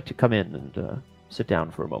 would you like to come in and sit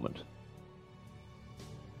down for a moment?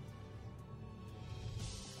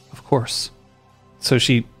 Of course. So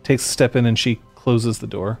she takes a step in and she closes the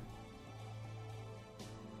door.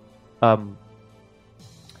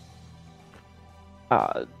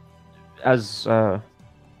 As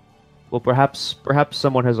Well, perhaps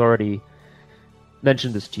someone has already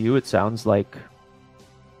mentioned this to you. It sounds like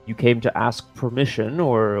you came to ask permission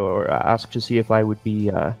or ask to see if I would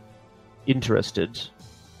be interested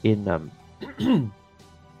in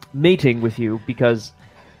mating with you, because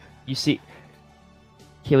you see,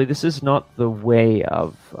 Kaylee, this is not the way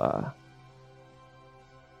of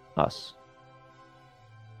us.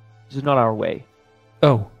 This is not our way.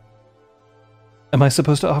 Oh. Am I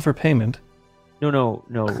supposed to offer payment? No.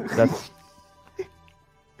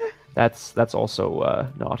 That's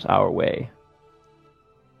also not our way.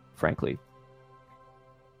 Frankly,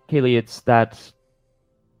 Kaylee, it's that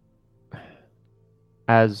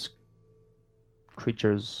as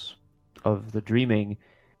creatures of the dreaming,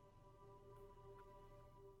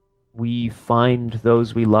 we find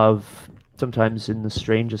those we love sometimes in the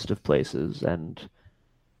strangest of places, and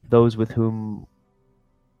those with whom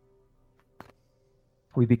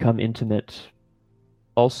we become intimate.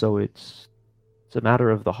 Also, it's a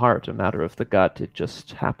matter of the heart, a matter of the gut. It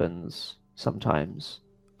just happens sometimes.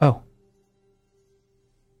 Oh.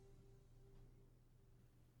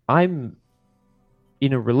 I'm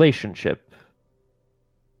in a relationship.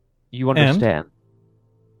 You understand?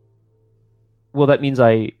 Well, that means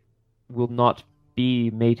I will not be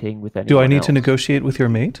mating with anyone Do I need else. to negotiate with your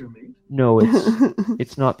mate? No,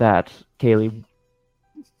 it's not that, Kaylee.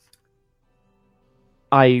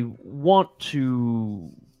 I want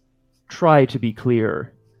to try to be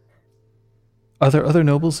clear. Are there other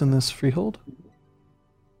nobles in this freehold?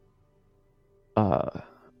 The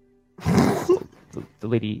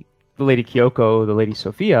lady Kyoko, the lady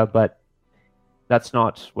Sophia, but that's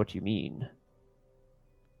not what you mean,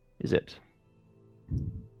 is it?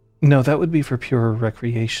 No, that would be for pure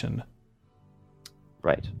recreation.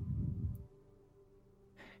 Right.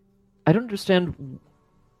 I don't understand.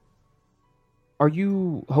 Are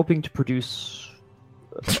you hoping to produce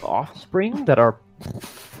offspring that are...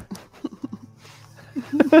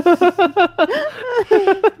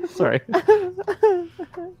 Sorry.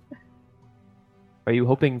 Are you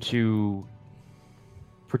hoping to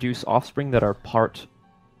produce offspring that are part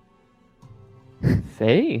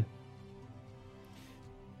Fae?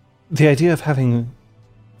 The idea of having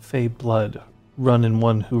Fae blood run in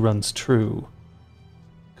one who runs true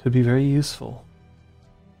could be very useful.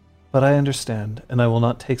 But I understand, and I will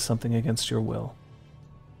not take something against your will.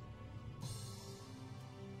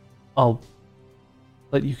 I'll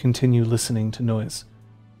let you continue listening to noise.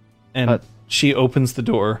 And she opens the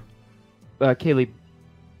door. Kaylee.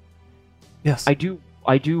 Yes. I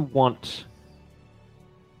do want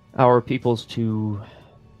our peoples to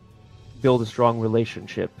build a strong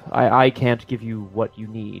relationship. I can't give you what you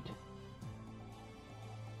need.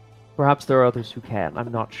 Perhaps there are others who can.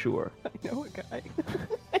 I'm not sure. I know a guy.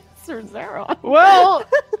 Sir Zeron. Well,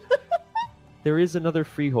 there is another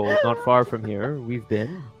freehold not far from here. We've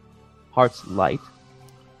been. Heart's Light.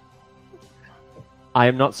 I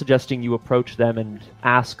am not suggesting you approach them and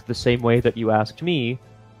ask the same way that you asked me,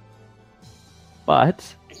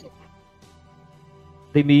 but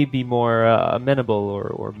they may be more amenable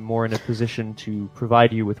or more in a position to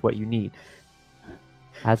provide you with what you need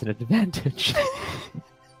as an advantage.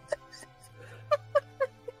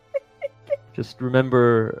 Just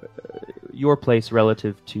remember your place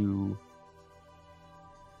relative to...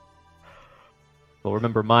 Well,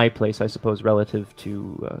 remember my place, I suppose, relative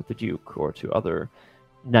to the Duke or to other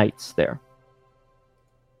knights there.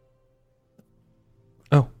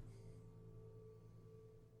 Oh.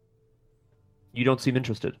 You don't seem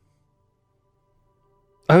interested.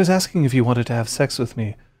 I was asking if you wanted to have sex with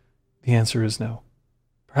me. The answer is no.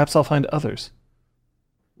 Perhaps I'll find others.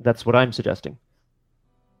 That's what I'm suggesting.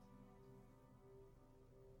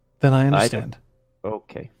 Then I understand.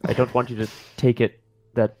 Okay. I don't want you to take it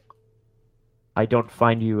that I don't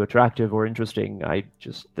find you attractive or interesting.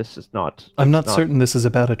 This is not... I'm not certain this is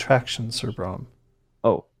about attraction, Sir Brahm.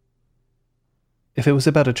 Oh. If it was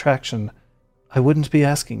about attraction, I wouldn't be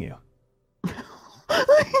asking you.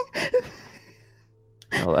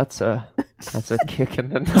 Well, that's a kick in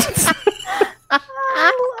the nuts.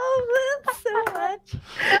 I love it so much.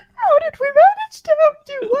 How did we manage to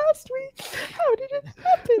outdo last week? How did it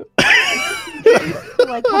happen?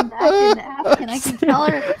 Like, come back and ask, and I can tell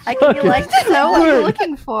her. I can be like, so what are you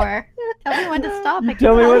looking for? Tell me when to stop. I can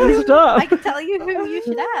Tell me when to stop. I can tell you who you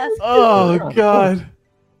should ask. Oh, God.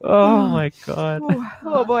 Oh, my God.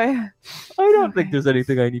 Oh boy. I don't think there's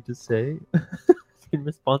anything I need to say in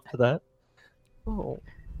response to that. Oh.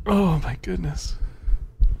 Oh, my goodness.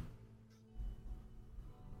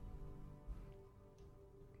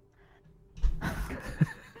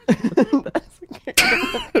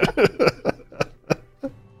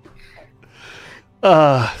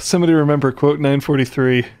 Somebody remember quote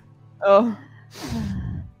 943. Oh.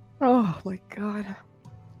 Oh my god.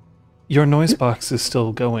 Your noise box is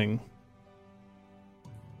still going.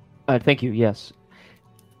 Thank you, yes.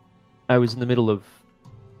 I was in the middle of...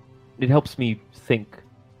 It helps me think.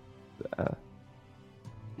 Do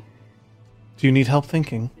you need help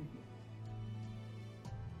thinking?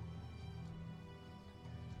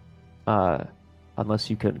 Unless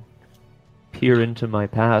you can peer into my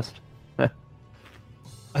past.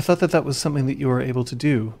 I thought that was something that you were able to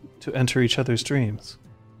do, to enter each other's dreams.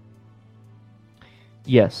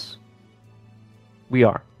 Yes. We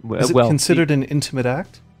are. Is it considered an intimate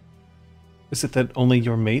act? Is it that only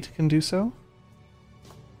your mate can do so?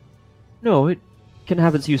 No, it can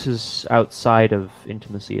have its uses outside of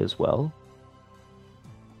intimacy as well.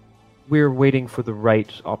 We're waiting for the right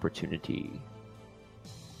opportunity.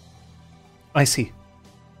 I see.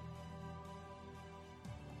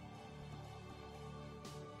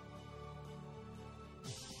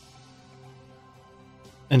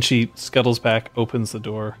 And she scuttles back, opens the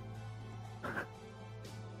door,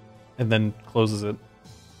 and then closes it.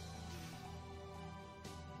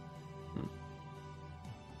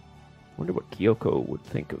 Wonder what Kyoko would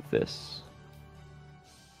think of this.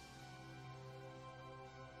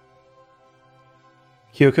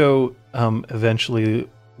 Kyoko eventually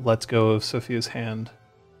lets go of Sophia's hand.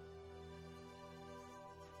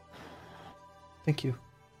 Thank you.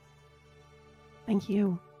 Thank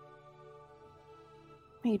you.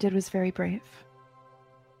 What you did was very brave.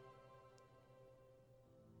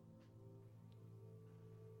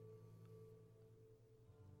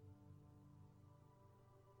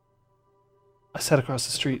 I sat across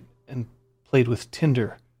the street and played with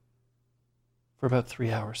Tinder for about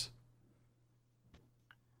 3 hours.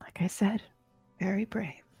 Like I said, very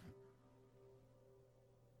brave.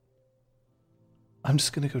 I'm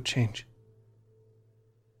just going to go change.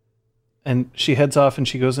 And she heads off and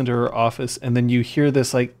she goes into her office, and then you hear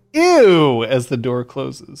this like, ew, as the door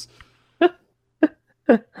closes.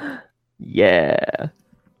 Yeah.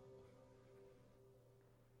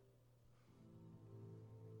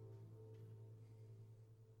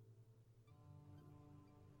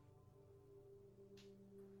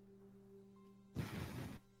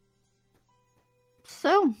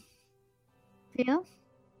 So, yeah.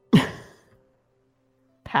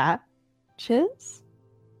 Patches?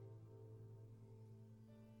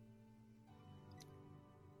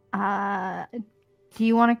 Do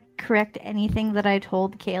you want to correct anything that I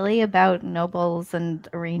told Kaylee about nobles and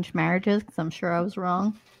arranged marriages? Because I'm sure I was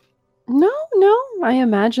wrong. No. I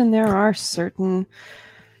imagine there are certain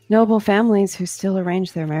noble families who still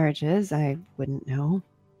arrange their marriages. I wouldn't know.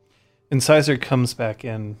 Incisor comes back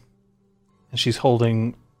in, and she's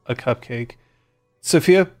holding a cupcake.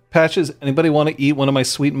 Sophia, Patches, anybody want to eat one of my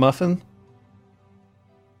sweet muffin?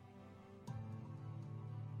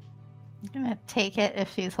 I'm going to take it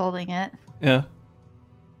if she's holding it. Yeah.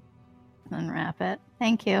 Unwrap it.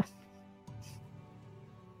 Thank you.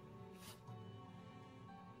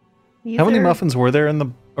 How many muffins were there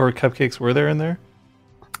or cupcakes were there in there?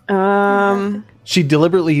 She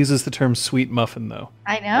deliberately uses the term sweet muffin, though.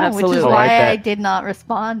 I know, Absolutely. which is I why like that. I did not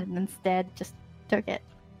respond and instead just took it.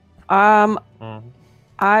 I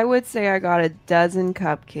would say I got a dozen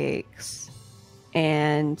cupcakes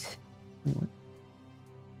and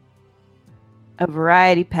a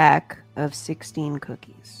variety pack of 16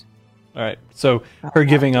 cookies. All right. So her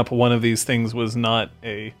giving up one of these things was not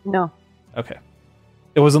a... No. Okay.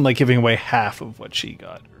 It wasn't like giving away half of what she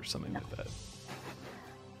got or something like that.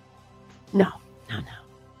 No.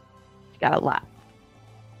 She got a lot.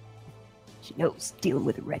 She knows dealing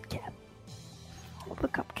with a red cap. All the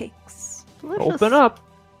cupcakes. Delicious. Open up.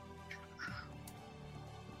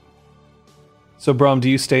 So, Brom, do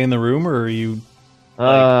you stay in the room, or are you like,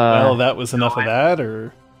 well, that was enough of that,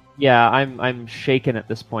 or... Yeah, I'm shaken at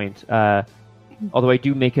this point. Although I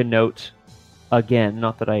do make a note, again,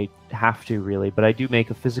 not that I have to really, but I do make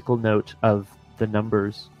a physical note of the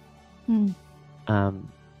numbers. And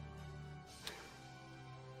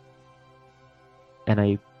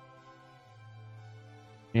I...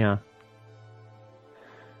 Yeah.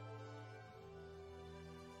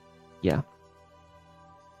 Yeah.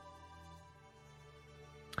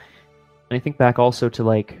 And I think back also to,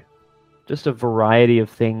 like, just a variety of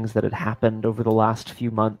things that had happened over the last few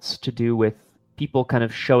months to do with people kind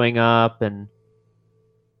of showing up and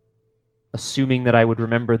assuming that I would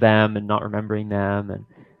remember them and not remembering them, and,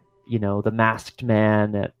 you know, the masked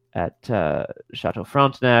man at Chateau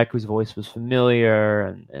Frontenac whose voice was familiar,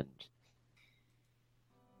 and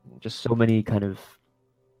just so many kind of...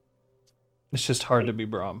 It's just hard to be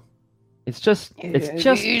Brom. It's just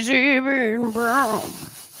easy being brown.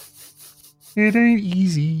 It ain't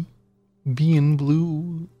easy being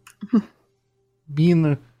blue. Being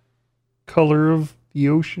the color of the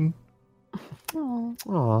ocean. Oh.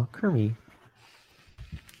 Aw, Kermie.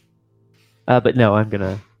 But no, I'm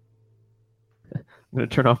gonna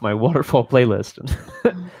turn off my waterfall playlist.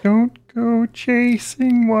 Don't go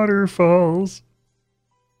chasing waterfalls.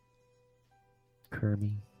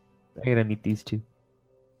 Kermie. I'm gonna meet these two.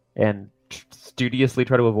 And studiously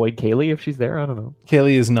try to avoid Kaylee if she's there. I don't know.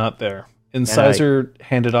 Kaylee is not there. And And Sizer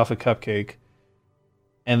handed off a cupcake.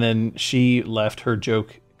 And then she left her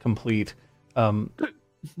joke complete.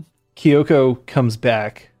 Kyoko comes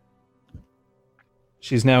back.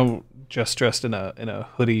 She's now just dressed in a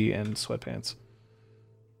hoodie and sweatpants.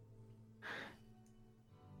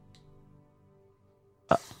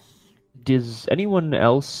 Does anyone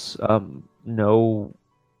else know?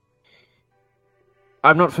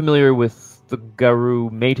 I'm not familiar with the Garou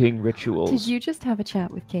mating rituals. Did you just have a chat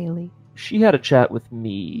with Kaylee? She had a chat with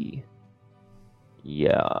me.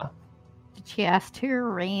 Yeah. Did she ask to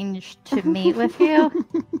arrange to meet with you?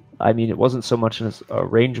 I mean, it wasn't so much an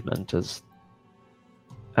arrangement as...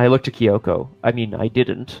 I looked to Kyoko. I mean, I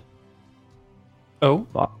didn't, Oh,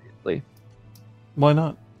 obviously. why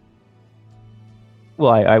not?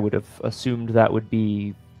 Well, I would have assumed that would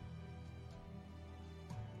be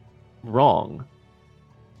wrong.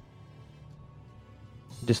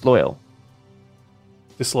 Disloyal.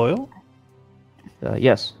 Disloyal?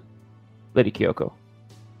 Yes. Lady Kyoko.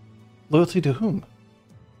 Loyalty to whom?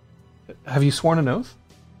 Have you sworn an oath?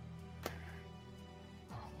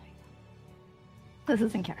 This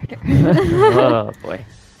is in character. Oh, boy.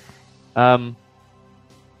 Thought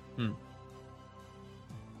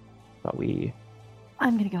we...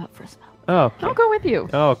 I'm gonna go out for a smell. Oh, okay. I'll go with you.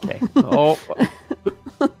 Okay. Oh.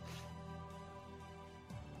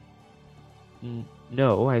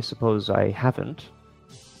 No, I suppose I haven't.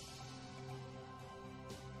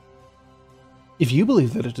 If you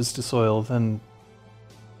believe that it is disloyal, then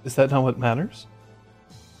is that not what matters?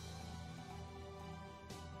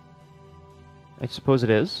 I suppose it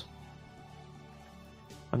is.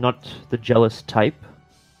 I'm not the jealous type.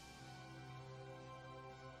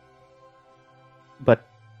 But,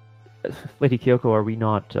 Lady Kyoko, are we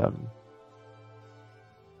not,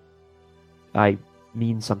 I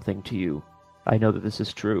mean something to you. I know that this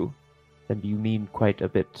is true, and you mean quite a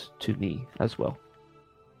bit to me as well.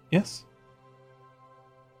 Yes.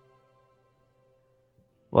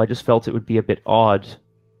 Well, I just felt it would be a bit odd.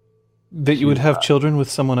 That you would have children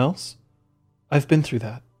with someone else? I've been through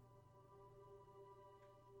that.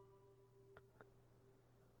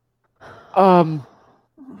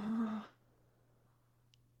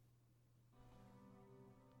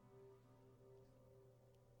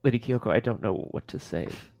 Lady Kyoko, I don't know what to say.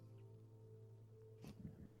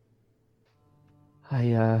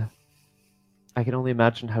 I can only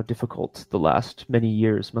imagine how difficult the last many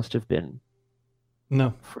years must have been.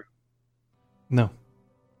 No. No.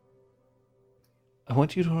 I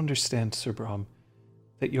want you to understand, Sir Brahm,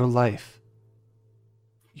 that your life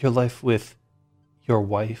with your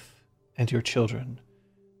wife and your children,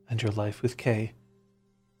 and your life with Kay,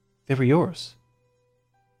 they were yours.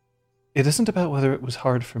 It isn't about whether it was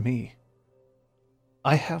hard for me.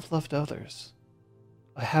 I have loved others.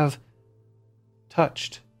 I have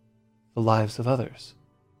touched the lives of others,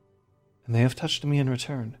 and they have touched me in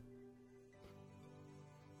return.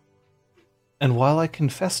 And while I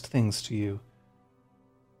confessed things to you,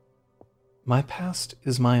 my past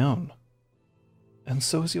is my own, and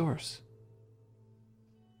so is yours.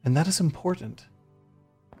 And that is important.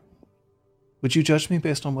 Would you judge me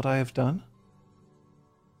based on what I have done?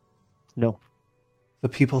 No. The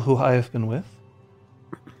people who I have been with?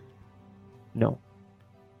 No.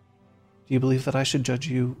 Do you believe that I should judge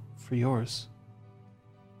you for yours?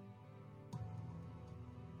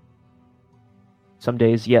 Some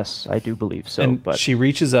days, yes, I do believe so, And but... she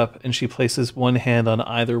reaches up and she places one hand on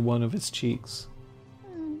either one of his cheeks.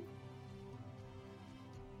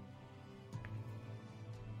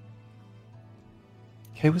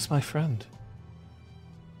 Kay was my friend.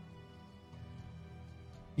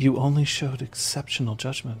 You only showed exceptional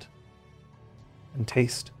judgment and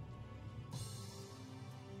taste.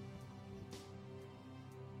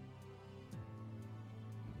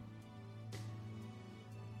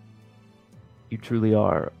 You truly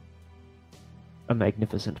are a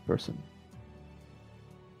magnificent person.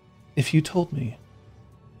 If you told me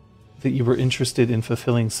that you were interested in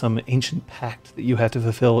fulfilling some ancient pact that you had to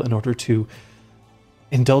fulfill in order to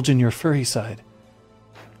indulge in your furry side,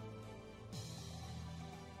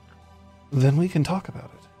 then we can talk about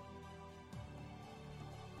it.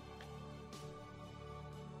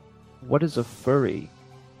 What is a furry?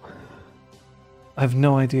 I have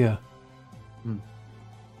no idea.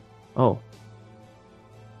 Oh.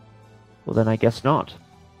 Well, then I guess not.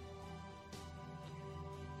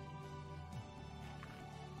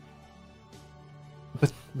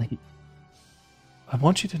 But I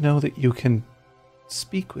want you to know that you can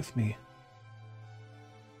speak with me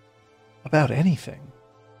about anything.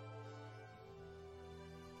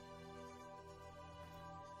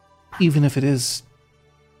 Even if it is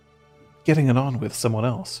getting it on with someone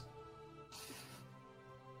else.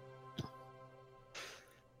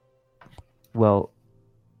 Well,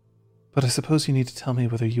 But I suppose you need to tell me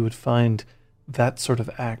whether you would find that sort of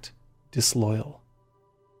act disloyal.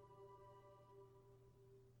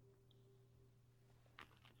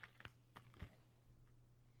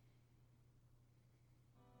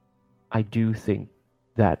 I do think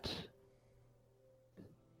that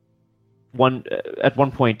at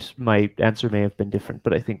one point my answer may have been different,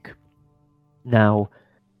 but I think now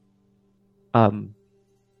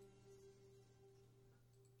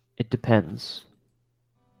it depends.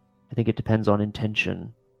 I think it depends on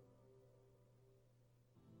intention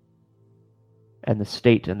and the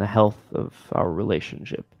state and the health of our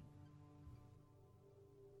relationship.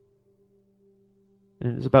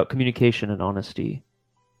 And it is about communication and honesty.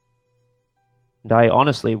 And I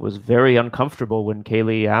honestly was very uncomfortable when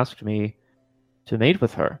Kaylee asked me to mate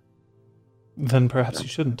with her. Then perhaps you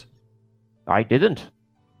shouldn't. I didn't.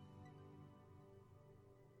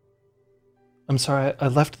 I'm sorry, I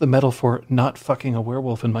left the medal for not fucking a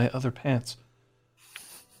werewolf in my other pants.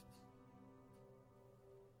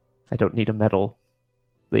 I don't need a medal,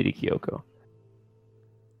 Lady Kyoko.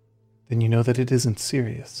 Then you know that it isn't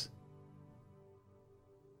serious.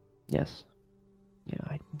 Yes.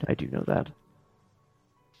 Yeah, I do know that.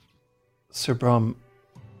 Sir Brahm,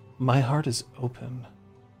 my heart is open.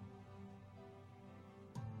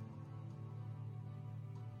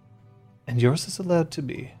 And yours is allowed to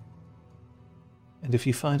be. And if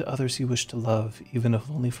you find others you wish to love, even if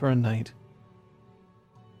only for a night,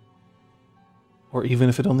 or even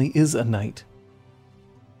if it only is a night,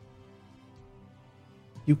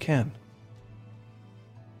 you can.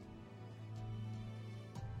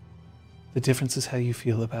 The difference is how you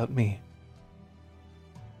feel about me.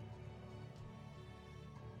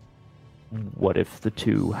 What if the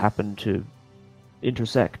two happen to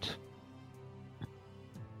intersect?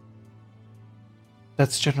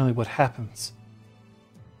 That's generally what happens.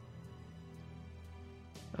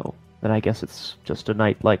 Oh, then I guess it's just a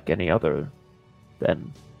night like any other,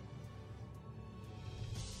 then.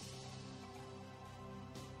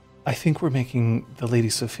 I think we're making the Lady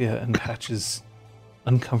Sophia and Patches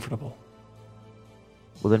uncomfortable.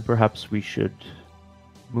 Well, then perhaps we should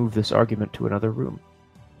move this argument to another room.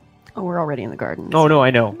 Oh, we're already in the garden. Oh, no,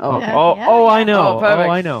 I know. Oh, Oh, okay. oh, Yeah, oh, I yeah. know. Oh, perfect.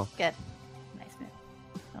 I know. Good. Nice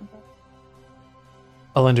move.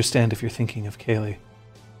 I'll understand if you're thinking of Kaylee.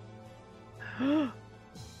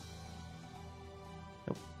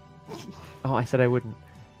 Oh, I said I wouldn't.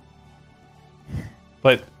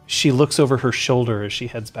 But she looks over her shoulder as she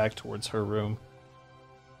heads back towards her room.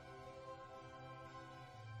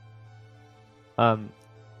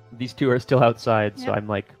 These two are still outside, so Yep. I'm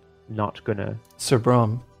like not gonna. Sir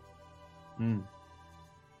Brahm, Mm.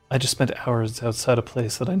 I just spent hours outside a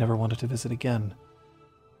place that I never wanted to visit again.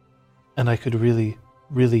 And I could really,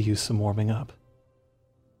 really use some warming up.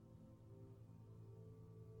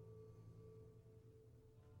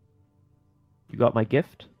 You got my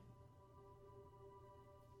gift?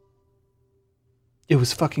 It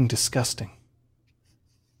was fucking disgusting.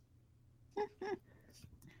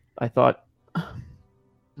 I thought.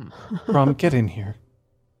 Brahm, get in here.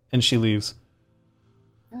 And she leaves.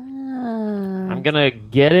 I'm gonna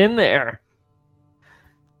get in there.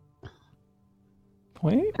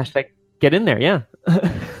 Wait? Hashtag get in there, yeah.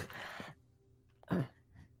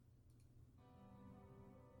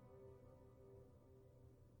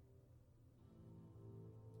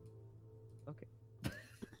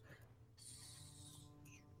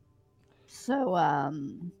 So,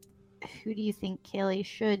 who do you think Kaylee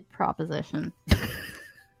should proposition?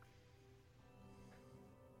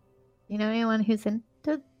 You know anyone who's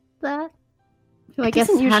into that? Who It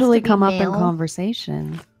doesn't has usually to be come up in male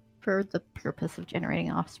conversation. for the purpose of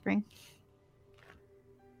generating offspring.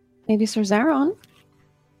 Maybe Sir Zaron.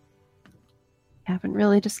 Haven't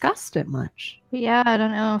really discussed it much. But yeah, I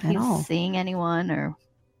don't know if At he's all. seeing anyone or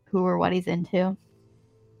who or what he's into.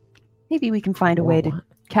 Maybe we can find a Or way to what?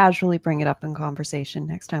 casually bring it up in conversation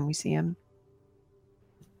next time we see him.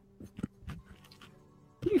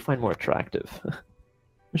 Who do you find more attractive?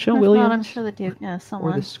 Michelle If Williams not, I'm sure the Duke knows or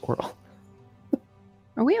someone. the squirrel?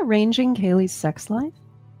 Are we arranging Kaylee's sex life?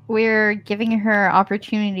 We're giving her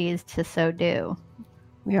opportunities to so do.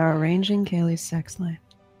 We are arranging Kaylee's sex life.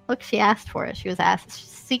 Look, she asked for it. She was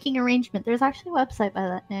seeking arrangement. There's actually a website by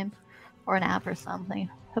that name, or an app or something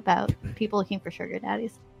about people looking for sugar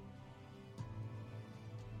daddies.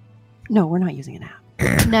 No, we're not using an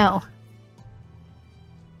app. No.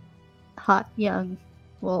 Hot young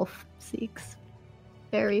wolf seeks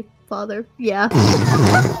fairy father. Yeah.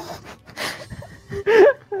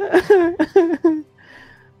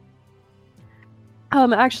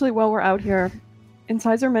 Actually, while we're out here,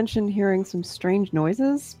 Incisor mentioned hearing some strange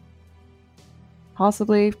noises.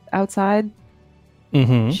 Possibly outside.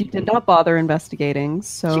 Mm-hmm. She did not bother investigating,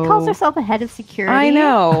 so... She calls herself a head of security. I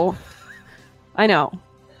know. I know.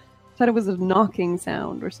 Thought it was a knocking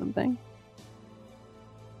sound or something.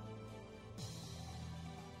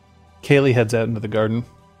 Kaylee heads out into the garden.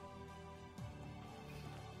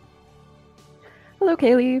 Hello,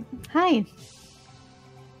 Kaylee. Hi.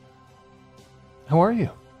 How are you?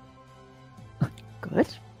 Good.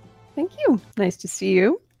 Thank you. Nice to see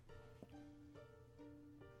you.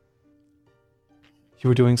 You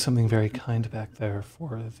were doing something very kind back there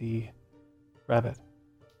for the rabbit.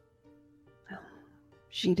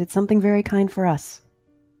 She did something very kind for us.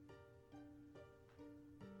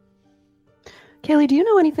 Kaylee, do you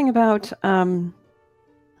know anything about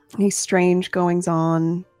any strange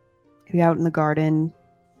goings-on maybe out in the garden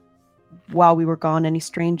while we were gone? Any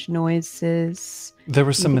strange noises? There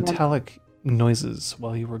were some Anything else? metallic noises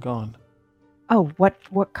while you were gone. Oh, what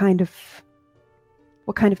kind of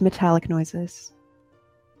metallic noises?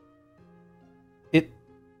 It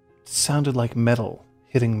sounded like metal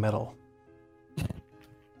hitting metal.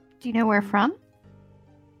 Do you know where from?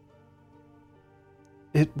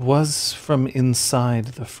 It was from inside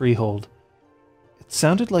the freehold. It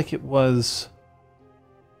sounded like it was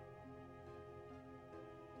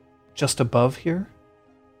just above here.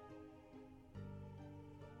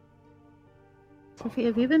 Sophie,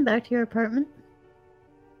 have you been back to your apartment?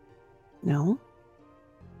 No.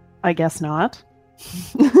 I guess not.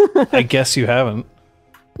 I guess you haven't.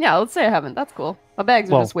 Yeah, let's say I haven't. That's cool. My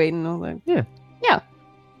bags are Well, just waiting. I was like, yeah.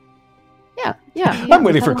 Yeah. I'm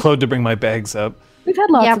waiting for Claude to bring my bags up. We've had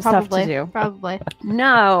lots yeah, of probably. stuff to do. Probably.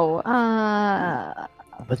 No.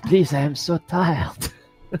 But please, I am so tired.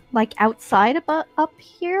 Like outside up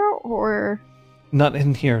here, or Not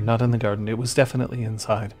in here, not in the garden. It was definitely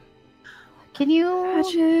inside. can you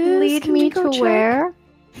Patches, lead can me we go to check? where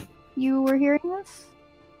you were hearing this?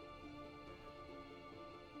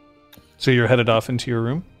 So you're headed off into your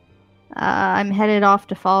room? I'm headed off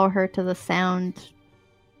to follow her to the sound.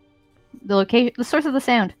 The location, the source of the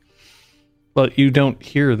sound. Well, you don't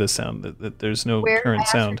hear the sound. That there's no Where I current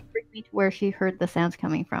asked her sound. to bring me to where she heard the sounds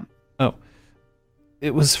coming from.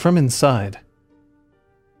 It was from inside.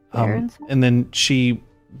 Where inside? And then she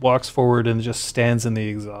walks forward and just stands in the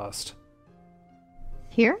exhaust.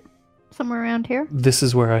 Here? Somewhere around here? This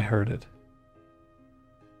is where I heard it.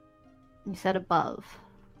 You said above.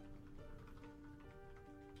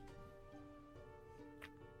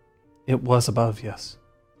 It was above, yes.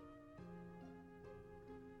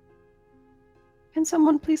 Can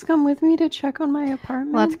someone please come with me to check on my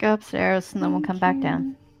apartment? Let's go upstairs and then we'll come back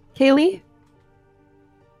down. Kaylee?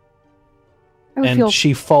 I would And feel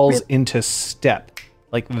she falls real- into step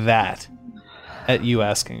like that at you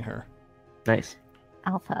asking her. Nice.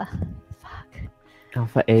 Alpha. Fuck.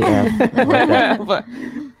 Alpha AF. Like that.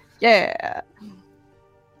 Yeah.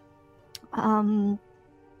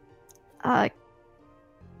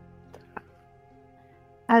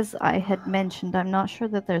 As I had mentioned, I'm not sure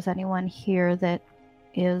that there's anyone here that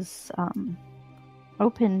is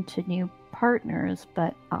open to new partners,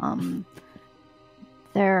 but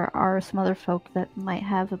there are some other folk that might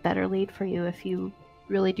have a better lead for you if you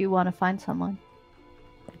really do want to find someone.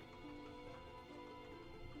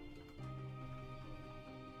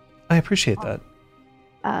 I appreciate that.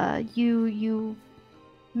 You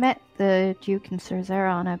met the Duke and Sir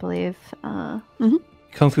Zeron, I believe.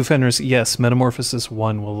 Kung Fu Fenris, yes, Metamorphosis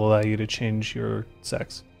 1 will allow you to change your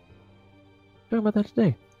sex. Talking about that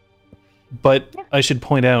today. But I should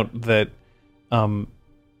point out that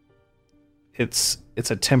it's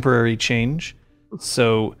a temporary change,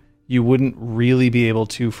 so you wouldn't really be able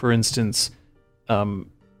to, for instance, if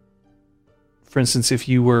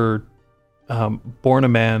you were born a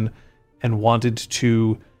man and wanted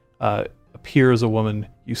to appear as a woman,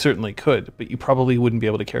 you certainly could, but you probably wouldn't be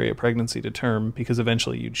able to carry a pregnancy to term because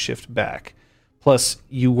eventually you'd shift back. Plus,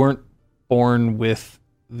 you weren't born with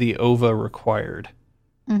the ova required.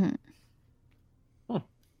 Mm-hmm.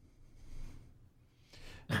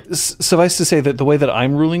 Suffice to say that the way that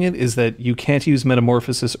I'm ruling it is that you can't use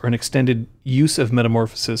metamorphosis or an extended use of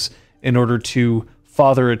metamorphosis in order to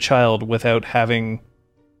father a child without having,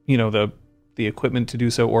 the equipment to do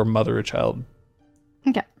so, or mother a child.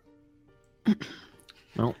 Okay. Well,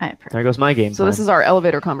 All right, perfect. there goes my game. So this is our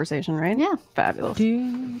elevator conversation, right? Yeah. Fabulous.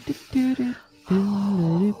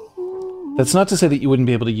 That's not to say that you wouldn't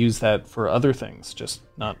be able to use that for other things, just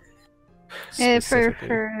not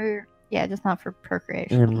specifically. Just not for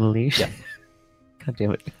procreation. Unleash. Yeah. God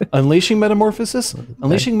damn it. Unleashing metamorphosis?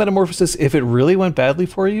 Unleashing metamorphosis, if it really went badly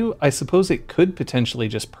for you, I suppose it could potentially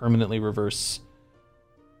just permanently reverse.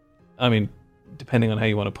 I mean, depending on how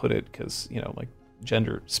you want to put it, because, like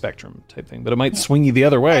gender spectrum type thing. But it might swing you the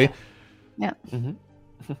other way. Yeah. Mm-hmm.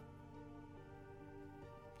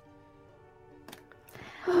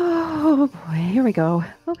 Oh boy, here we go.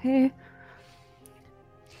 Okay.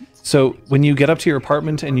 So when you get up to your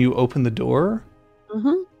apartment and you open the door,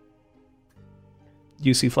 Mm-hmm.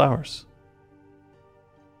 you see flowers.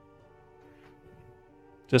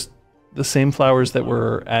 Just the same flowers that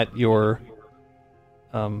were at your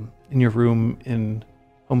in your room in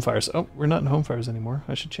Home Fires. Oh, we're not in Home Fires anymore.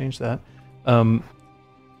 I should change that.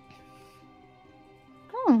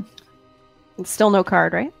 It's still no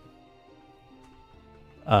card, right?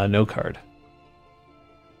 No card.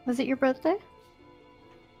 Was it your birthday?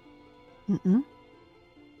 Mm-mm.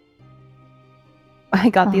 I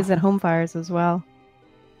got these at Home Fires as well.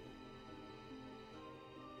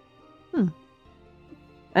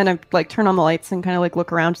 And I turn on the lights and kind of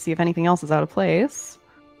look around to see if anything else is out of place.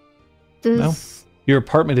 No. Your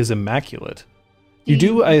apartment is immaculate. You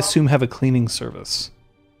do, I assume, have a cleaning service.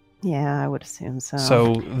 Yeah, I would assume so.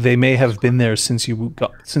 So they may have been there since you were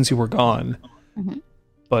gone. Mm-hmm.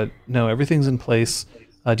 But no, everything's in place.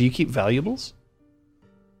 Do you keep valuables?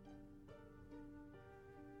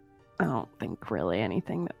 I don't think really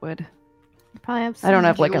anything that would. You probably have. I don't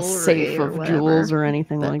some have a jewelry safe or of whatever, jewels or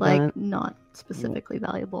anything but, like that. Not specifically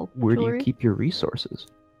valuable. Where do jewelry. you keep your resources?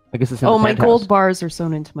 I guess it's in Oh, the my penthouse. gold bars are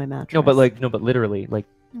sewn into my mattress. No, but literally,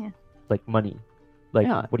 Yeah. like money.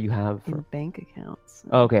 Yeah. What do you have? in For... bank accounts.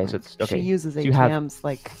 Oh, okay, so it's okay. She uses So you have- ATMs So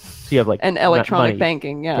you have and money. electronic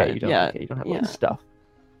banking. Yeah, Okay, you don't, okay, you don't have stuff.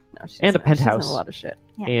 No, she And a doesn't- she doesn't have penthouse. a lot of shit.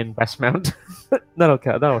 Yeah. And Westmount.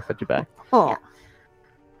 That'll set you back. Oh,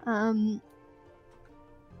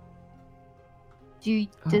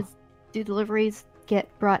 Do deliveries get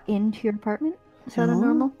brought into your apartment? Is that a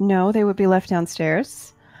normal? No, they would be left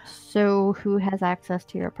downstairs. So who has access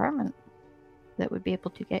to your apartment that would be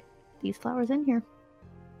able to get these flowers in here?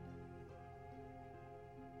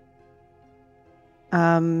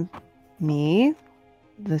 Me,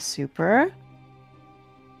 the super,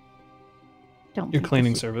 Don't Your think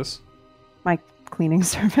cleaning this- service? my cleaning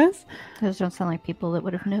service. Those don't sound like people that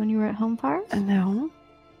would have known you were at Home Fires. No,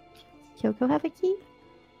 Kyoko have a key?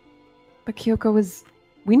 but Kyoko was.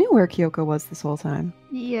 We knew where Kyoko was this whole time.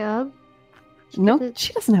 Yeah. No, Did-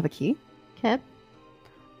 she doesn't have a key. Okay.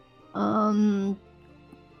 I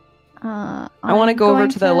want to go over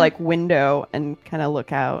to the window and kind of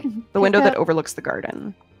look out. The window that overlooks the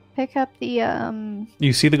garden. pick up the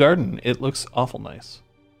You see the garden. It looks awful nice.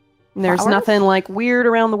 And there's Flowers? nothing weird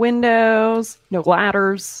around the windows. No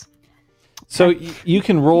ladders. So you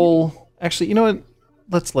can roll. Actually, you know what?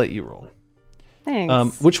 Let's let you roll.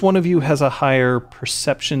 Thanks. Which one of you has a higher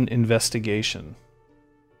perception investigation?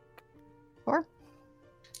 4.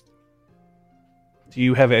 Do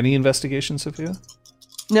you have any investigation, Sophia?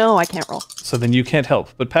 No, I can't roll. So then you can't help,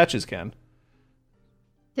 but Patches can.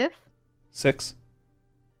 Diff. 6.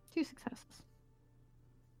 2 successes.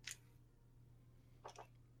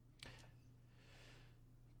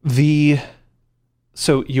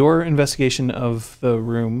 So your investigation of the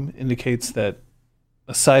room indicates that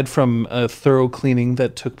aside from a thorough cleaning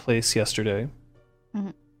that took place yesterday,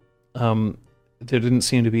 Mhm. there didn't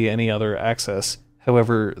seem to be any other access.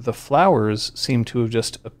 However, the flowers seem to have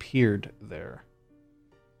just appeared there,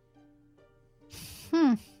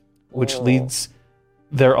 which Oh. leads...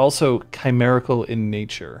 They're also chimerical in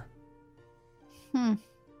nature.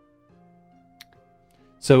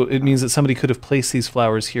 So it means that somebody could have placed these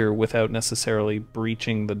flowers here without necessarily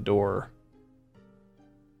breaching the door.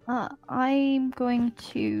 I'm going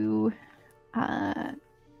to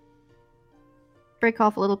break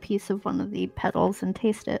off a little piece of one of the petals and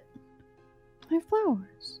taste it. My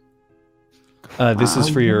flowers. This is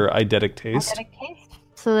for your eidetic taste.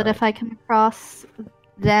 So that if I come across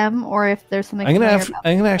them or if there's something I'm familiar gonna about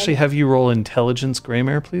I'm gonna them, actually have you roll intelligence,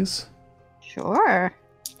 Greymare, please. Sure.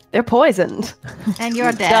 They're poisoned. And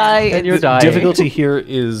you're dead. Die. And you're The dying. difficulty here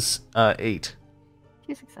is 8.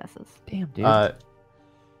 2 successes. Damn, dude.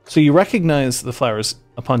 So you recognize the flowers.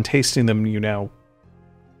 upon tasting them, you now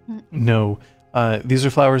Mm. know these are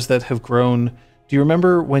flowers that have grown. Do you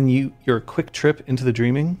remember when your quick trip into the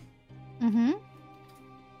dreaming? Mm-hmm.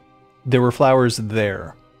 There were flowers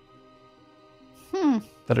there Hmm.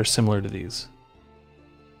 that are similar to these.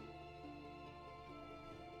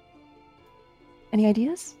 Any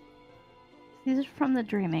ideas? These are from the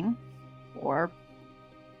dreaming, or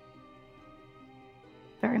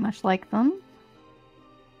very much like them.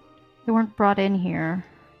 They weren't brought in here,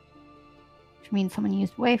 which means someone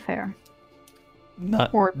used Wayfair,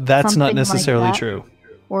 Or That's not something like necessarily that. true.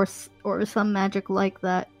 or some magic like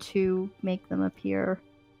that to make them appear.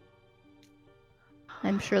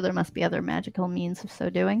 I'm sure there must be other magical means of so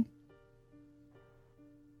doing.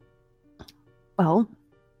 Well,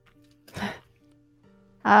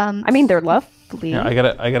 I mean, they're lovely. Yeah, I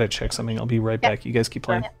gotta check something. I'll be right back. You guys keep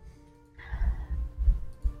playing.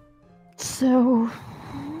 So,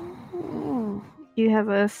 you have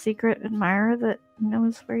a secret admirer that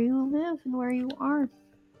knows where you live and where you are.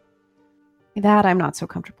 That I'm not so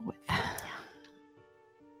comfortable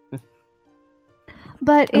with.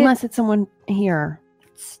 But Unless it's someone here.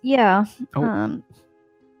 yeah. Oh.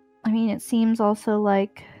 I mean, it seems also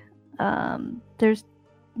like there's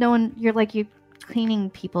no one. You're cleaning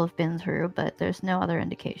people have been through, but there's no other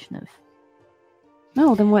indication of.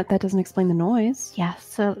 No, then what? That doesn't explain the noise. Yeah.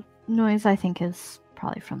 So noise, I think, is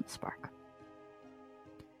probably from the spark.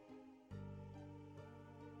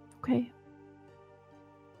 Okay.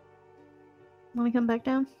 Want to come back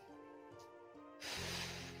down?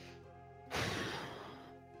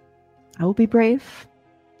 I will be brave.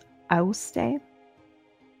 I will stay.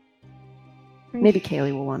 Maybe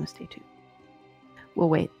Kaylee will want to stay too. We'll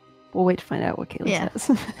wait. We'll wait to find out what Kaylee Yeah.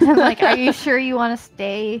 says. I'm like, are you sure you want to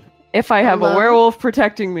stay? If I have Hello? a werewolf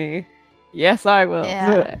protecting me, yes, I will.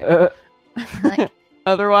 Yeah. Like,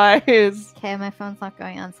 Otherwise, okay, my phone's not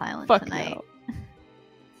going on silent fuck tonight, no.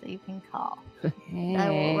 so you can call. Thanks. I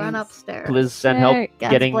will run upstairs. Please send help Hey,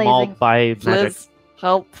 guns getting blazing. mauled by magic. Please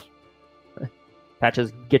help.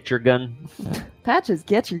 Patches, get your gun. Patches,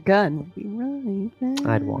 get your gun. We'll be right back.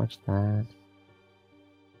 I'd watch that.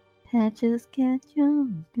 Patches, get your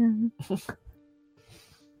gun.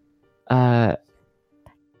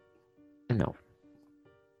 No.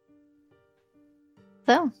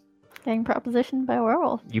 So, getting propositioned by a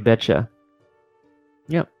werewolf. You betcha.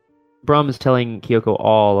 Yep. Brom is telling Kyoko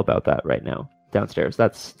all about that right now downstairs.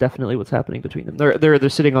 That's definitely what's happening between them. They're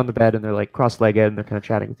sitting on the bed and they're like cross-legged and they're kind of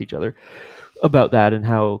chatting with each other about that and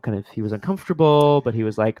how kind of he was uncomfortable, but he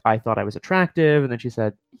was like, I thought I was attractive, and then she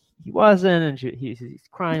said he wasn't, and he's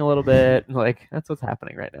crying a little bit, and like that's what's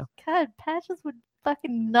happening right now. God, Patches would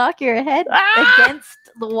fucking knock your head against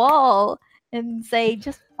the wall and say,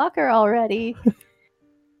 just fuck her already.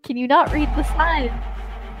 Can you not read the signs?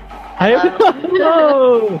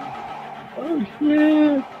 Oh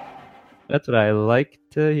shit! That's what I like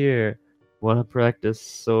to hear. Want to practice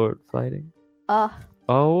sword fighting?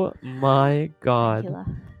 Oh my god!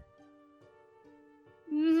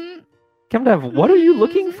 Mm-hmm. Kemdev, what are you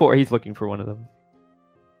looking for? He's looking for one of them.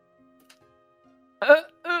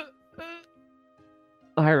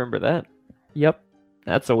 I remember that. Yep,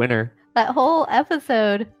 that's a winner. That whole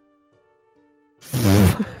episode.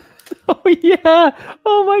 Oh yeah!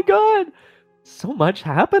 Oh my god! So much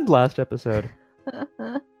happened last episode.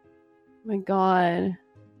 Oh my god.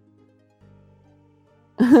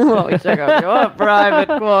 Well, we check out your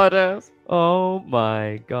private quarters. Oh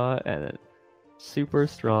my god! And a super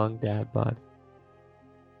strong dad bod.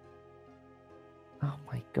 Oh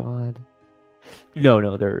my god!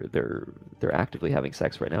 No, they're actively having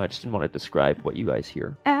sex right now. I just didn't want to describe what you guys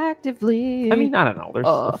hear. Actively. I mean, I don't know. There's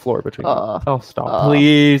a floor between them. Oh, stop! uh,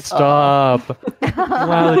 Please stop!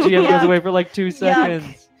 Wow, the GM goes away for like 2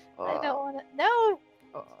 seconds. I don't want to. No,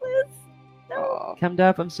 please. No.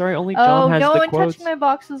 Kemdev, I'm sorry. Only John has no the one quotes. touched my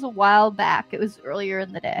boxes a while back. It was earlier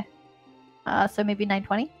in the day. So maybe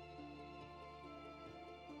 9:20.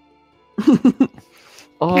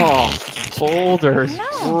 Oh, folders No.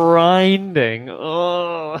 grinding.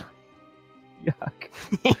 Oh, yuck.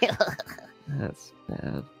 That's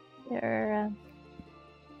bad. They're,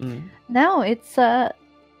 Mm. No, it's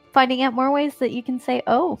finding out more ways that you can say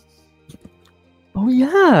 "oh." Oh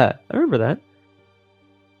yeah, I remember that.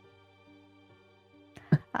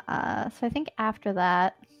 So I think after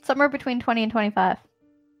that, somewhere between 20 and 25.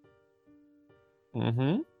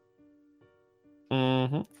 Mm-hmm.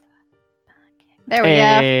 Mm-hmm. There we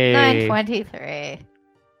Hey. go. 9:23.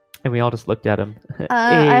 And we all just looked at him.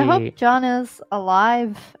 I Hey. hope John is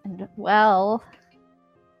alive and well.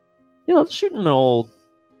 Yeah, let's shoot an old.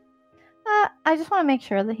 I just want to make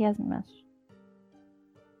sure that he hasn't missed.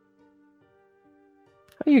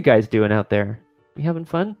 How you guys doing out there? We having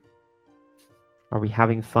fun? Are we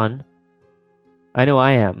having fun? I know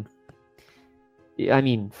I am. I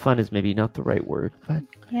mean, fun is maybe not the right word, but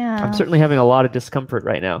Yeah. I'm certainly having a lot of discomfort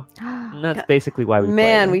right now. And that's basically why we play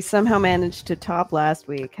Man, it. we somehow managed to top last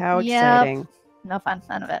week. How Yep. exciting. No fun,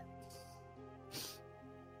 none of it.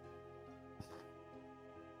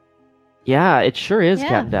 Yeah, it sure is, Yeah.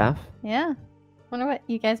 Captain Daff. Yeah. Wonder what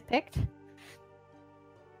you guys picked.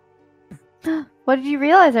 What did you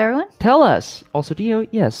realize, everyone? Tell us. Also, Dio,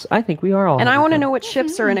 yes, I think we are all And I having want to fun. know what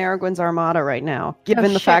ships are in Aragorn's armada right now, given the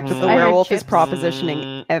ships. fact that the I heard werewolf is ships.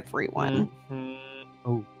 propositioning everyone.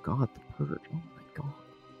 Oh god, the purge. Oh my god.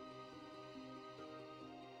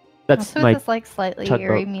 That's So my is this like slightly tugboat.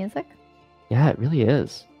 eerie music? Yeah, it really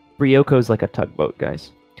is. Brioco's like a tugboat,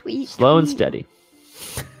 guys. Tweet. Slow and tweet. steady.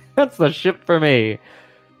 That's the ship for me.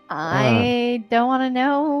 I don't want to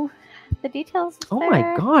know the details. Oh my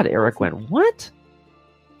there. god, Eric went, what?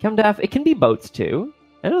 Kemdaff, it can be boats too.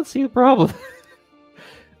 I don't see the problem.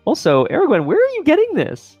 Also, Aragorn, where are you getting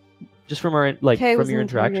this? Just from our from your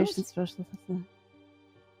interactions? Because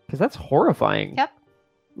that's horrifying. Yep.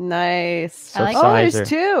 Nice. I like oh, there's Sizer.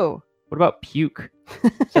 two. What about puke?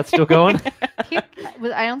 Is that still going? Puke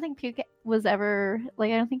I don't think Puke was ever I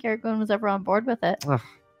don't think Aragorn was ever on board with it. Ugh,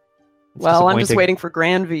 it's Well, I'm just disappointing. waiting for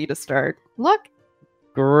Grand V to start. Look.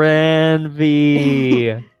 Grand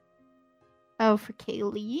V. Oh, for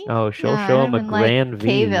Kaylee. Oh, she'll No, show it him a would've been, Grand V.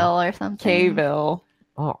 Kayville or something. Kayville.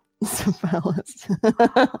 Oh, Fellas.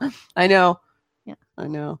 I know. Yeah. I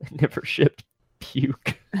know. never shipped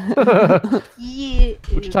puke. Yeah.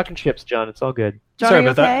 We're just talking ships, John. It's all good. John, Sorry are you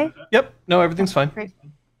about that. okay? Yep. No, everything's fine. Great.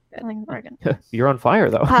 I think we're good. You're on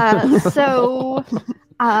fire, though.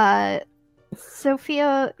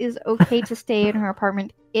 Sophia is okay to stay in her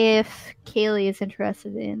apartment if Kaylee is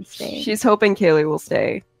interested in staying. She's hoping Kaylee will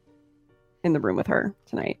stay in the room with her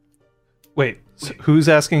tonight. Wait, so who's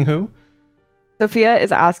asking who? Sophia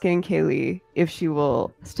is asking Kaylee if she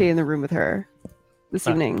will stay in the room with her this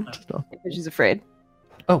evening because she's afraid.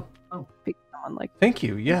 Oh, Someone like, thank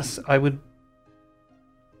you. Yes, I would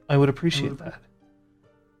appreciate that.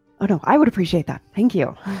 oh no, I would appreciate that. Thank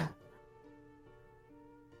you.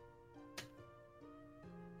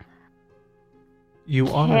 You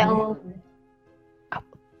honor me. I'll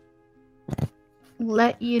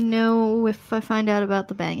let you know if I find out about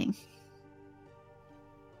the banging.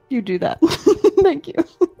 You do that. Thank you.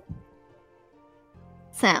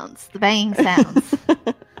 Sounds. The banging sounds.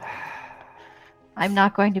 I'm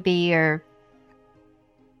not going to be your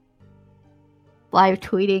live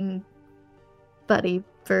tweeting buddy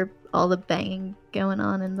for all the banging going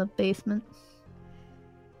on in the basement.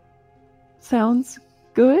 Sounds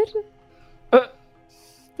good.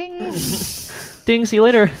 Ding. Ding, see you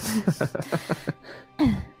later.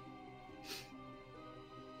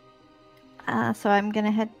 So I'm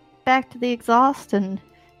gonna head back to the exhaust and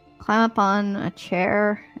climb up on a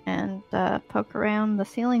chair and poke around the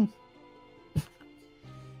ceiling.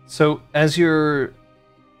 So as you're,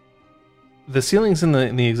 the ceilings in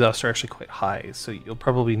the exhaust are actually quite high, so you'll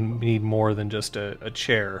probably need more than just a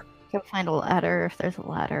chair. Go find a ladder if there's a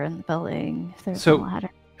ladder in the building. If there's So- a ladder.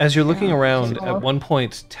 As you're looking Yeah, around, sure. at one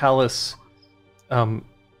point, Talus,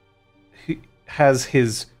 he has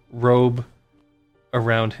his robe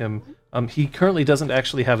around him. He currently doesn't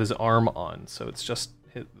actually have his arm on, so it's just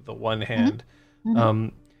the one hand.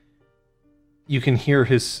 Mhm. You can hear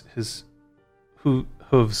his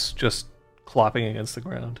hooves just clopping against the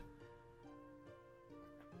ground.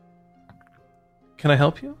 Can I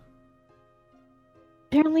help you?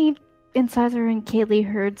 Apparently, Incisor and Kaylee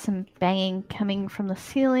heard some banging coming from the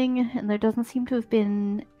ceiling, and there doesn't seem to have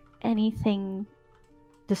been anything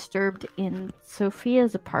disturbed in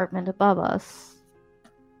Sophia's apartment above us.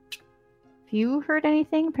 Have you heard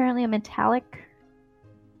anything? Apparently, a metallic.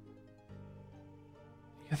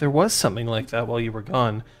 Yeah, there was something like that while you were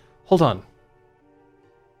gone. Hold on.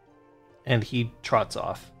 And he trots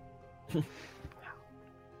off.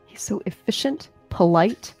 He's so efficient,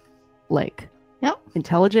 polite, Yep.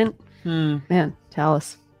 intelligent. Man,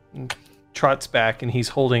 Talus. Trots back, and he's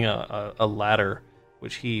holding a ladder,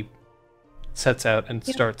 which he sets out and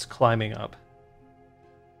Yep. starts climbing up.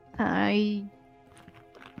 I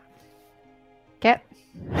get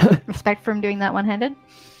respect for him doing that one-handed.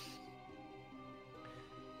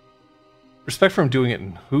 Respect for him doing it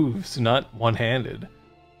in hooves, not one-handed.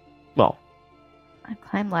 Well, I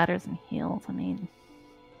climb ladders in heels. I mean,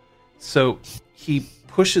 So he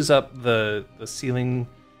pushes up the ceiling,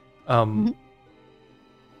 Mhm.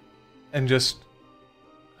 and just,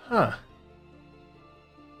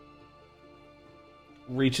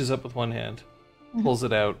 reaches up with one hand, Mhm. pulls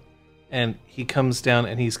it out, and he comes down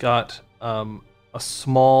and he's got a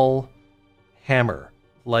small hammer,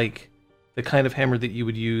 like the kind of hammer that you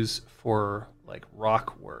would use for like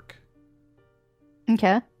rock work.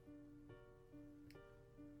 Okay.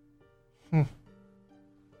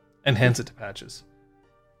 And hands it to Patches.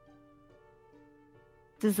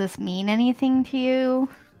 Does this mean anything to you?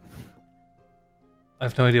 I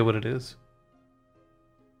have no idea what it is.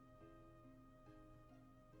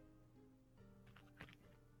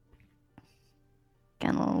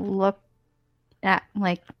 Gonna look at,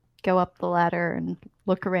 like, go up the ladder and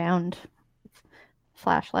look around.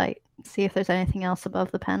 Flashlight. See if there's anything else above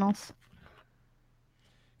the panels.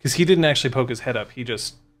 Because he didn't actually poke his head up. He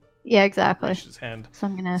just Yeah, exactly. reached his hand. So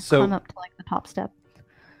I'm gonna So- climb up to like the top step.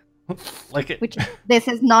 Like it. Which this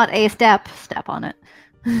is not a step. Step on it.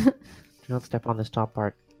 Do not step on this top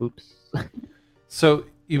part. Oops. So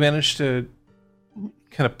you managed to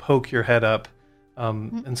kind of poke your head up,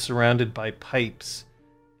 and surrounded by pipes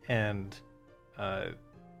and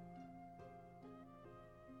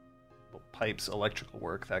pipes, electrical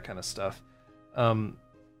work, that kind of stuff.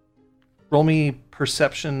 Roll me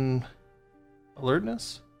perception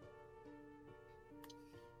alertness.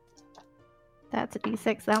 That's a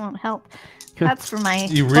d6. That won't help. That's for my.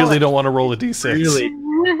 You really don't want to roll a d6.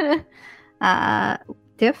 Really?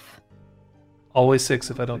 Diff. Always 6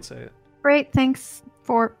 if I don't say it. Great. Thanks.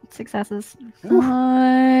 4 successes.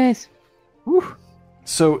 Nice.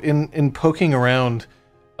 So in poking around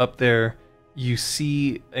up there, you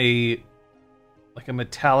see a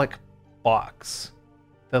metallic box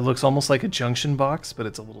that looks almost like a junction box, but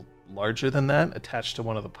it's a little larger than that, attached to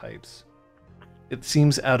one of the pipes. It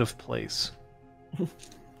seems out of place.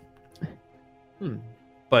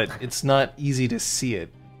 But it's not easy to see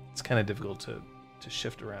it. It's kind of difficult to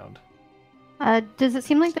shift around. Does it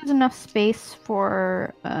seem like there's enough space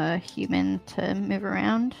for a human to move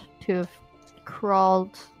around, to have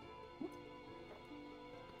crawled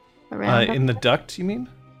around? In the duct, you mean?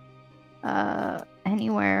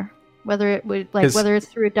 Anywhere. Whether it would, like, 'Cause- whether it's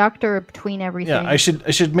through a duct or between everything. Yeah, I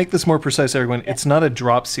should make this more precise, everyone. It's not a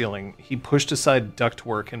drop ceiling. He pushed aside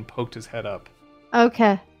ductwork and poked his head up.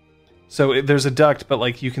 Okay. So there's a duct, but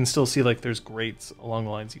like you can still see like there's grates along the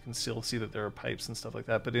lines. You can still see that there are pipes and stuff like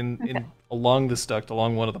that. But in along this duct,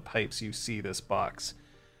 along one of the pipes, you see this box.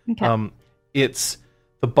 Okay. It's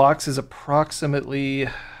the box is approximately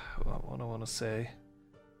what do I want to say,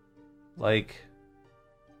 like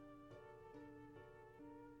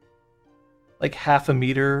half a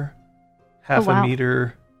meter, wow. a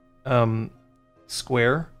meter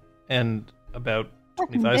square, and about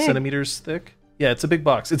Fucking 25 big. centimeters thick. Yeah, it's a big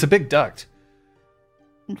box. It's a big duct.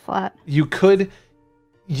 And flat. You could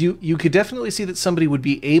definitely see that somebody would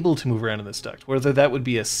be able to move around in this duct. Whether that would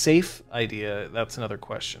be a safe idea, that's another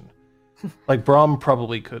question. Like Brahm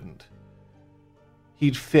probably couldn't.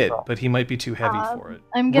 He'd fit, but he might be too heavy for it.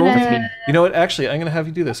 I'm Roll gonna. me- You know what? Actually, I'm gonna have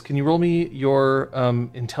you do this. Can you roll me your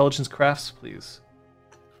intelligence crafts, please?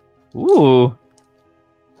 Ooh.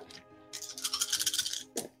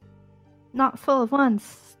 Not full of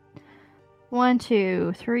ones. 1,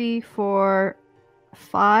 2, 3, 4,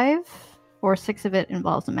 5, or 6 of it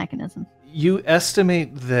involves a mechanism. You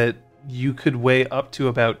estimate that you could weigh up to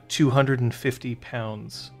about 250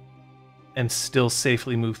 pounds and still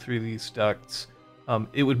safely move through these ducts.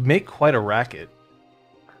 It would make quite a racket.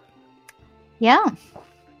 Yeah.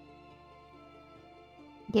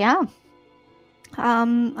 Yeah.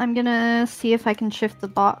 I'm gonna see if I can shift the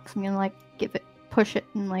box. I'm gonna like push it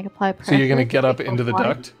and like apply pressure. So you're gonna get to up make it into the fly.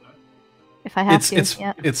 duct? If I have to,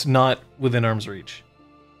 yeah. It's not within arm's reach.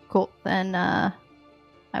 Cool. Then I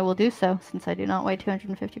will do so, since I do not weigh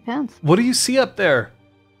 250 pounds. What do you see up there?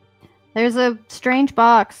 There's a strange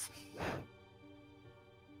box.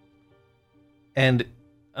 And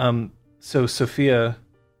so Sophia,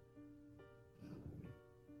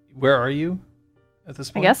 where are you at this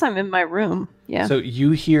I point? guess I'm in my room. Yeah. So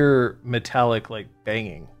you hear metallic like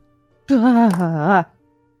banging,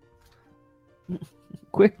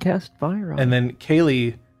 Quick cast fire on and then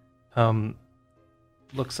Kaylee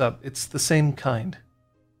looks up. It's the same kind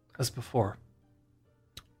as before,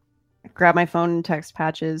 Grab my phone and text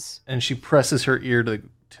Patches. and she presses her ear to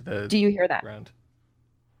the Do you hear that? ground.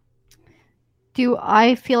 Do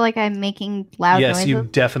I feel like I'm making loud Yes, noises? you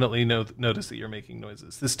definitely notice that you're making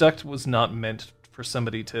noises. This duct was not meant for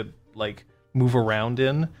somebody to like move around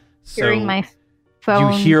in. So Hearing my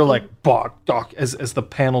phone. you hear like bok dock as the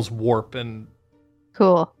panels warp and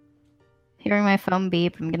Cool. Hearing my phone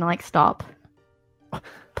beep, I'm gonna like stop.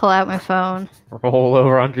 Pull out my phone. Roll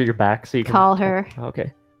over onto your back so you can Call her.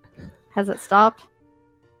 Okay. Has it stopped?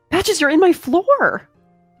 Patches, you're in my floor.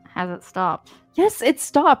 Has it stopped? Yes, it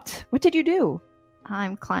stopped. What did you do?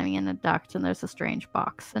 I'm climbing in a duct and there's a strange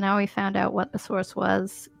box. So now we found out what the source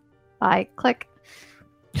was. I click,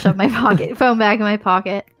 shove my phone back in my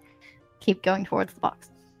pocket, keep going towards the box.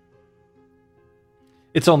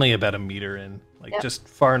 It's only about a meter in, like Yep. just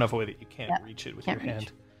far enough away that you can't Yep. reach it with Can't your reach.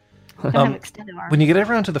 hand. Don't have extended arms. When you get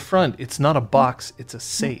around to the front, it's not a box, it's a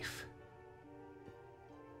safe.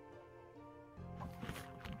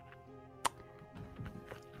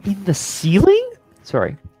 In the ceiling?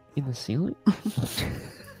 Sorry. In the ceiling?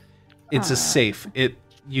 It's a safe.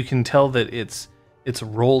 You can tell that it's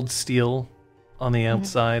rolled steel on the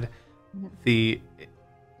outside. And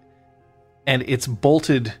it's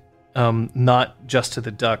bolted not just to the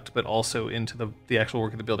duct, but also into the actual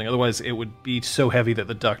work of the building. Otherwise, it would be so heavy that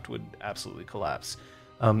the duct would absolutely collapse.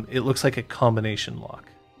 It looks like a combination lock.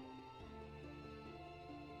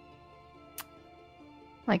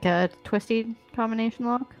 Like a twisty combination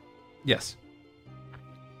lock? Yes.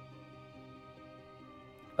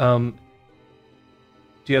 Do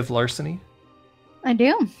you have larceny? I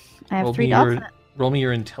do. I have 3 dots in it. Roll me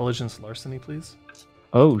your intelligence larceny, please.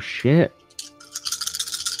 Oh, shit.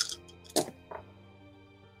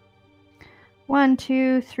 1,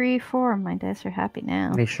 2, 3, 4. My dice are happy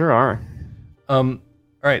now. They sure are. All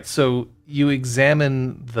right, so you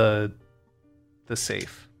examine the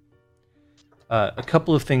safe. A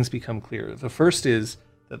couple of things become clear. The first is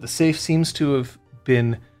that the safe seems to have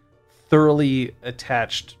been thoroughly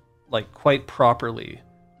attached, like quite properly,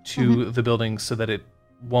 to the building so that it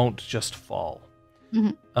won't just fall.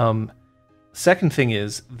 Second thing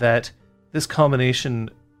is that this combination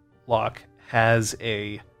lock has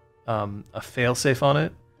a failsafe on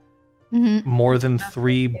it. More than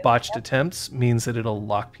 3 botched attempts means that it'll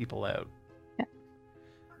lock people out.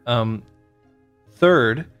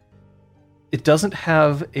 Third, it doesn't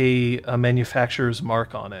have a manufacturer's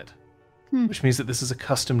mark on it, which means that this is a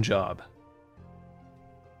custom job.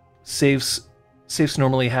 Safes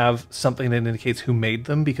normally have something that indicates who made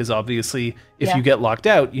them, because obviously if you get locked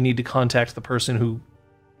out, you need to contact the person who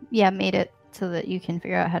made it so that you can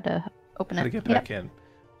figure out how to open it. to get back in.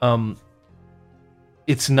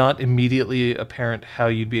 It's not immediately apparent how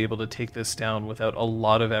you'd be able to take this down without a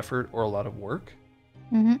lot of effort or a lot of work.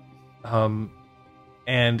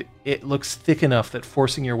 And it looks thick enough that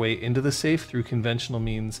forcing your way into the safe through conventional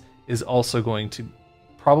means is also going to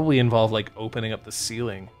probably involve like opening up the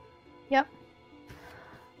ceiling. Yep.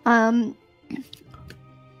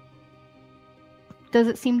 Does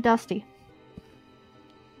it seem dusty?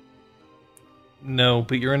 No,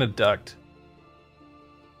 but you're in a duct.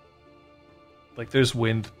 Like there's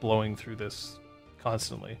wind blowing through this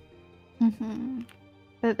constantly.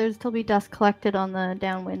 But there'd still be dust collected on the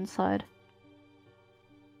downwind side.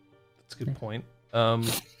 That's a good point.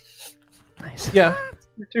 Nice. Yeah.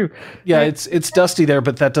 True. Yeah, it's dusty there,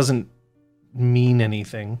 but that doesn't mean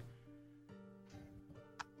anything.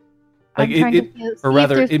 Like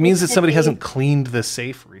it means that somebody hasn't cleaned the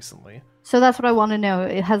safe recently. So that's what I want to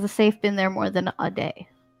know. Has the safe been there more than a day?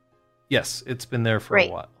 Yes, it's been there for a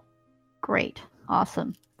while. Great.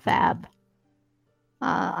 Awesome. Fab.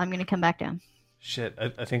 I'm going to come back down. Shit,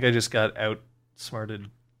 I think I just got outsmarted.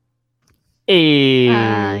 Hey.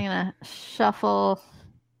 I'm going to shuffle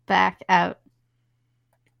back out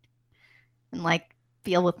and like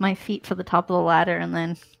feel with my feet for the top of the ladder and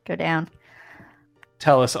then go down.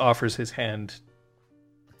 Talus offers his hand.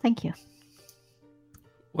 Thank you.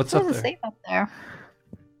 What's There's up a there? safe up there.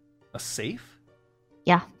 A safe?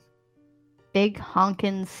 Yeah. Big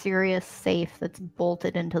honkin' serious safe that's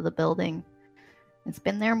bolted into the building. It's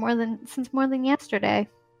been there since more than yesterday.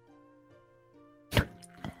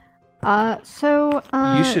 You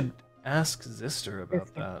should ask Zister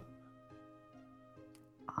about that.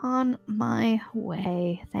 On my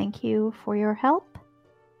way. Thank you for your help.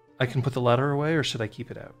 I can put the ladder away, or should I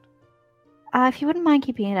keep it out? If you wouldn't mind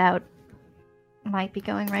keeping it out, might be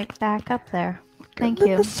going right back up there. Thank Look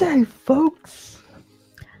you. at the safe, folks.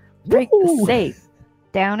 Break the safe.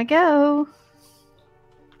 Down a go.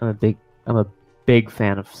 I'm a big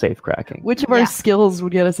fan of safe cracking. Which of our skills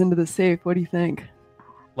would get us into the safe? What do you think?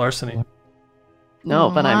 Larceny.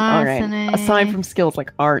 No, but I'm all Larceny. right. Aside from skills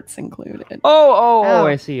like arts included. Oh,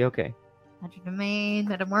 I see. Okay. Magic domain,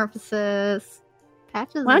 metamorphosis,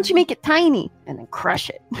 patches. Why don't you make it tiny and then crush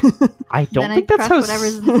it? I don't Then think I'd that's crush how.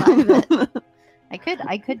 whatever's inside of it.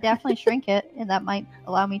 I could definitely shrink it, and that might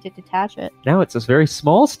allow me to detach it. Now it's this very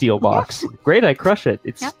small steel box. Great, I crush it.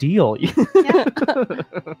 It's Yep. steel. Yeah.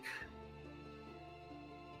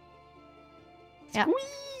 Yeah.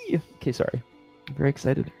 Squee! Okay, sorry. I'm very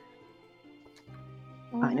excited.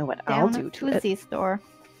 I know what Down I'll at do to it. Twizzy's store.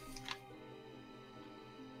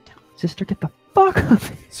 Sister, get the fuck up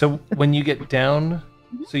here. So when you get down,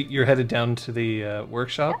 so you're headed down to the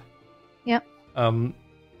workshop. Yep.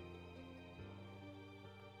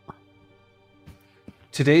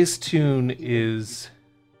 Today's tune is.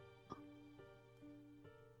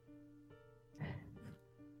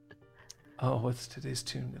 Oh, what's today's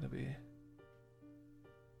tune gonna be?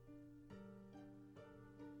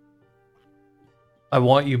 I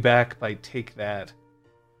Want You Back by Take That.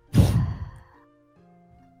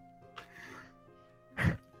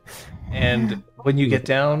 And when you get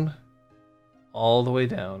down, all the way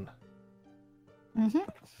down, Mm-hmm.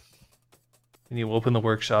 and you open the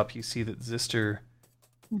workshop, you see that Zister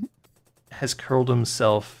has curled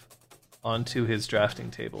himself onto his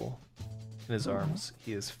drafting table in his arms.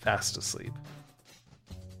 He is fast asleep.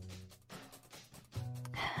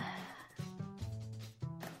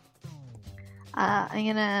 I'm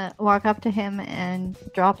gonna walk up to him and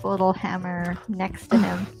drop the little hammer next to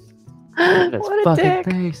him. That's What a fucking dick.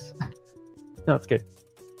 face. No, it's good.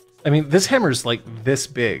 I mean, this hammer's like this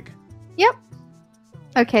big. Yep.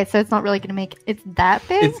 Okay, so it's not really gonna make it's that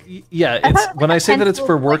big. Yeah, I it's thought when I say that it's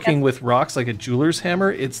for pencil was like working with rocks like a jeweler's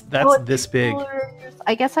hammer, that's Oh, it's this big.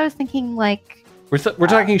 I guess I was thinking like. We're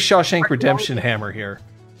talking Shawshank Redemption hammer here.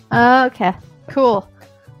 Okay. Cool.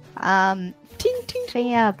 So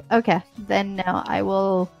yeah. Okay. Then no, I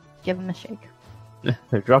will give him a shake.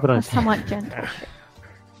 Drop it on A his somewhat gentle shake.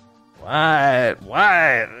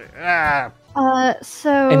 What? Ah.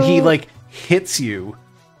 So. And he like hits you,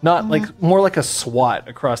 not like more like a swat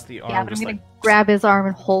across the arm. Yeah, I'm just gonna like grab his arm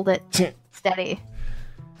and hold it steady.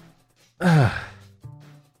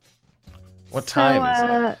 What time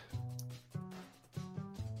is it?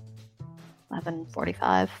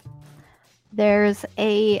 11:45. There's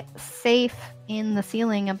a safe in the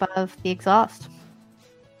ceiling above the exhaust.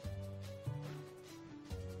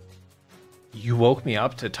 You woke me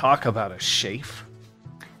up to talk about a safe?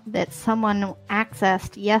 That someone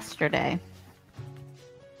accessed yesterday.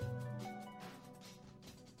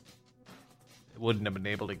 It wouldn't have been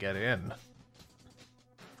able to get in.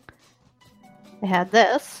 They had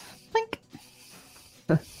this. Blink.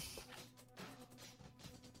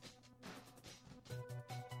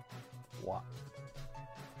 What?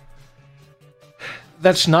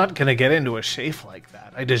 That's not gonna get into a safe like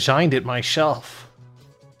that. I designed it myself.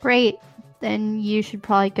 Great. Then you should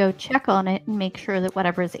probably go check on it and make sure that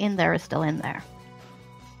whatever is in there is still in there.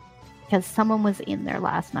 Because someone was in there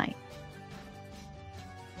last night.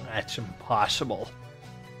 That's impossible.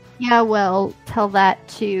 Yeah, well, tell that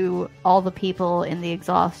to all the people in the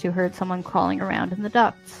exhaust who heard someone crawling around in the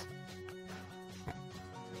ducts.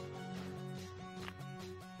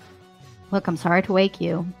 Look, I'm sorry to wake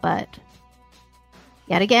you, but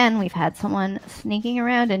yet again, we've had someone sneaking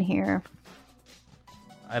around in here.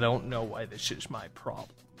 I don't know why this is my problem.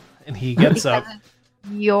 And he gets up.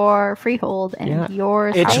 Your freehold and Yeah. your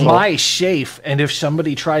It's safe. my safe, and if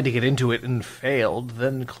somebody tried to get into it and failed,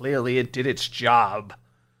 then clearly it did its job.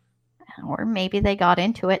 Or maybe they got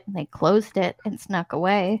into it and they closed it and snuck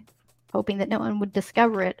away, hoping that no one would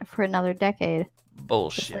discover it for another decade. Just like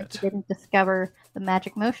Bullshit. they didn't discover the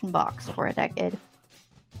magic motion box for a decade.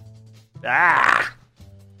 Ah!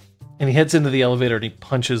 And he heads into the elevator and he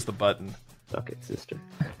punches the button. Fuck it, sister.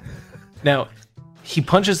 Now, he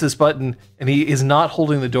punches this button and he is not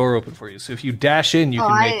holding the door open for you. So if you dash in, you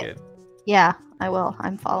can make it. Yeah, I will.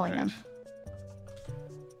 I'm following him.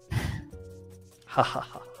 Ha ha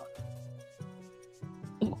ha.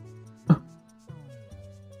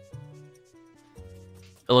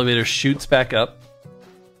 Elevator shoots back up.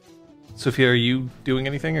 Sophia, are you doing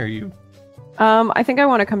anything? Or are you? I think I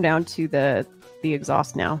want to come down to the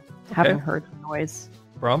exhaust now. Haven't heard the noise.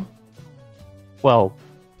 Brom? Well,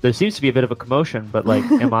 there seems to be a bit of a commotion, but like,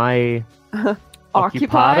 am I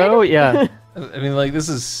Occupied? occupado? Yeah. I mean, like, this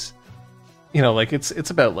is, you know, like, it's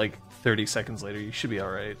about, like, 30 seconds later. You should be all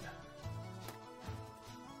right.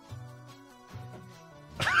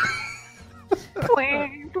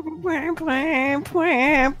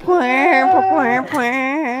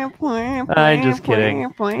 I'm just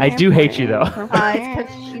kidding. I do hate you, though. It's because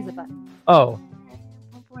she's a button. Oh.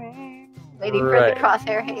 Waiting for Right. the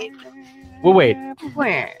crosshair hate. Well, wait.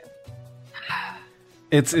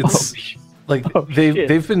 It's Oh, like, oh, shit.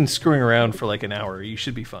 they've been screwing around for, like, an hour. You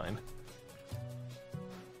should be fine.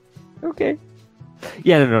 Okay.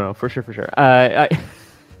 Yeah, no, for sure. Oh,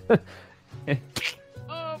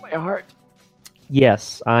 my heart.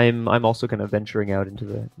 Yes, I'm also kind of venturing out into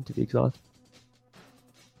the exhaust.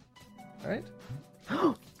 All right?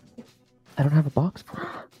 I don't have a box for it.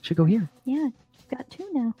 Should go here. Yeah, you've got two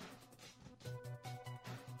now.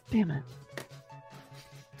 Damn it.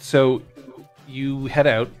 So you head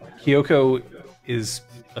out. Kyoko is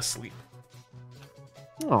asleep.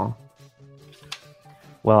 Oh.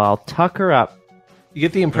 Well, I'll tuck her up. You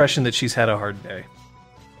get the impression that she's had a hard day.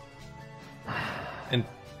 And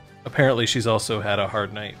apparently she's also had a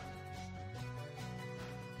hard night.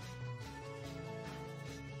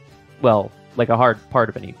 Well, like a hard part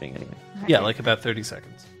of an evening, anyway. Yeah, like about 30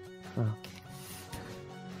 seconds. Oh.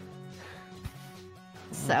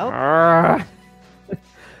 So,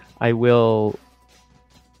 I will,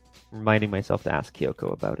 reminding myself to ask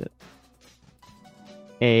Kyoko about it.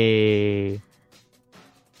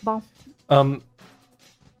 bon.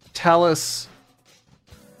 Talus,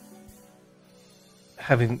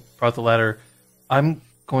 having brought the ladder, I'm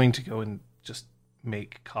going to go and just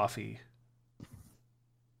make coffee.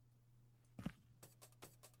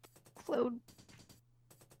 Claude.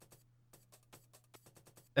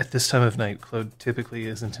 At this time of night, Claude typically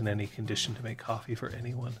isn't in any condition to make coffee for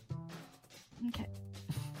anyone. Okay.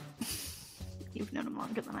 You've known him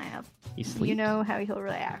longer than I have. He sleeps. You know how he'll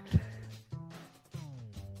react.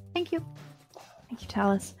 Thank you. Thank you,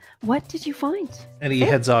 Talus. What did you find? And he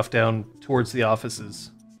heads off down towards the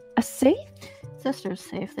offices. A safe? Sister's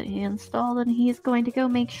safe that he installed, and he's going to go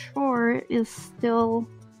make sure it is still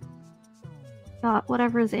got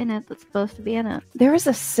whatever's in it that's supposed to be in it. There is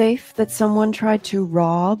a safe that someone tried to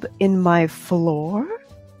rob in my floor?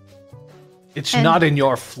 It's And- not in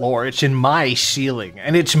your floor, it's in my ceiling,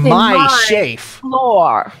 and it's In my my safe.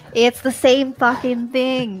 Floor. It's the same fucking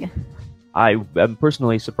thing. I am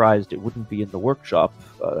personally surprised it wouldn't be in the workshop.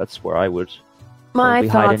 That's where I would My probably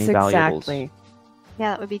hide thoughts any valuables. exactly.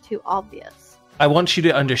 Yeah, that would be too obvious. I want you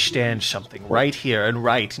to understand something right here and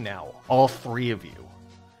right now, all three of you.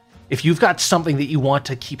 If you've got something that you want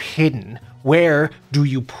to keep hidden, where do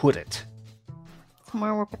you put it?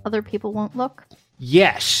 Somewhere where other people won't look.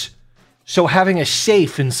 Yes. So having a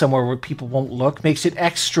safe in somewhere where people won't look makes it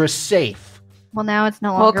extra safe. Well, now it's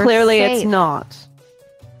no Well, longer clearly safe. it's not.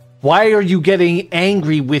 Why are you getting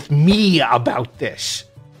angry with me about this?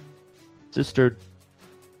 Sister,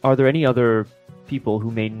 are there any other people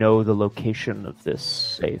who may know the location of this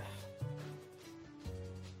safe?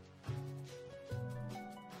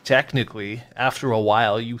 Technically, after a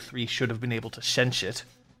while, you three should have been able to sense it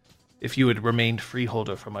if you had remained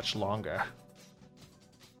freeholder for much longer.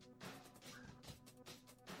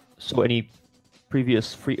 So any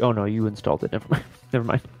previous free... Oh no, you installed it. Never mind. Never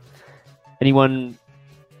mind.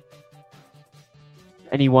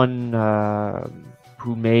 Anyone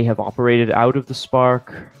who may have operated out of the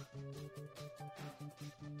spark?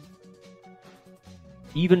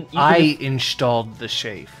 Even I if- installed the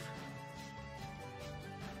safe.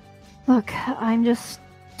 Look, I'm just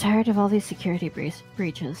tired of all these security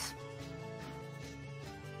breaches.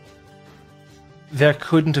 There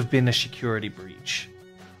couldn't have been a security breach.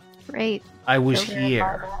 Great. I was Go verify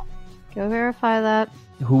here. that. Go verify that.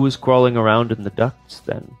 Who was crawling around in the ducts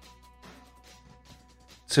then?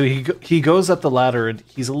 So he goes up the ladder and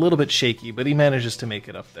he's a little bit shaky, but he manages to make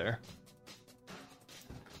it up there.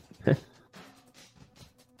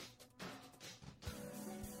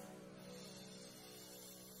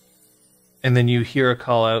 And then you hear a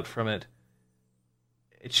call out from it.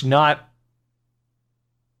 It's not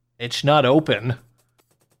open.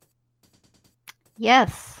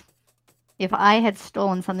 Yes. If I had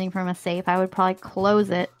stolen something from a safe, I would probably close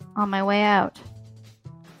it on my way out.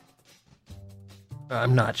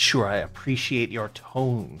 I'm not sure I appreciate your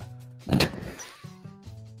tone.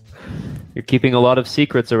 You're keeping a lot of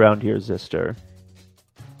secrets around here, sister.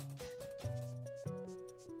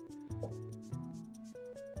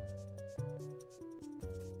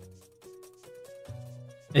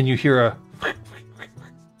 And you hear a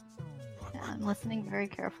Yeah, I'm listening very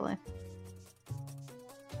carefully.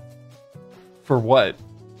 for what?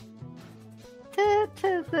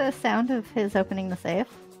 To the sound of his opening the safe.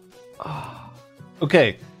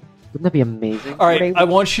 Okay. Wouldn't that be amazing? All right, I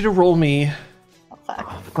want you to roll me Oh, fuck.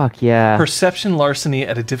 Oh, fuck yeah. perception larceny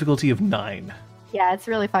at a difficulty of 9. Yeah, it's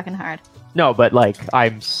really fucking hard. No, but like,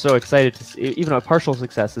 I'm so excited to see. Even a partial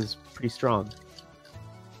success is pretty strong.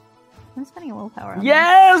 I'm spending a willpower on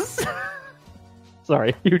Yes!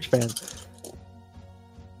 Sorry, huge fan.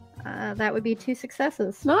 that would be 2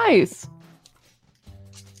 successes. Nice.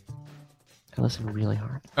 I listen really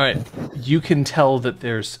hard. All right. You can tell that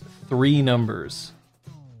there's 3 numbers.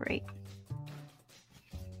 Great.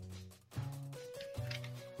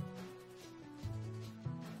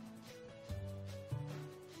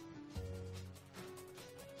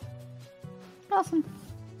 Awesome.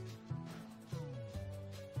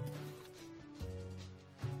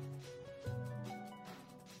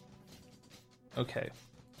 Okay.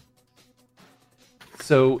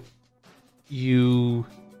 So you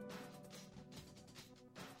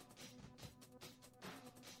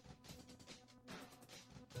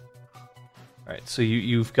right, so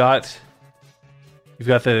you've got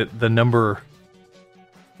the number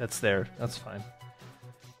that's there. That's fine.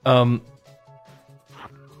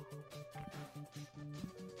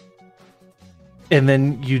 And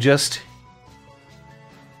then you just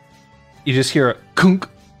hear a kunk.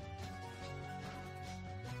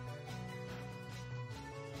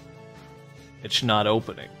 It's not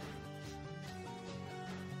opening.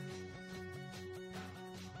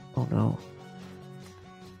 Oh no.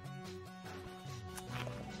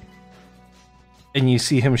 And you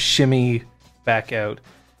see him shimmy back out.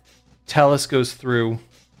 Talus goes through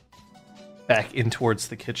back in towards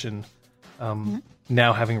the kitchen,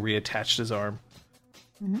 now having reattached his arm.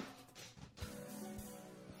 Mm-hmm.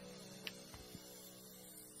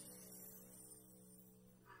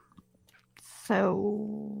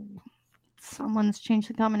 So, someone's changed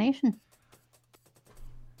the combination.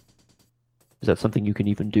 Is that something you can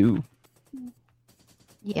even do?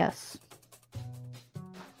 Yes.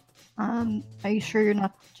 Are you sure you're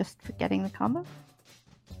not just forgetting the combo?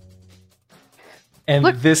 And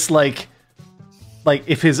Look. this, like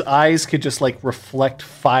if his eyes could just, like, reflect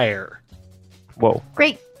fire. Whoa.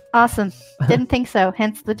 Great. Awesome. Didn't think so.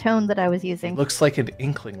 Hence the tone that I was using. Looks like an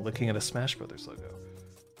inkling looking at a Smash Brothers logo.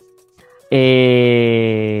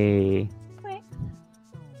 Wait.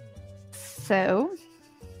 So,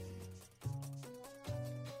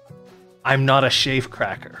 I'm not a shave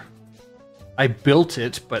cracker. I built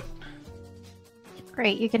it, but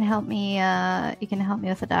great. You can help me. You can help me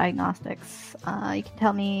with the diagnostics. You can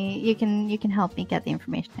tell me. You can help me get the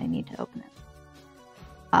information I need to open it.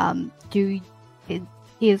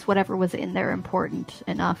 Is whatever was in there important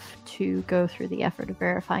enough to go through the effort of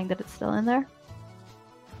verifying that it's still in there?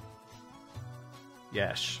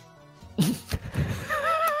 yes.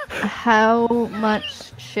 How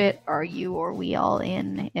much shit are you or we all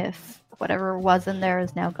in if whatever was in there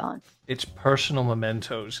is now gone? It's personal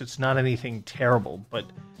mementos. It's not anything terrible, but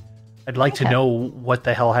I'd like to Okay. know what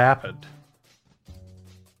the hell happened.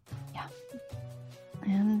 Yeah.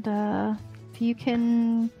 And if you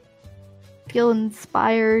can feel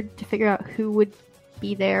inspired to figure out who would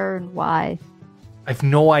be there and why. I've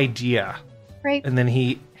no idea. Great. And then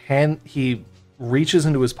he reaches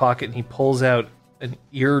into his pocket and he pulls out an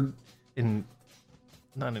ear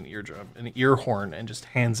horn and just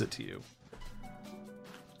hands it to you.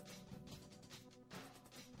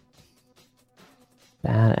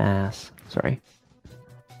 Badass. Sorry.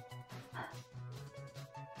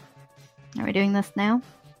 Are we doing this now?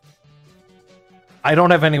 I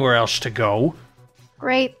don't have anywhere else to go.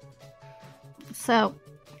 Great. So,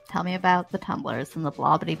 tell me about the tumblers and the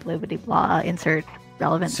blobbity bloobity blah. Insert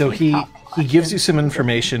relevant. So to he top gives question. you some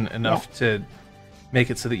information enough to make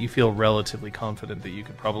it so that you feel relatively confident that you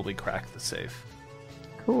could probably crack the safe.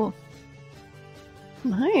 Cool.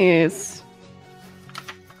 Nice.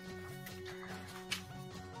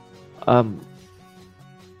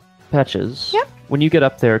 Patches. Yep. When you get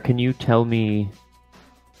up there, can you tell me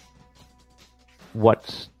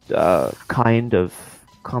what kind of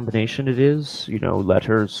combination it is? You know,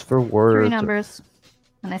 letters for words. 3 numbers.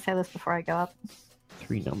 And I say this before I go up.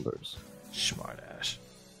 3 numbers. Smart ass.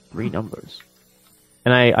 3 numbers.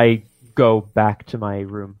 And I go back to my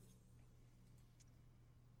room.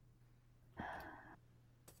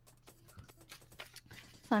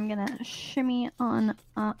 So I'm gonna shimmy on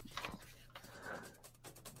up.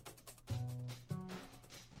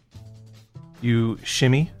 You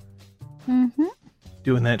shimmy, Mm-hmm.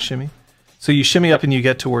 doing that shimmy. So you shimmy up and you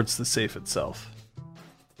get towards the safe itself.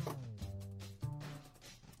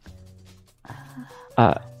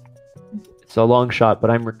 It's a long shot,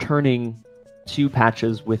 but I'm returning 2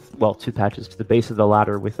 patches to the base of the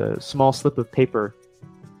ladder with a small slip of paper.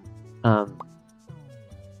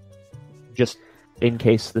 Just in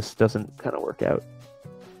case this doesn't kind of work out.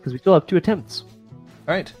 Because we still have 2 attempts.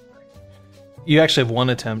 All right. You actually have 1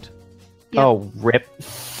 attempt. Yep. Oh, rip.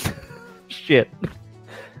 Shit.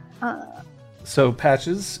 So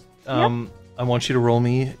Patches, I want you to roll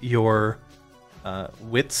me your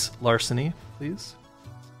wits larceny, please.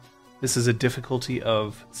 This is a difficulty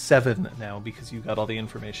of 7 now because you got all the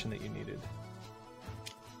information that you needed.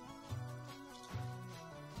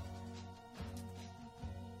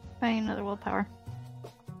 I need another willpower.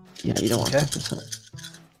 Yeah, you don't want Okay. that.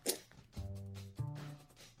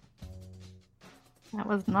 That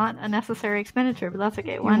was not a necessary expenditure, but that's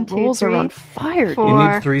okay. Your 1, 2, rolls are 3 on fire. four. You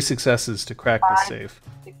dude. need 3 successes to crack the 5 safe.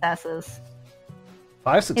 successes.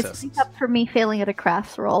 5 It's successes. make up for me failing at a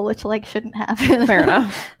crafts roll, which shouldn't happen. Fair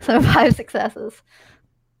enough. So 5 successes.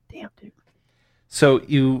 Damn, dude. So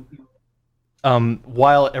you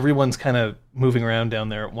while everyone's kind of moving around down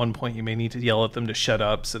there, at one point you may need to yell at them to shut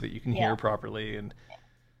up so that you can hear properly. And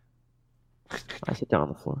I sit down on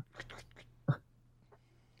the floor.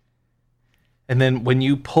 And then when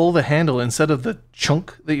you pull the handle, instead of the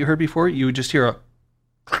chunk that you heard before, you would just hear a...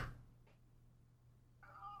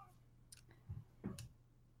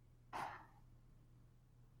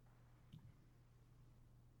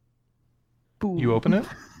 Boom. You open it?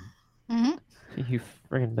 Mm-hmm. You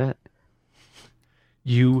friggin' bet.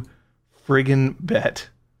 You friggin' bet.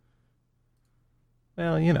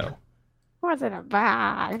 Well, you know. Wasn't a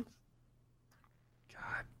bad.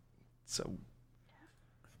 God. So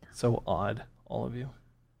odd, all of you.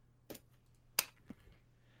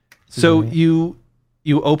 So you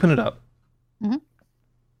open it up. Mm-hmm.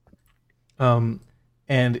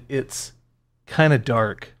 And it's kind of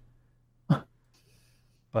dark.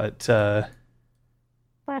 But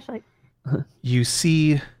Flashlight. you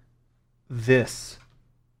see this.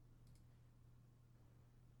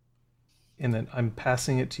 I'm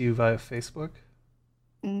passing it to you via Facebook.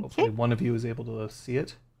 Hopefully Okay. one of you is able to see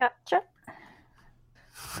it. Gotcha.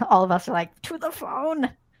 All of us are like, to the phone.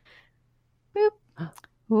 Boop.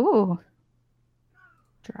 Ooh.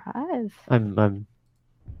 Drive. I'm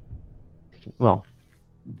well.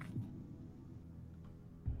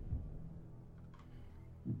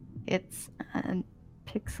 It's a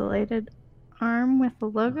pixelated arm with a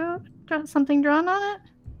logo, something drawn on it.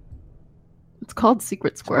 It's called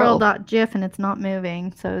Secret Squirrel. Squirrel.gif, and it's not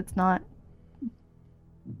moving, so it's not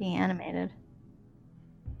being animated.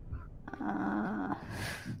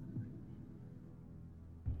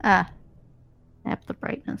 Up the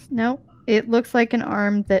brightness. Nope. It looks like an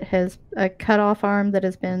arm that has a cut-off arm that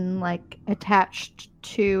has been like attached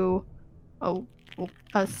to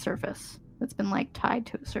a surface. That's been like tied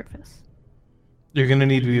to a surface. You're going to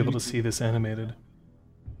need to be able to see this animated.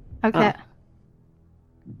 Okay.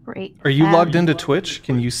 Great. Are you logged into Twitch?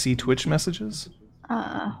 Can you see Twitch messages?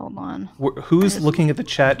 Hold on. Who's looking at the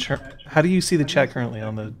chat? How do you see the chat currently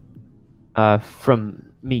on the...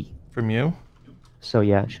 From me. From you? So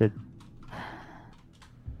yeah, it should.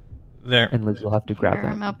 There. And Liz will have to grab Here,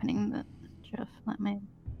 that. I'm opening the GIF. Let me.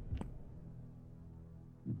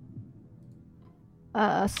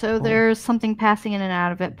 So there's something passing in and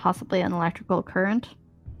out of it, possibly an electrical current,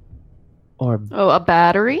 Or Oh, a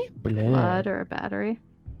battery? blood, or a battery.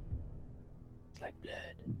 It's like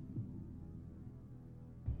blood.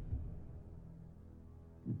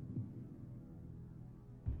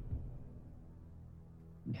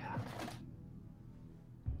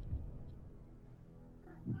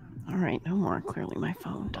 All right, no more. Clearly my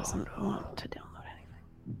phone doesn't want to download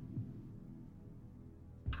anything.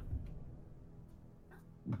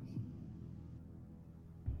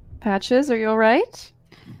 Patches, are you all right?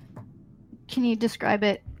 Can you describe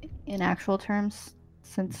it in actual terms?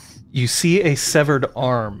 Since You see a severed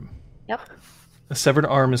arm. Yep. The severed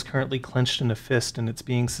arm is currently clenched in a fist and it's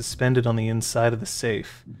being suspended on the inside of the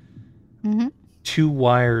safe. Mm-hmm. 2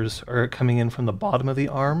 wires are coming in from the bottom of the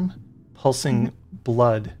arm, pulsing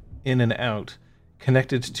blood in and out,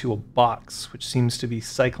 connected to a box which seems to be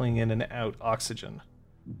cycling in and out oxygen.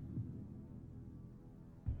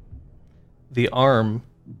 The arm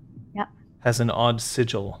Yep. has an odd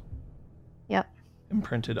sigil Yep.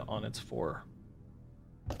 imprinted on its fore.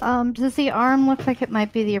 Does the arm look like it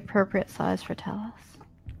might be the appropriate size for Talos?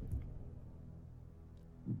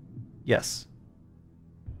 Yes.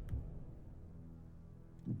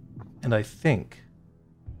 And I think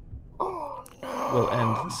we'll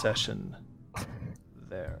end the session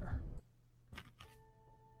there.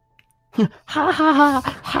 Ha ha ha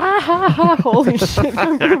ha ha ha! Holy shit!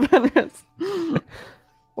 I'm good about this.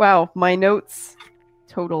 Wow, my notes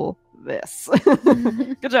total this.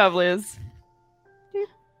 Good job, Liz.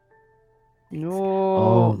 No.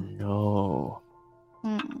 oh no.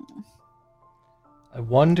 Hmm. I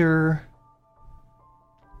wonder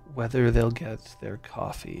whether they'll get their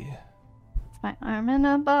coffee. It's my arm in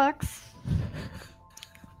a box.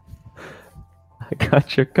 I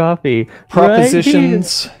got your coffee.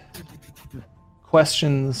 Propositions,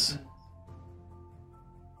 questions,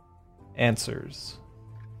 answers.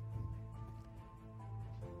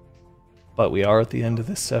 But we are at the end of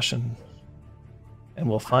this session, and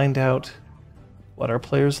we'll find out what our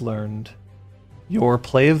players learned, your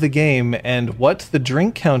play of the game, and what the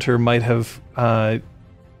drink counter might have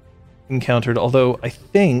encountered. Although I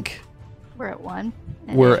think We're at 1.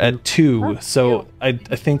 and we're it's- at 2, Oh, so I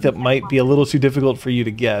think that might be a little too difficult for you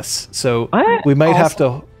to guess. So I we might have to.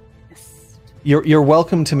 Also- You're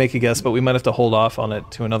welcome to make a guess, but we might have to hold off on it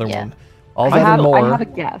to another Yeah. one. All I that have, and I more have a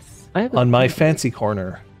guess. I have on my fancy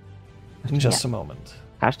corner in just a moment.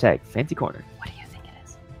 Hashtag fancy corner.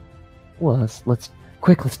 Well, let's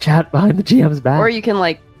chat behind the GM's back. Or you can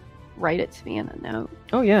like write it to me in a note.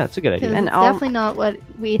 Oh yeah, it's a good idea. Because And it's I'll- definitely not what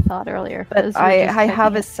we thought earlier. 'cause But we're I just have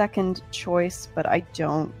typing a it. second choice, but I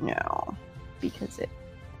don't know because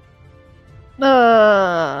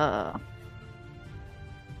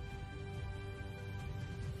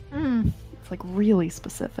it's like really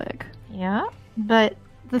specific. Yeah, but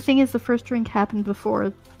the thing is, the first drink happened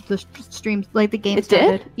before the stream, like the game It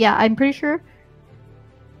started. did? Yeah, I'm pretty sure.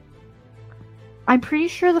 I'm pretty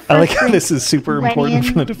sure the first I like how drink this is super went important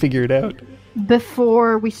in for them to figure it out.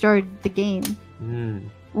 before we started the game. Mm.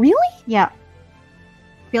 Really? Yeah.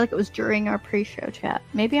 I feel like it was during our pre-show chat.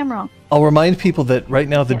 Maybe I'm wrong. I'll remind people that right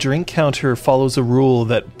now the Yeah. drink counter follows a rule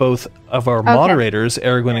that both of our moderators,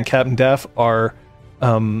 Aragorn and Captain Daff, are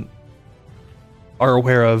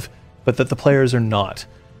aware of, but that the players are not.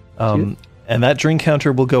 And that drink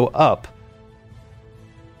counter will go up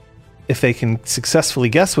if they can successfully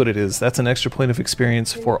guess what it is. That's an extra point of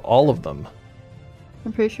experience for all of them.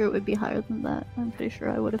 I'm pretty sure it would be higher than that. I'm pretty sure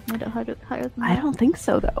I would have made it higher than that. I don't think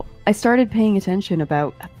so though. I started paying attention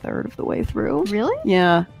about a third of the way through. Really?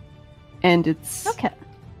 Yeah. And it's Okay.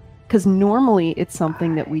 because normally it's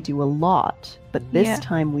something that we do a lot, but this Yeah.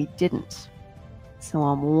 time we didn't. So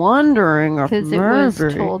I'm wondering if Because it was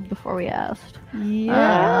maybe- told before we asked.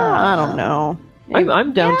 Yeah, I don't know.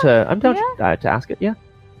 I'm down to to ask it. Yeah.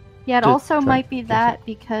 Yeah, it To also try might to be guess that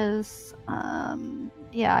because,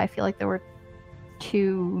 yeah, I feel like there were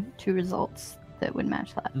two results that would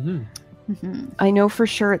match that. Mm-hmm. Hmm. I know for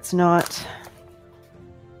sure it's not.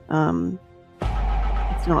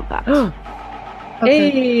 It's not that.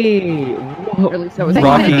 Hey! Or Whoa. at least that was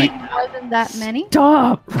Rocky- Maybe more than that many.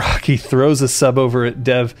 Stop. Rocky throws a sub over at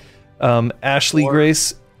Dev. Ashley Or-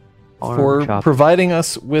 Grace Arm for chop. providing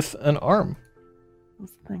us with an arm.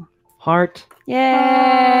 That's the thing. Heart. Yay!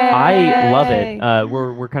 I love it.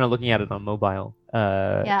 We're kind of looking at it on mobile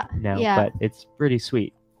Yeah, now, yeah. but it's pretty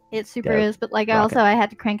sweet. It super Yeah, is, but like rock I had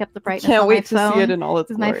to crank up the brightness Can't on wait my to phone see it in all its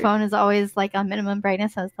because my glory. phone is always like on minimum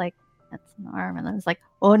brightness. I was like, that's an arm, and then I was like,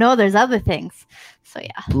 oh no, there's other things. So yeah,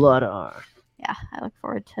 Blood arm. yeah, I look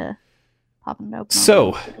forward to popping it open.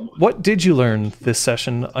 So, what did you learn this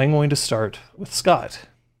session? I'm going to start with Scott.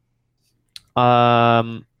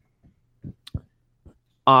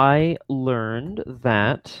 I learned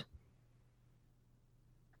that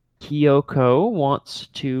Kyoko wants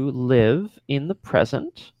to live in the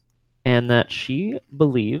present and that she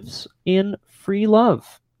believes in free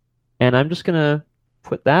love. And I'm just gonna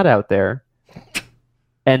put that out there.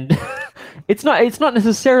 And it's not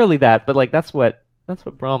necessarily that, but like that's what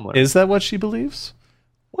Brahm learned. Is that what she believes?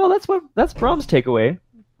 Well, that's Brahm's takeaway.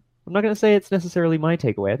 I'm not gonna say it's necessarily my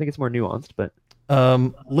takeaway. I think it's more nuanced, but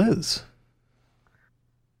Liz.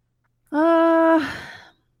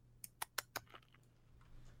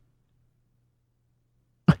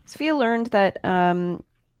 Sophia learned that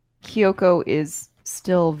Kyoko is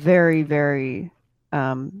still very, very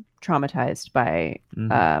traumatized by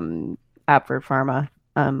Apford Pharma.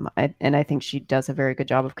 And I think she does a very good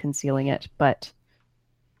job of concealing it, but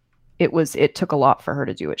it took a lot for her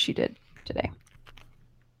to do what she did today.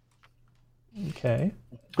 Okay.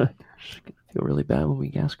 She's gonna feel really bad when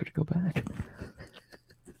we ask her to go back.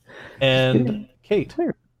 And Kate.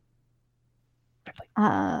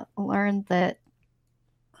 Learned that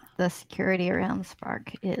the security around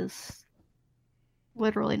Spark is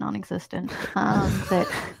literally non-existent. That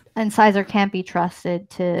Incisor can't be trusted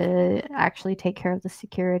to actually take care of the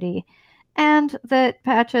security, and that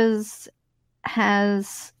Patches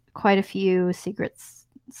has quite a few secret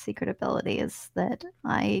abilities that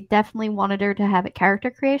I definitely wanted her to have at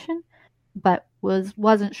character creation, but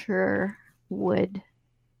wasn't sure would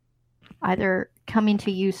either come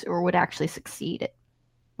into use or would actually succeed at,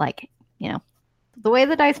 like, you know, the way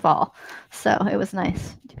the dice fall. So it was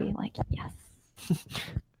nice to be like, yes,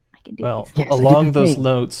 I can do Well, these things. along those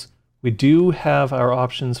notes, we do have our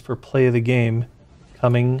options for play of the game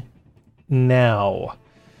coming now.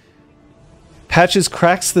 Patches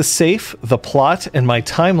cracks the safe, the plot, and my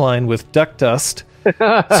timeline with duck dust.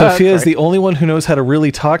 Sophia is the only one who knows how to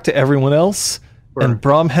really talk to everyone else. And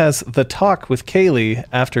Brahm has the talk with Kaylee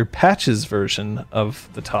after Patch's version of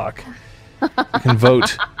the talk. You can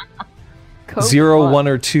vote 0, 1,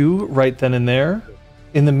 or 2 right then and there.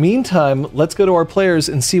 In the meantime, let's go to our players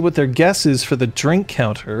and see what their guess is for the drink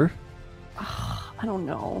counter. I don't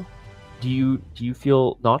know. Do you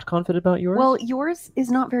feel not confident about yours? Well, yours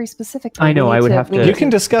is not very specific. I know, I would have to- You can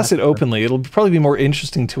discuss it openly. It'll probably be more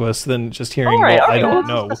interesting to us than just hearing, all right, well, all I right, don't let's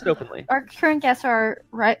know. discuss it openly. Our current guests are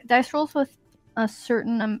dice rolls with a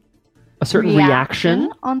certain A certain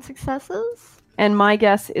reaction. on successes. And my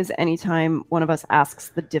guess is anytime one of us asks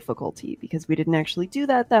the difficulty, because we didn't actually do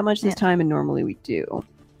that much this time, and normally we do.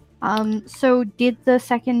 So did the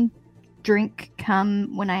second drink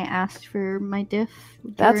come when I asked for my diff?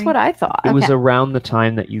 That's what I thought. It was Okay. around the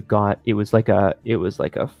time that you got. It was like a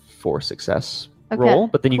 4 success Okay, roll,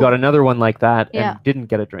 but then you cool. got another one like that Yeah. and didn't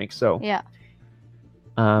get a drink. So Yeah.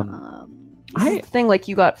 This is the thing, like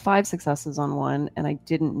you got 5 successes on one, and I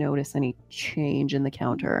didn't notice any change in the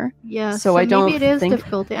counter. Yeah. So I don't maybe it is think-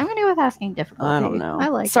 difficulty. I'm gonna go with asking difficulty. I don't know. I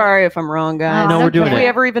like. Sorry if I'm wrong, guys. No, we're doing Have it. we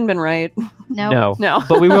ever even been right? It. No. no, No.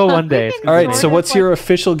 but we will one day. It's We gonna All be right, Sort so of what's like- your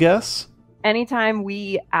official guess? Anytime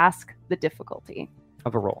we ask the difficulty.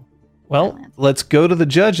 of a roll. Well, let's go to the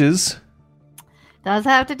judges. Does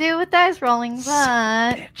have to do with dice rolling,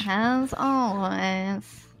 but as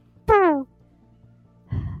always.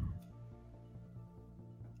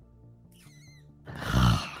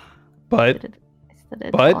 But Instead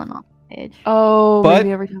of But- falling off the page. Oh, But-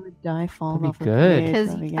 maybe every time a die falls That'd be off a good. page, Because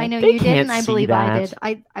that'd be I good. know They you did, can't and I see believe I that.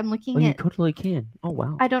 did. I'm looking Oh, you at. totally can. Oh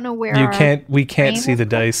wow. I don't know where you our- can't. We can't see the Name?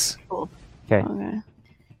 dice. Okay. Okay.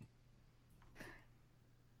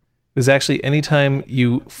 It was actually anytime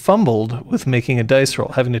you fumbled with making a dice roll,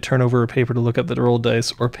 having to turn over a paper to look up the rolled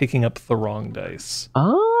dice, or picking up the wrong dice,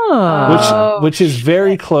 Ah. which is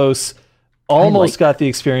very close. Almost like got the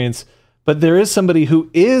experience, but there is somebody who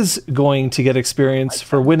is going to get experience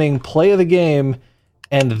for winning play of the game,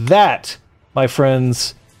 and that, my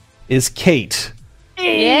friends, is Kate.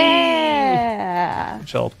 Yeah.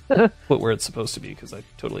 Which I'll put where it's supposed to be because I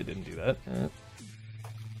totally didn't do that.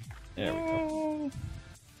 There we go.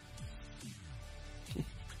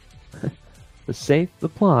 The safe, the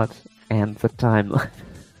plot, and the timeline.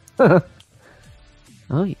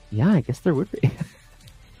 Oh yeah, I guess there would be.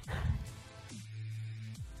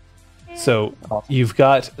 So you've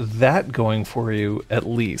got that going for you at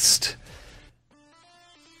least.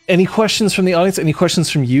 Any questions from the audience? Any questions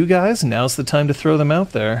from you guys? Now's the time to throw them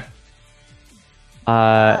out there.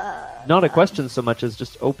 Not a question so much as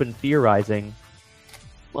just open theorizing.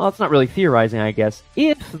 Well, it's not really theorizing, I guess.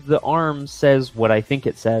 If the arm says what I think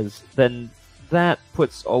it says, then that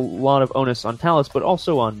puts a lot of onus on Talus, but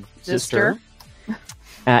also on Sister.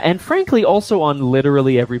 And frankly, also on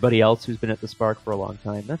literally everybody else who's been at the Spark for a long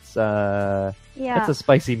time. That's Yeah. that's a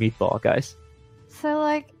spicy meatball, guys. So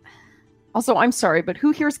like, Also, I'm sorry, but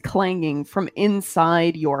who hears clanging from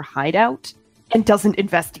inside your hideout and doesn't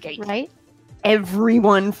investigate? right,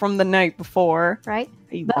 Everyone from the night before. right.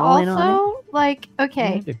 Are you But all in on it? also, like,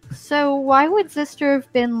 okay, Yeah, so why would Sister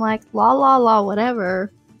have been like, la la la,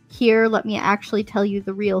 whatever? Here, let me actually tell you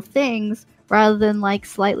the real things, rather than like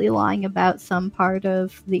slightly lying about some part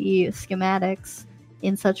of the schematics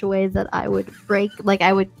in such a way that I would break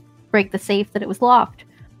the safe that it was locked.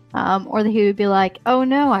 Or that he would be like, oh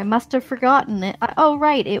no, I must have forgotten it. Oh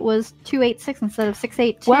right, it was 286 instead of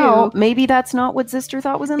 682. Well, maybe that's not what Zister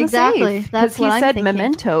thought was in the Exactly, safe. that's Because he what I'm said thinking.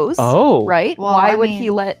 mementos. Oh, right? Well, why I would mean- he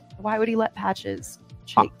let Patches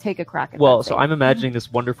take a crack at Well, that so safe? I'm imagining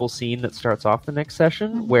this wonderful scene that starts off the next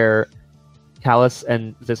session Mhm. where Talus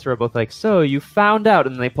and Zister are both like, so you found out,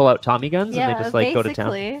 and then they pull out Tommy guns yeah, and they just like go to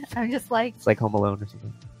town. basically, I'm just like, It's like Home Alone or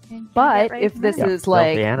something. But if this Yeah, is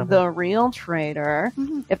stealthy like animal. the real traitor,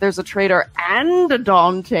 Mhm. if there's a traitor and a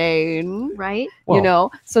Dantean, right, Well, you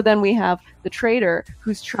know, so then we have the traitor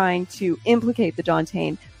who's trying to implicate the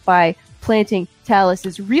Dantean by planting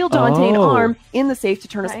Talus's real Dantean Oh. arm in the safe to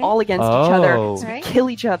turn us Right. all against each other, Oh. so we Right. kill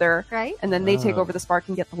each other, right, and then they take Oh. over the Spark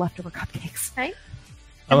and get the leftover cupcakes. right.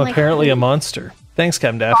 I'm And, like, apparently a monster. Thanks,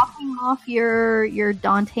 Captain Daff. Chopping off your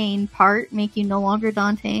Dantean part make you no longer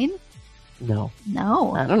Dantean? No.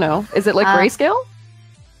 No. I don't know. Is it like Uh, grayscale?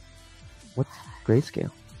 What's grayscale?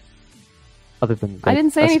 Other than I like,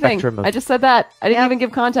 didn't say a anything. spectrum of- I just said that. I didn't Yep. even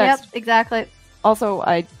give context. Yep, exactly. Also,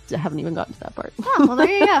 I haven't even gotten to that part. Oh, well, there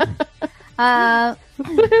you go.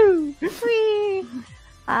 Whee!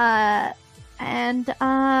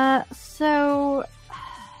 So,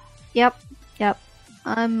 yep.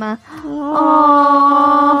 I'm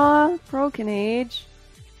Aww, broken age.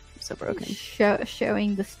 I'm so broken.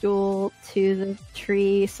 showing the stool to the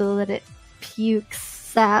tree so that it pukes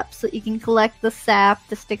sap, so that you can collect the sap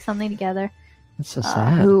to stick something together. That's so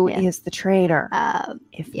sad. Who Yeah. is the traitor?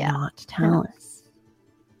 If yeah. not Talus.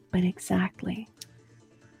 But exactly.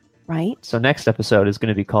 Right? So next episode is going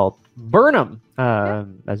to be called Burnham,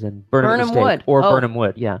 as in Burnham, Burnham Estate, Wood. or Oh. Burnham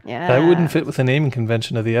Wood. Yeah, Yeah. That wouldn't fit with the naming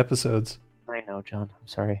convention of the episodes. I know, John. I'm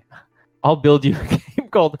sorry. I'll build you a game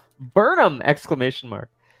called Burnham! Exclamation mark.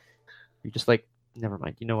 You're just like, never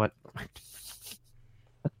mind. You know what?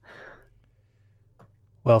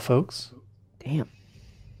 Well, folks, Damn.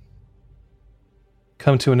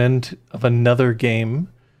 come to an end of another game,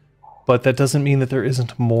 but that doesn't mean that there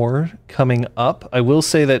isn't more coming up. I will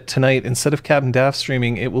say that tonight, instead of Captain Daft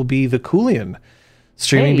streaming, it will be the Coolian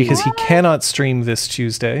streaming because he cannot stream this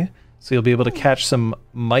Tuesday. So you'll be able to catch some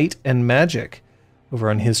Might and Magic over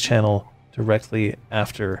on his channel directly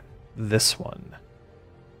after this one.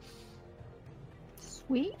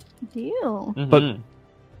 Sweet deal. But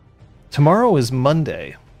tomorrow is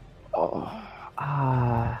Monday.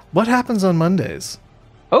 What happens on Mondays?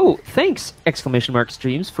 Oh, thanks! Exclamation mark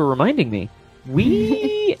streams for reminding me.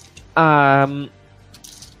 We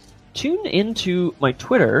tune into my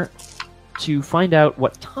Twitter to find out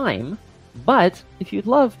what time. But if you'd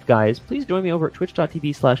love, guys, please join me over at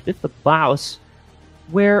twitch.tv/BiffTheBlouse,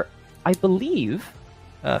 where I believe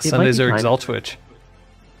Sundays are Exalt-Twitch.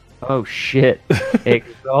 Oh shit!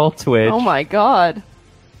 Exalt-Twitch. Oh my god.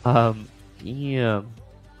 Yeah.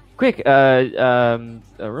 Quick, a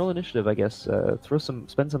roll initiative, I guess.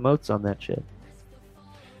 Spend some motes on that shit.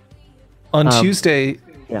 On Tuesday,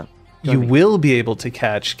 yeah, you will be able to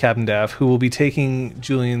catch Captain Daff, who will be taking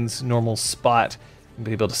Julian's normal spot. You'll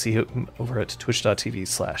be able to see him over at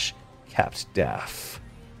twitch.tv/CaptDaff.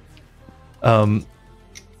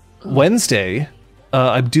 Wednesday,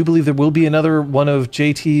 I do believe there will be another one of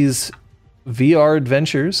JT's VR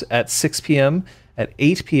adventures at 6 p.m. At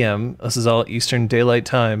 8 p.m., this is all Eastern Daylight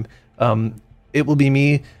Time, it will be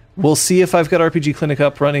me. We'll see if I've got RPG Clinic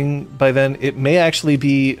up running by then. It may actually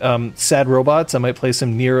be Sad Robots. I might play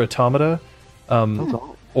some Nier Automata,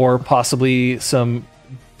 or possibly some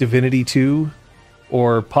Divinity 2,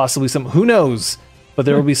 or possibly some... Who knows? But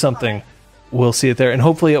there will be something. We'll see it there. And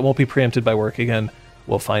hopefully it won't be preempted by work again.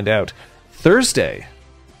 We'll find out. Thursday.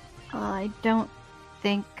 I don't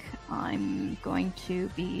think I'm going to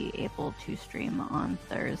be able to stream on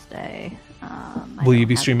Thursday. Will you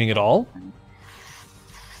be streaming at all?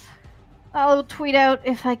 I'll tweet out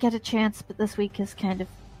if I get a chance, but this week is kind of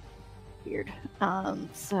weird.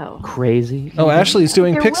 So crazy. Oh, Ashley's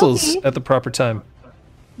doing There will Pixels be. at the proper time.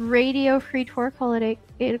 Radio Free Torkoal at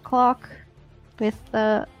 8 o'clock with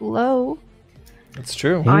Low. That's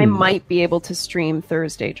true. I might be able to stream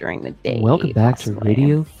Thursday during the day. Welcome back to possibly.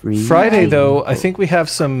 Radio Free. Friday, though, I think we have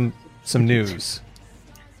some news.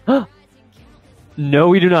 No,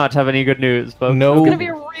 we do not have any good news, folks. No, It's gonna be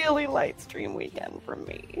a really light stream weekend for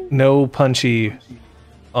me. no Punchy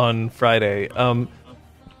on Friday.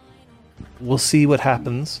 We'll see what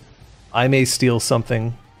happens. I may steal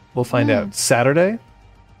something. We'll find out. Saturday?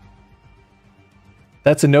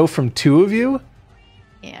 That's a no from two of you?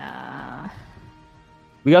 Yeah.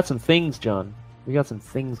 We got some things, John. We got some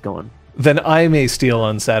things going. Then I may steal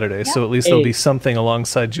on Saturday, so at least there'll be something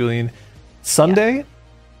alongside Julian. Sunday?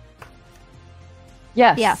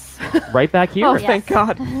 Yes. Yes. Right back here. Oh, Yes. thank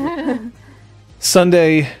God.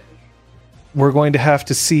 Sunday, we're going to have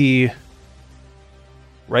to see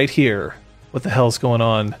right here what the hell's going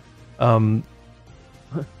on.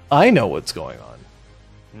 I know what's going on.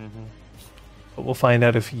 But we'll find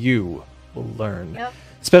out if you will learn. Yep.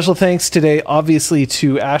 Special thanks today, obviously,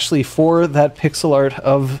 to Ashley for that pixel art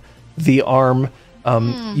of the arm.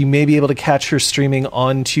 You may be able to catch her streaming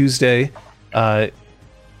on Tuesday.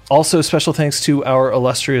 Also, special thanks to our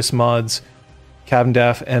illustrious mods, Captain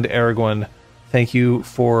Daff and Aragorn. Thank you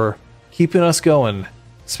for keeping us going,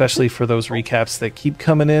 especially for those recaps that keep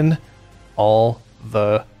coming in all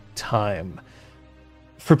the time.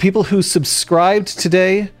 For people who subscribed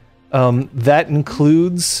today, that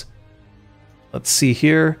includes, let's see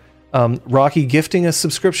here, Rocky gifting a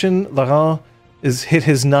subscription. Laurent has hit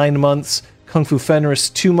his 9 months. Kung Fu Fenris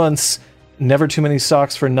 2 months. Never Too Many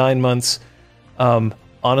Socks for 9 months.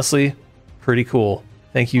 Honestly, pretty cool.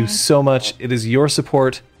 Thank you so much. It is your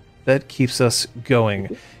support that keeps us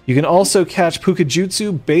going. You can also catch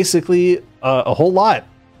Pukajutsu basically a whole lot.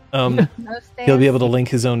 Most He'll be days. able to link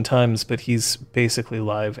his own times, but he's basically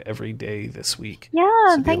live every day this week. Yeah,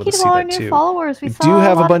 So and be thank able you to to see all our that new too. followers. We We saw do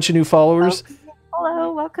have a lot bunch of new followers.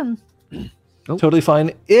 Hello, welcome. Totally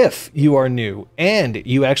fine. If you are new and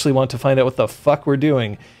you actually want to find out what the fuck we're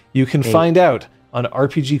doing, you can find out on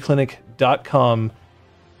rpgclinic.com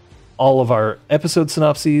all of our episode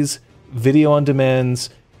synopses, video on demands,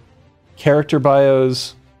 character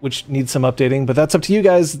bios, which need some updating, but that's up to you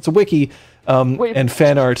guys. It's a wiki. And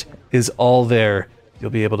fan art is all there. You'll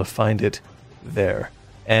be able to find it there.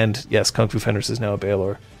 And yes, Kung Fu Fenris is now a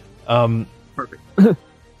Baylor. Perfect.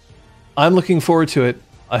 I'm looking forward to it.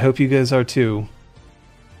 I hope you guys are too.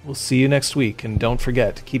 We'll see you next week, and don't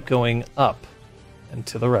forget to keep going up and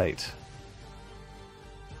to the right.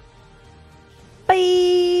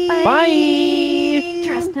 Bye. Bye.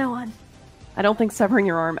 Trust no one. I don't think severing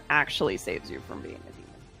your arm actually saves you from being a